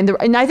want to.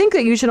 And I think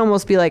that you should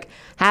almost be like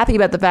happy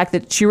about the fact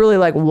that she really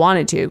like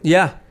wanted to.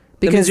 Yeah.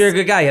 Because you're a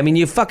good guy. I mean,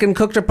 you fucking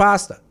cooked her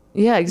pasta.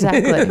 Yeah,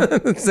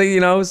 exactly. So, you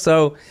know,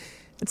 so...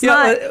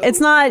 It's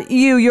not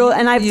you.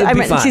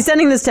 She's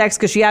sending this text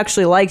because she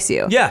actually likes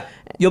you. Yeah,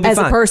 you'll be as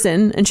fine. a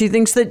person, and she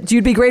thinks that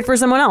you'd be great for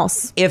someone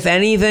else. If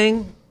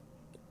anything,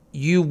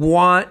 you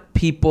want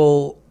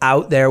people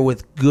out there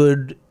with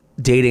good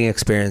dating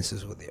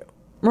experiences with you.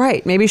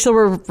 Right. Maybe she'll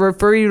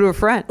refer you to a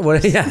friend.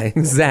 Yeah,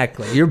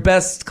 exactly. Your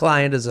best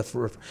client is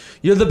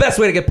you're the best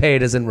way to get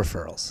paid is in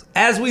referrals.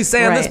 As we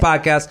say on this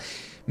podcast,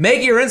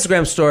 make your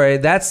Instagram story.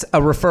 That's a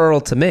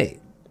referral to me.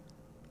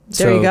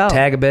 There you go.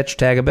 Tag a bitch,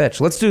 tag a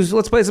bitch.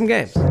 Let's play some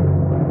games.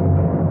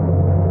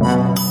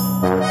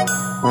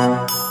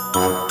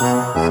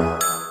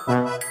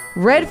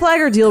 Red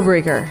flag or deal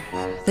breaker?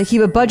 They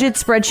keep a budget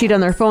spreadsheet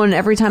on their phone, and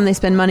every time they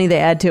spend money, they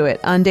add to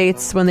it. On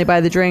dates, when they buy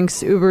the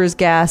drinks, Ubers,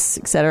 gas,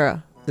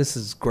 etc. This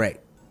is great.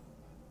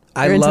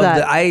 You're into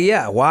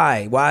that.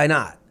 Why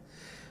not?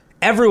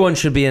 Everyone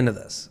should be into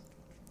this.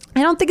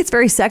 I don't think it's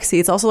very sexy.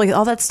 It's also like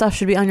all that stuff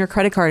should be on your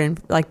credit card and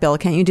like, Bill,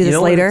 can't you do this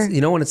later? You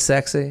know when it's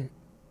sexy?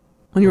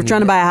 When you're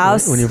trying to buy a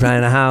house? When you're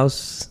buying a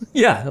house.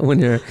 Yeah, when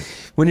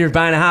you're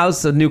buying a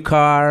house, a new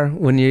car,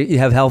 when you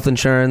have health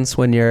insurance,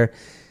 when you're...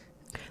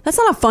 That's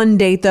not a fun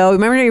date, though.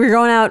 Remember, you're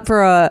going out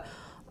for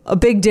a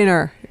big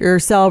dinner. You're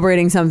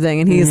celebrating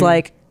something, and he's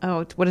like,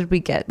 "Oh, what did we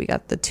get? We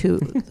got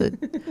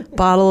the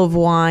bottle of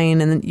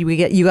wine, and then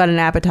you got an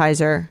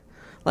appetizer.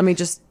 Let me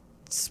just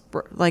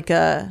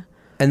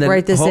and then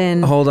write this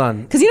in. Hold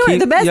on, because you know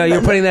the best. Yeah,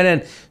 you're putting that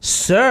in,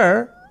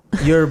 sir.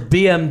 Your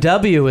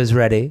BMW is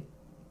ready.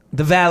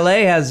 The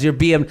valet has your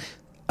BMW.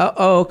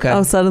 Oh, okay.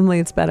 Oh, suddenly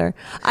it's better.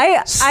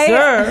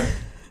 Sir,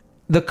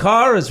 the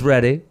car is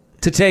ready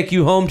to take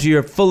you home to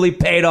your fully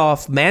paid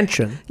off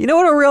mansion. You know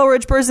what a real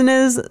rich person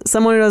is?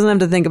 Someone who doesn't have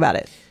to think about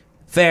it.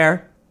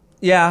 Fair.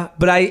 Yeah,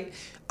 but I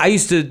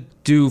used to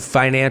do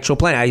financial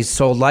planning. I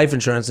sold life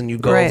insurance, and you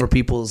go over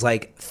people's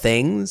like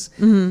things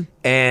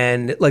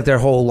and like their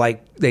whole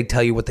like they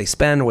tell you what they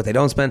spend or what they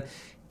don't spend.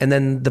 And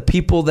then the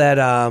people that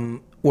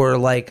were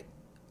like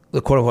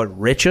the quote unquote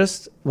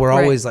richest were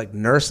always like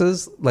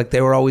nurses. Like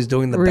they were always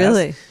doing the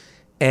best.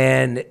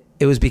 And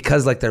it was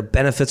because like their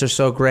benefits are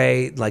so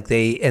great. Like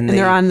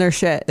they're on their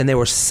shit. And they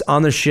were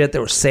on their shit. They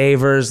were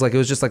savers. Like it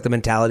was just like the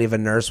mentality of a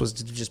nurse was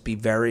to just be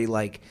very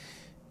like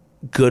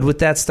good with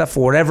that stuff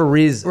for whatever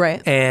reason.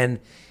 Right. And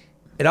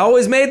it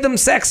always made them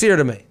sexier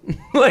to me.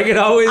 Like it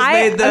always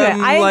made them.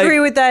 Okay, I agree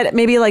with that.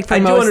 Maybe like for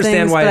most things. I do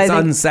understand why it's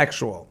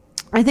unsexual.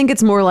 I think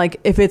it's more like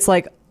if it's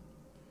like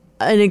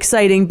an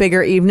exciting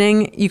bigger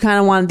evening, you kind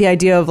of want the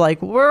idea of like,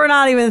 we're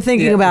not even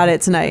thinking about it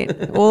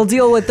tonight. We'll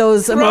deal with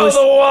those emotions.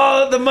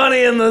 The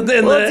money in the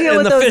we'll deal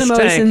with those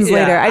emotions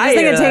later. I just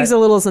think it takes a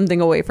little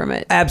something away from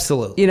it.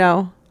 Absolutely. You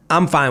know?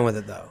 I'm fine with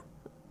it though.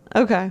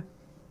 Okay.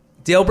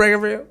 Deal breaker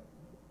for you?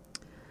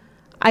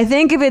 I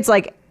think if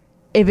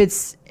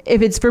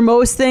it's for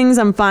most things,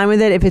 I'm fine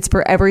with it. If it's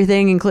for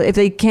everything, if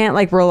they can't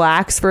like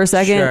relax for a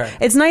second,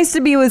 it's nice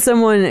to be with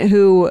someone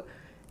who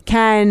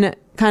can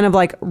kind of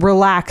like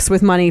relax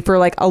with money for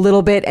like a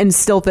little bit and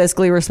still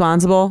fiscally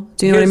responsible.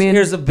 Do you know what I mean?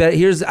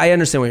 I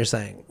understand what you're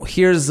saying.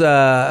 Here's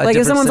like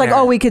if someone's like,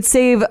 oh, we could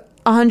save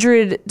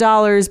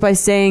 $100 by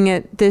staying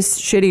at this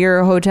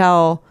shittier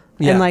hotel,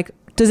 and like,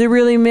 does it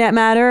really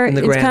matter in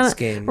the grand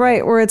scheme?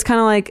 Right, where it's kind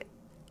of like,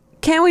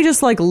 can't we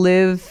just like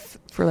live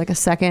for like a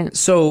second?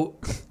 So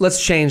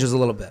let's change this a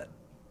little bit.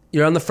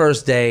 You're on the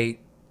first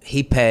date.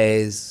 He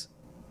pays.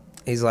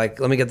 He's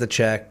like, let me get the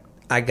check.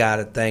 I got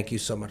it. Thank you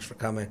so much for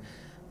coming.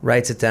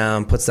 Writes it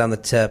down, puts down the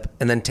tip,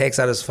 and then takes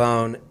out his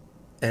phone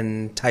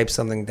and types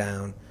something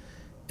down.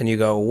 And you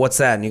go, what's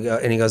that?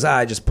 And he goes,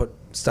 I just put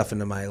stuff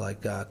into my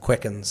like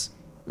Quickens.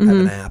 I have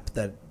an app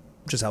that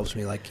just helps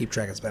me like keep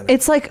track of spending.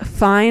 It's like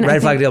fine.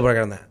 Red flag, deal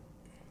breaker on that.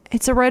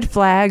 It's a red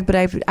flag, but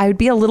I would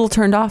be a little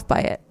turned off by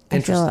it.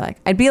 I feel like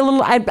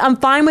I'm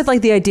fine with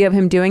like the idea of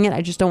him doing it.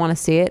 I just don't want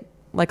to see it,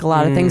 like a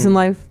lot of things in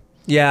life.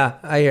 Yeah,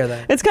 I hear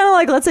that. It's kind of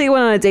like, let's say you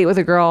went on a date with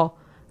a girl,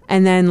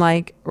 and then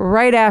like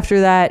right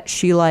after that,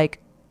 she like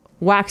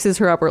waxes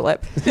her upper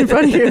lip in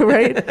front of you,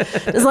 right?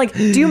 It's like,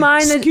 do you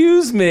mind that?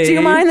 Excuse me. Do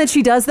you mind that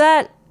she does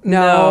that?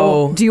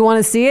 No. Do you want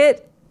to see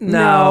it?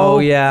 No.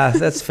 Yeah,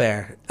 that's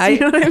fair. You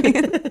know what I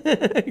mean?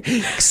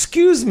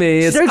 Excuse me.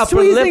 It's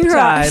upper lip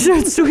time.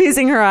 Starts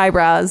squeezing her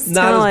eyebrows.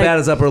 Not as bad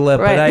as upper lip,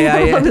 right?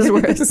 But upper lip is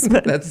worse.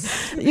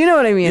 That's, you know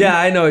what I mean? Yeah,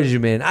 I know what you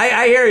mean.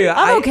 I hear you.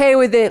 I'm okay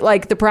with it,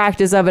 like the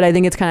practice of it. I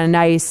think it's kind of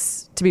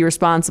nice to be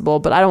responsible,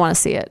 but I don't want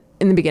to see it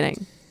in the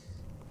beginning.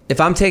 If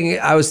I'm taking,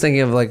 I was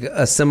thinking of like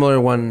a similar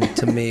one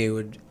to me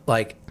would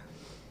like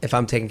if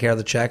I'm taking care of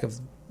the check, if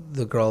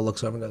the girl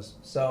looks over and goes,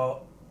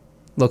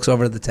 looks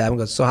over at the tab and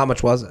goes, so how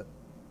much was it?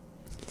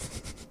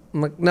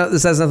 I'm like, no,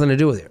 this has nothing to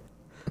do with you.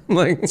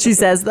 Like, she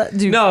says that. If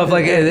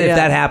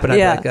that happened, I'd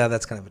be like, oh,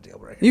 that's kind of a deal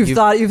breaker. You've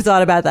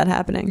thought about that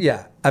happening.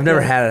 Yeah, I've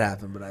never had it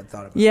happen, but I've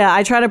thought about it. Yeah,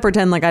 I try to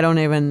pretend like it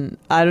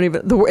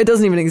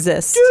doesn't even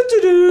exist.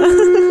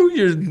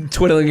 You're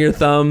twiddling your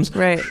thumbs,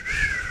 right?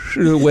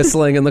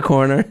 Whistling in the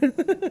corner.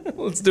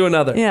 Let's do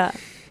another. Yeah.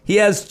 He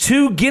has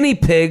 2 guinea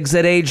pigs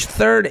at age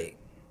 30.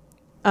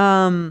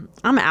 I'm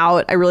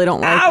out. I really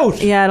don't like.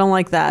 Out. Yeah, I don't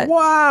like that.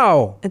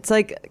 Wow. It's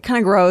like kind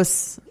of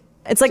gross.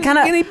 It's like kind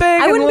of guinea pig.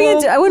 I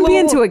wouldn't be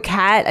into a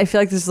cat. I feel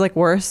like this is like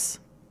worse.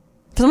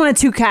 If someone had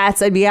 2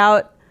 cats, I'd be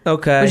out.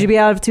 Okay. Would you be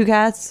out of 2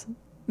 cats?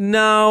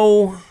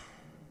 No.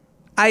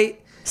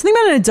 Something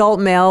about an adult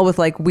male with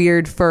like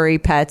weird furry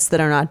pets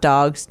that are not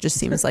dogs just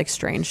seems like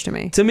strange to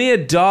me. To me,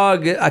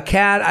 a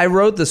cat. I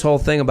wrote this whole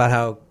thing about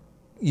how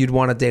you'd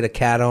want to date a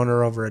cat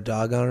owner over a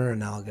dog owner, and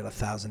now I'll get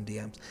 1,000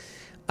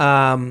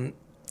 DMs.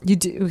 You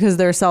do because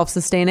they're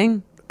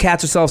self-sustaining.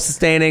 Cats are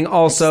self-sustaining.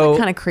 Also,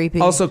 kind of creepy.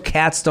 Also,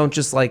 cats don't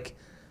just like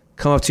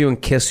come up to you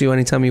and kiss you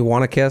anytime you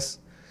want to kiss.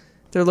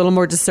 They're a little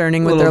more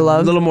discerning with their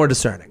love. A little more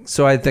discerning.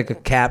 So I think a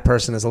cat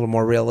person is a little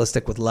more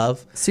realistic with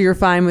love. So you're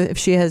fine with if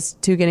she has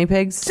 2 guinea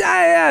pigs?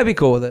 Yeah, I'd be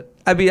cool with it.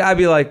 I'd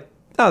be like,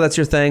 oh, that's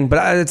your thing.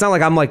 But it's not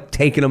like I'm like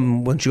taking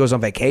them when she goes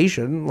on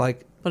vacation.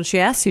 Like, well, she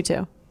asked you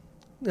to.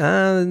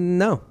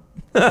 No.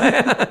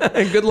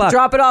 Good luck.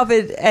 Drop it off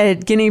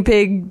at guinea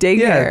pig daycare.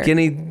 Yeah,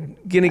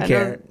 guinea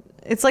care.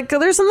 It's like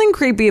there's something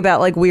creepy about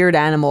like weird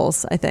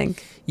animals, I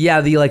think.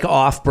 Yeah, the like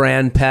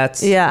off-brand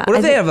pets. Yeah. What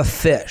if they have a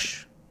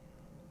fish?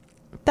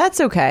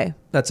 That's okay.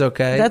 That's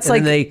okay. That's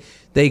and like then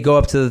they go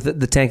up to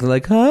the tank and they're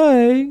like,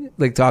 hi,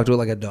 like talk to it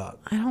like a dog.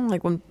 I don't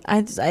like when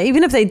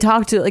even if they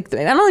talk to like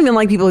I don't even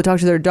like people who talk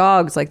to their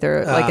dogs like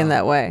they're like in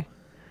that way.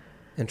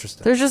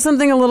 Interesting. There's just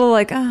something a little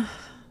like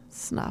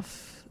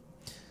snuff.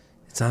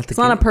 It's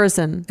not a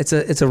person. It's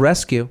a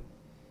rescue.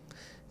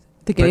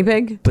 The guinea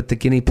pig? But the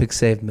guinea pig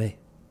saved me.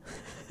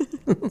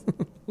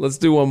 Let's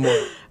do one more.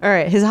 All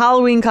right. His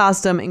Halloween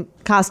costume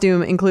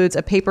includes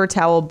a paper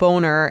towel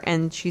boner,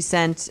 and she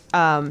sent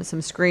some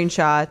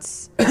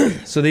screenshots.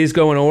 So these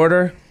go in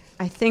order?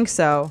 I think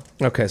so.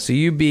 Okay, so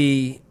you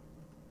be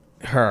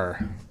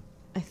her.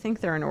 I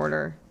think they're in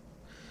order.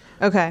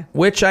 Okay.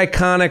 Which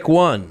iconic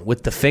one?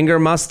 With the finger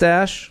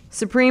mustache?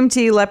 Supreme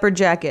Tea leopard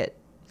jacket.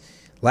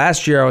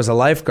 Last year I was a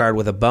lifeguard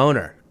with a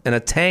boner and a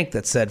tank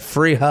that said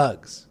free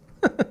hugs.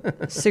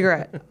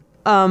 Cigarette.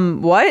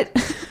 What?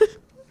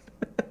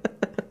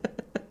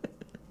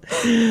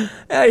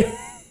 I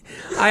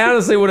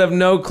honestly would have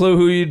no clue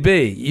who you'd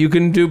be. You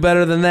can do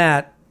better than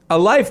that. A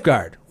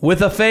lifeguard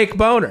with a fake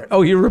boner.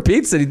 Oh, he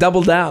repeats it. He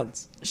double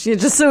downs.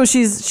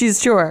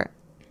 She's sure.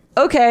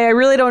 Okay, I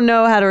really don't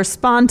know how to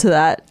respond to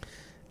that.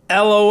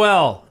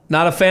 LOL.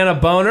 Not a fan of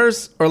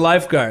boners or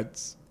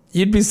lifeguards?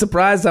 You'd be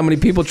surprised how many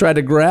people tried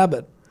to grab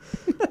it.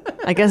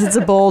 I guess it's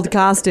a bold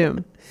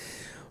costume.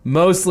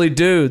 Mostly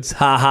dudes.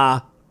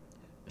 Haha.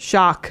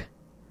 Shock.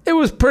 It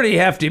was pretty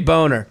hefty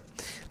boner.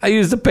 I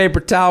used a paper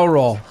towel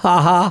roll.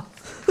 Haha.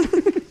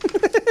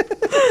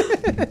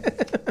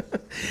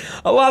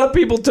 A lot of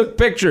people took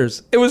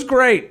pictures. It was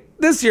great.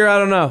 This year, I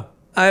don't know.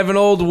 I have an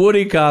old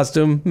Woody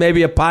costume,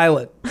 maybe a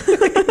pilot.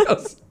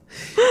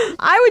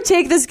 I would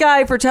take this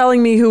guy for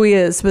telling me who he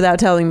is without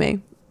telling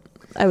me,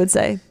 I would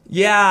say.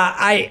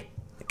 Yeah,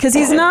 because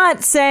he's not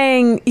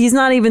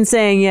even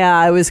saying,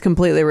 yeah, it was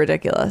completely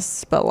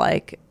ridiculous, but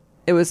like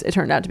it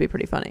turned out to be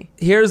pretty funny.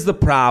 Here's the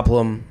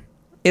problem.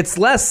 It's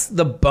less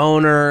the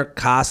boner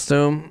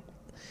costume.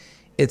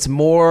 It's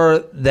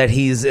more that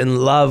he's in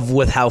love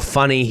with how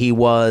funny he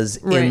was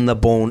in the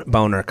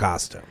boner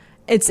costume.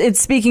 It's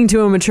speaking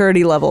to a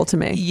maturity level to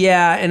me.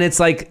 Yeah, and it's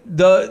like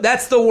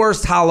that's the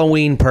worst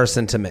Halloween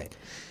person to me.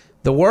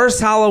 The worst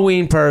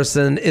Halloween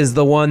person is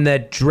the one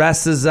that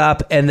dresses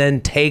up and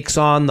then takes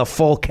on the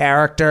full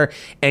character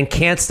and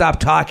can't stop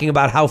talking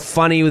about how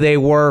funny they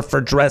were for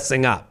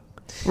dressing up.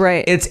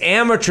 Right. It's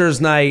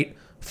amateur's night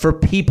for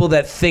people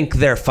that think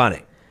they're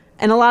funny.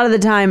 And a lot of the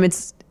time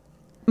it's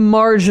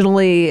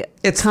marginally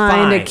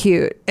kind of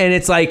cute. And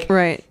it's like...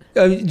 Right.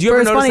 Do you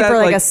ever notice funny that? For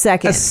like a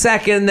second. A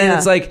second, then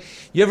it's like...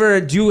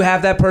 Do you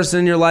have that person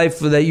in your life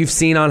that you've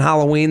seen on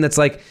Halloween that's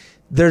like...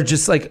 They're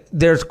just like,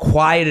 they're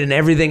quiet and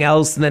everything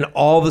else, and then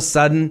all of a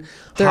sudden,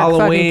 they're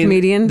Halloween, a fucking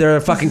comedian. They're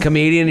a fucking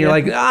comedian. You're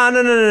like,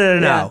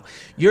 no.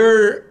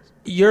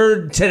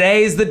 You're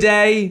today's the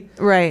day,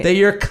 right? That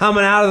you're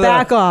coming out of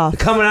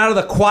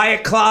the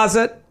quiet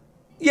closet.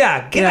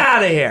 Yeah, get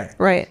out of here.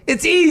 Right.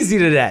 It's easy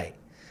today.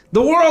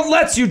 The world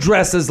lets you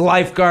dress as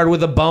lifeguard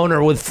with a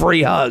boner with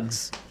free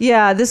hugs.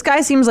 Yeah, this guy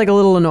seems like a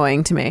little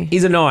annoying to me.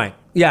 He's annoying.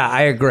 Yeah,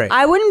 I agree.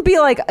 I wouldn't be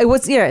like,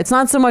 it's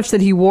not so much that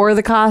he wore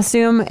the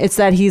costume, it's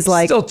that he's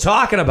like still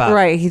talking about it.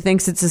 Right, he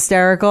thinks it's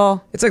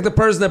hysterical. It's like the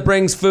person that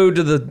brings food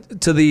to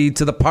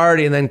the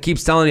party and then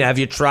keeps telling you, have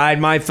you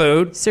tried my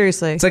food?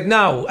 Seriously. It's like,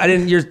 no, I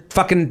didn't. Your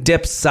fucking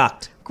dip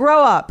sucked.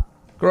 Grow up.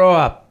 Grow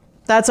up.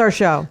 That's our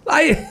show.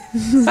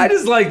 I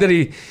just like that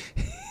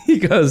he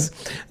goes,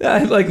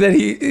 like that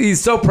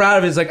he's so proud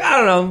of it. He's like, I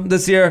don't know,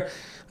 this year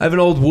I have an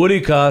old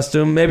Woody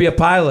costume, maybe a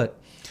pilot.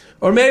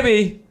 Or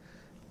maybe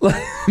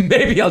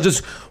I'll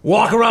just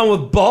walk around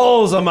with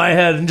balls on my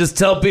head and just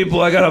tell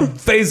people I got a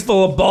face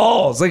full of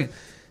balls. Like,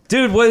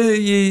 dude, what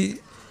you...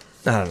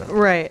 I don't know.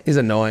 Right. He's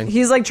annoying.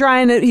 He's like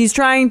he's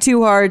trying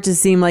too hard to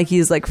seem like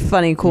he's like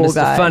funny, cool Mr.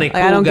 guy. Funny, Like,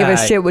 cool I don't give guy.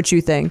 a shit what you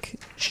think.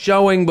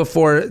 Saying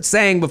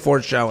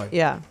before showing.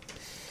 Yeah.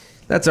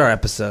 That's our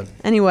episode.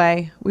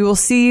 Anyway, we will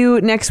see you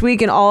next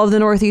week in all of the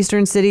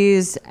northeastern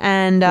cities,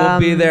 and We'll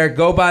be there.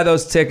 Go buy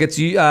those tickets.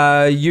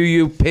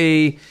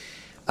 UUP.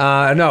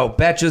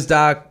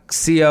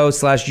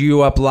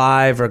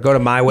 Betches.co/UUpLive, or go to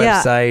my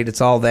website.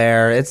 It's all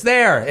there. It's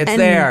there. It's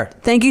there.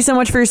 Thank you so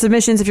much for your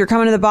submissions. If you're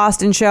coming to the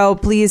Boston show,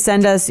 please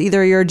send us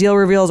either your deal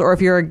reveals, or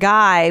if you're a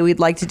guy, we'd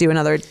like to do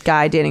another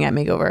guy dating app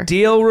makeover.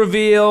 Deal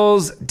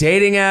reveals,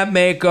 dating app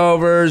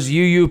makeovers,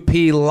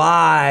 UUP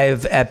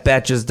live at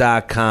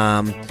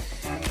Betches.com.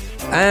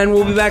 And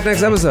we'll be back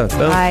next episode.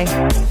 Boom. Bye.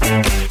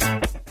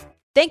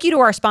 Thank you to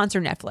our sponsor,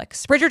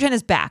 Netflix. Bridgerton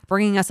is back,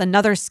 bringing us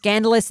another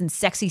scandalous and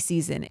sexy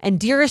season. And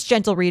dearest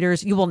gentle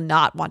readers, you will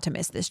not want to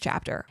miss this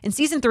chapter. In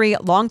season 3,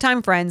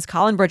 longtime friends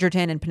Colin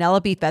Bridgerton and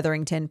Penelope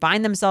Featherington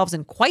find themselves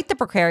in quite the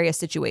precarious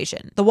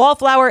situation. The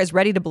wallflower is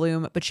ready to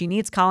bloom, but she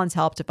needs Colin's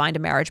help to find a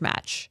marriage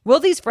match. Will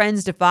these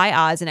friends defy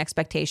odds and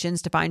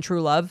expectations to find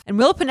true love? And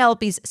will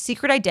Penelope's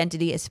secret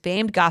identity as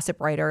famed gossip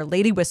writer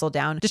Lady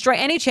Whistledown destroy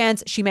any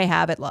chance she may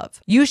have at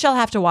love? You shall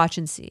have to watch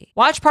and see.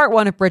 Watch part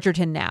 1 of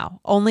Bridgerton now,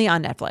 only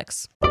on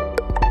Netflix.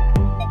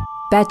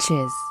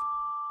 Betches.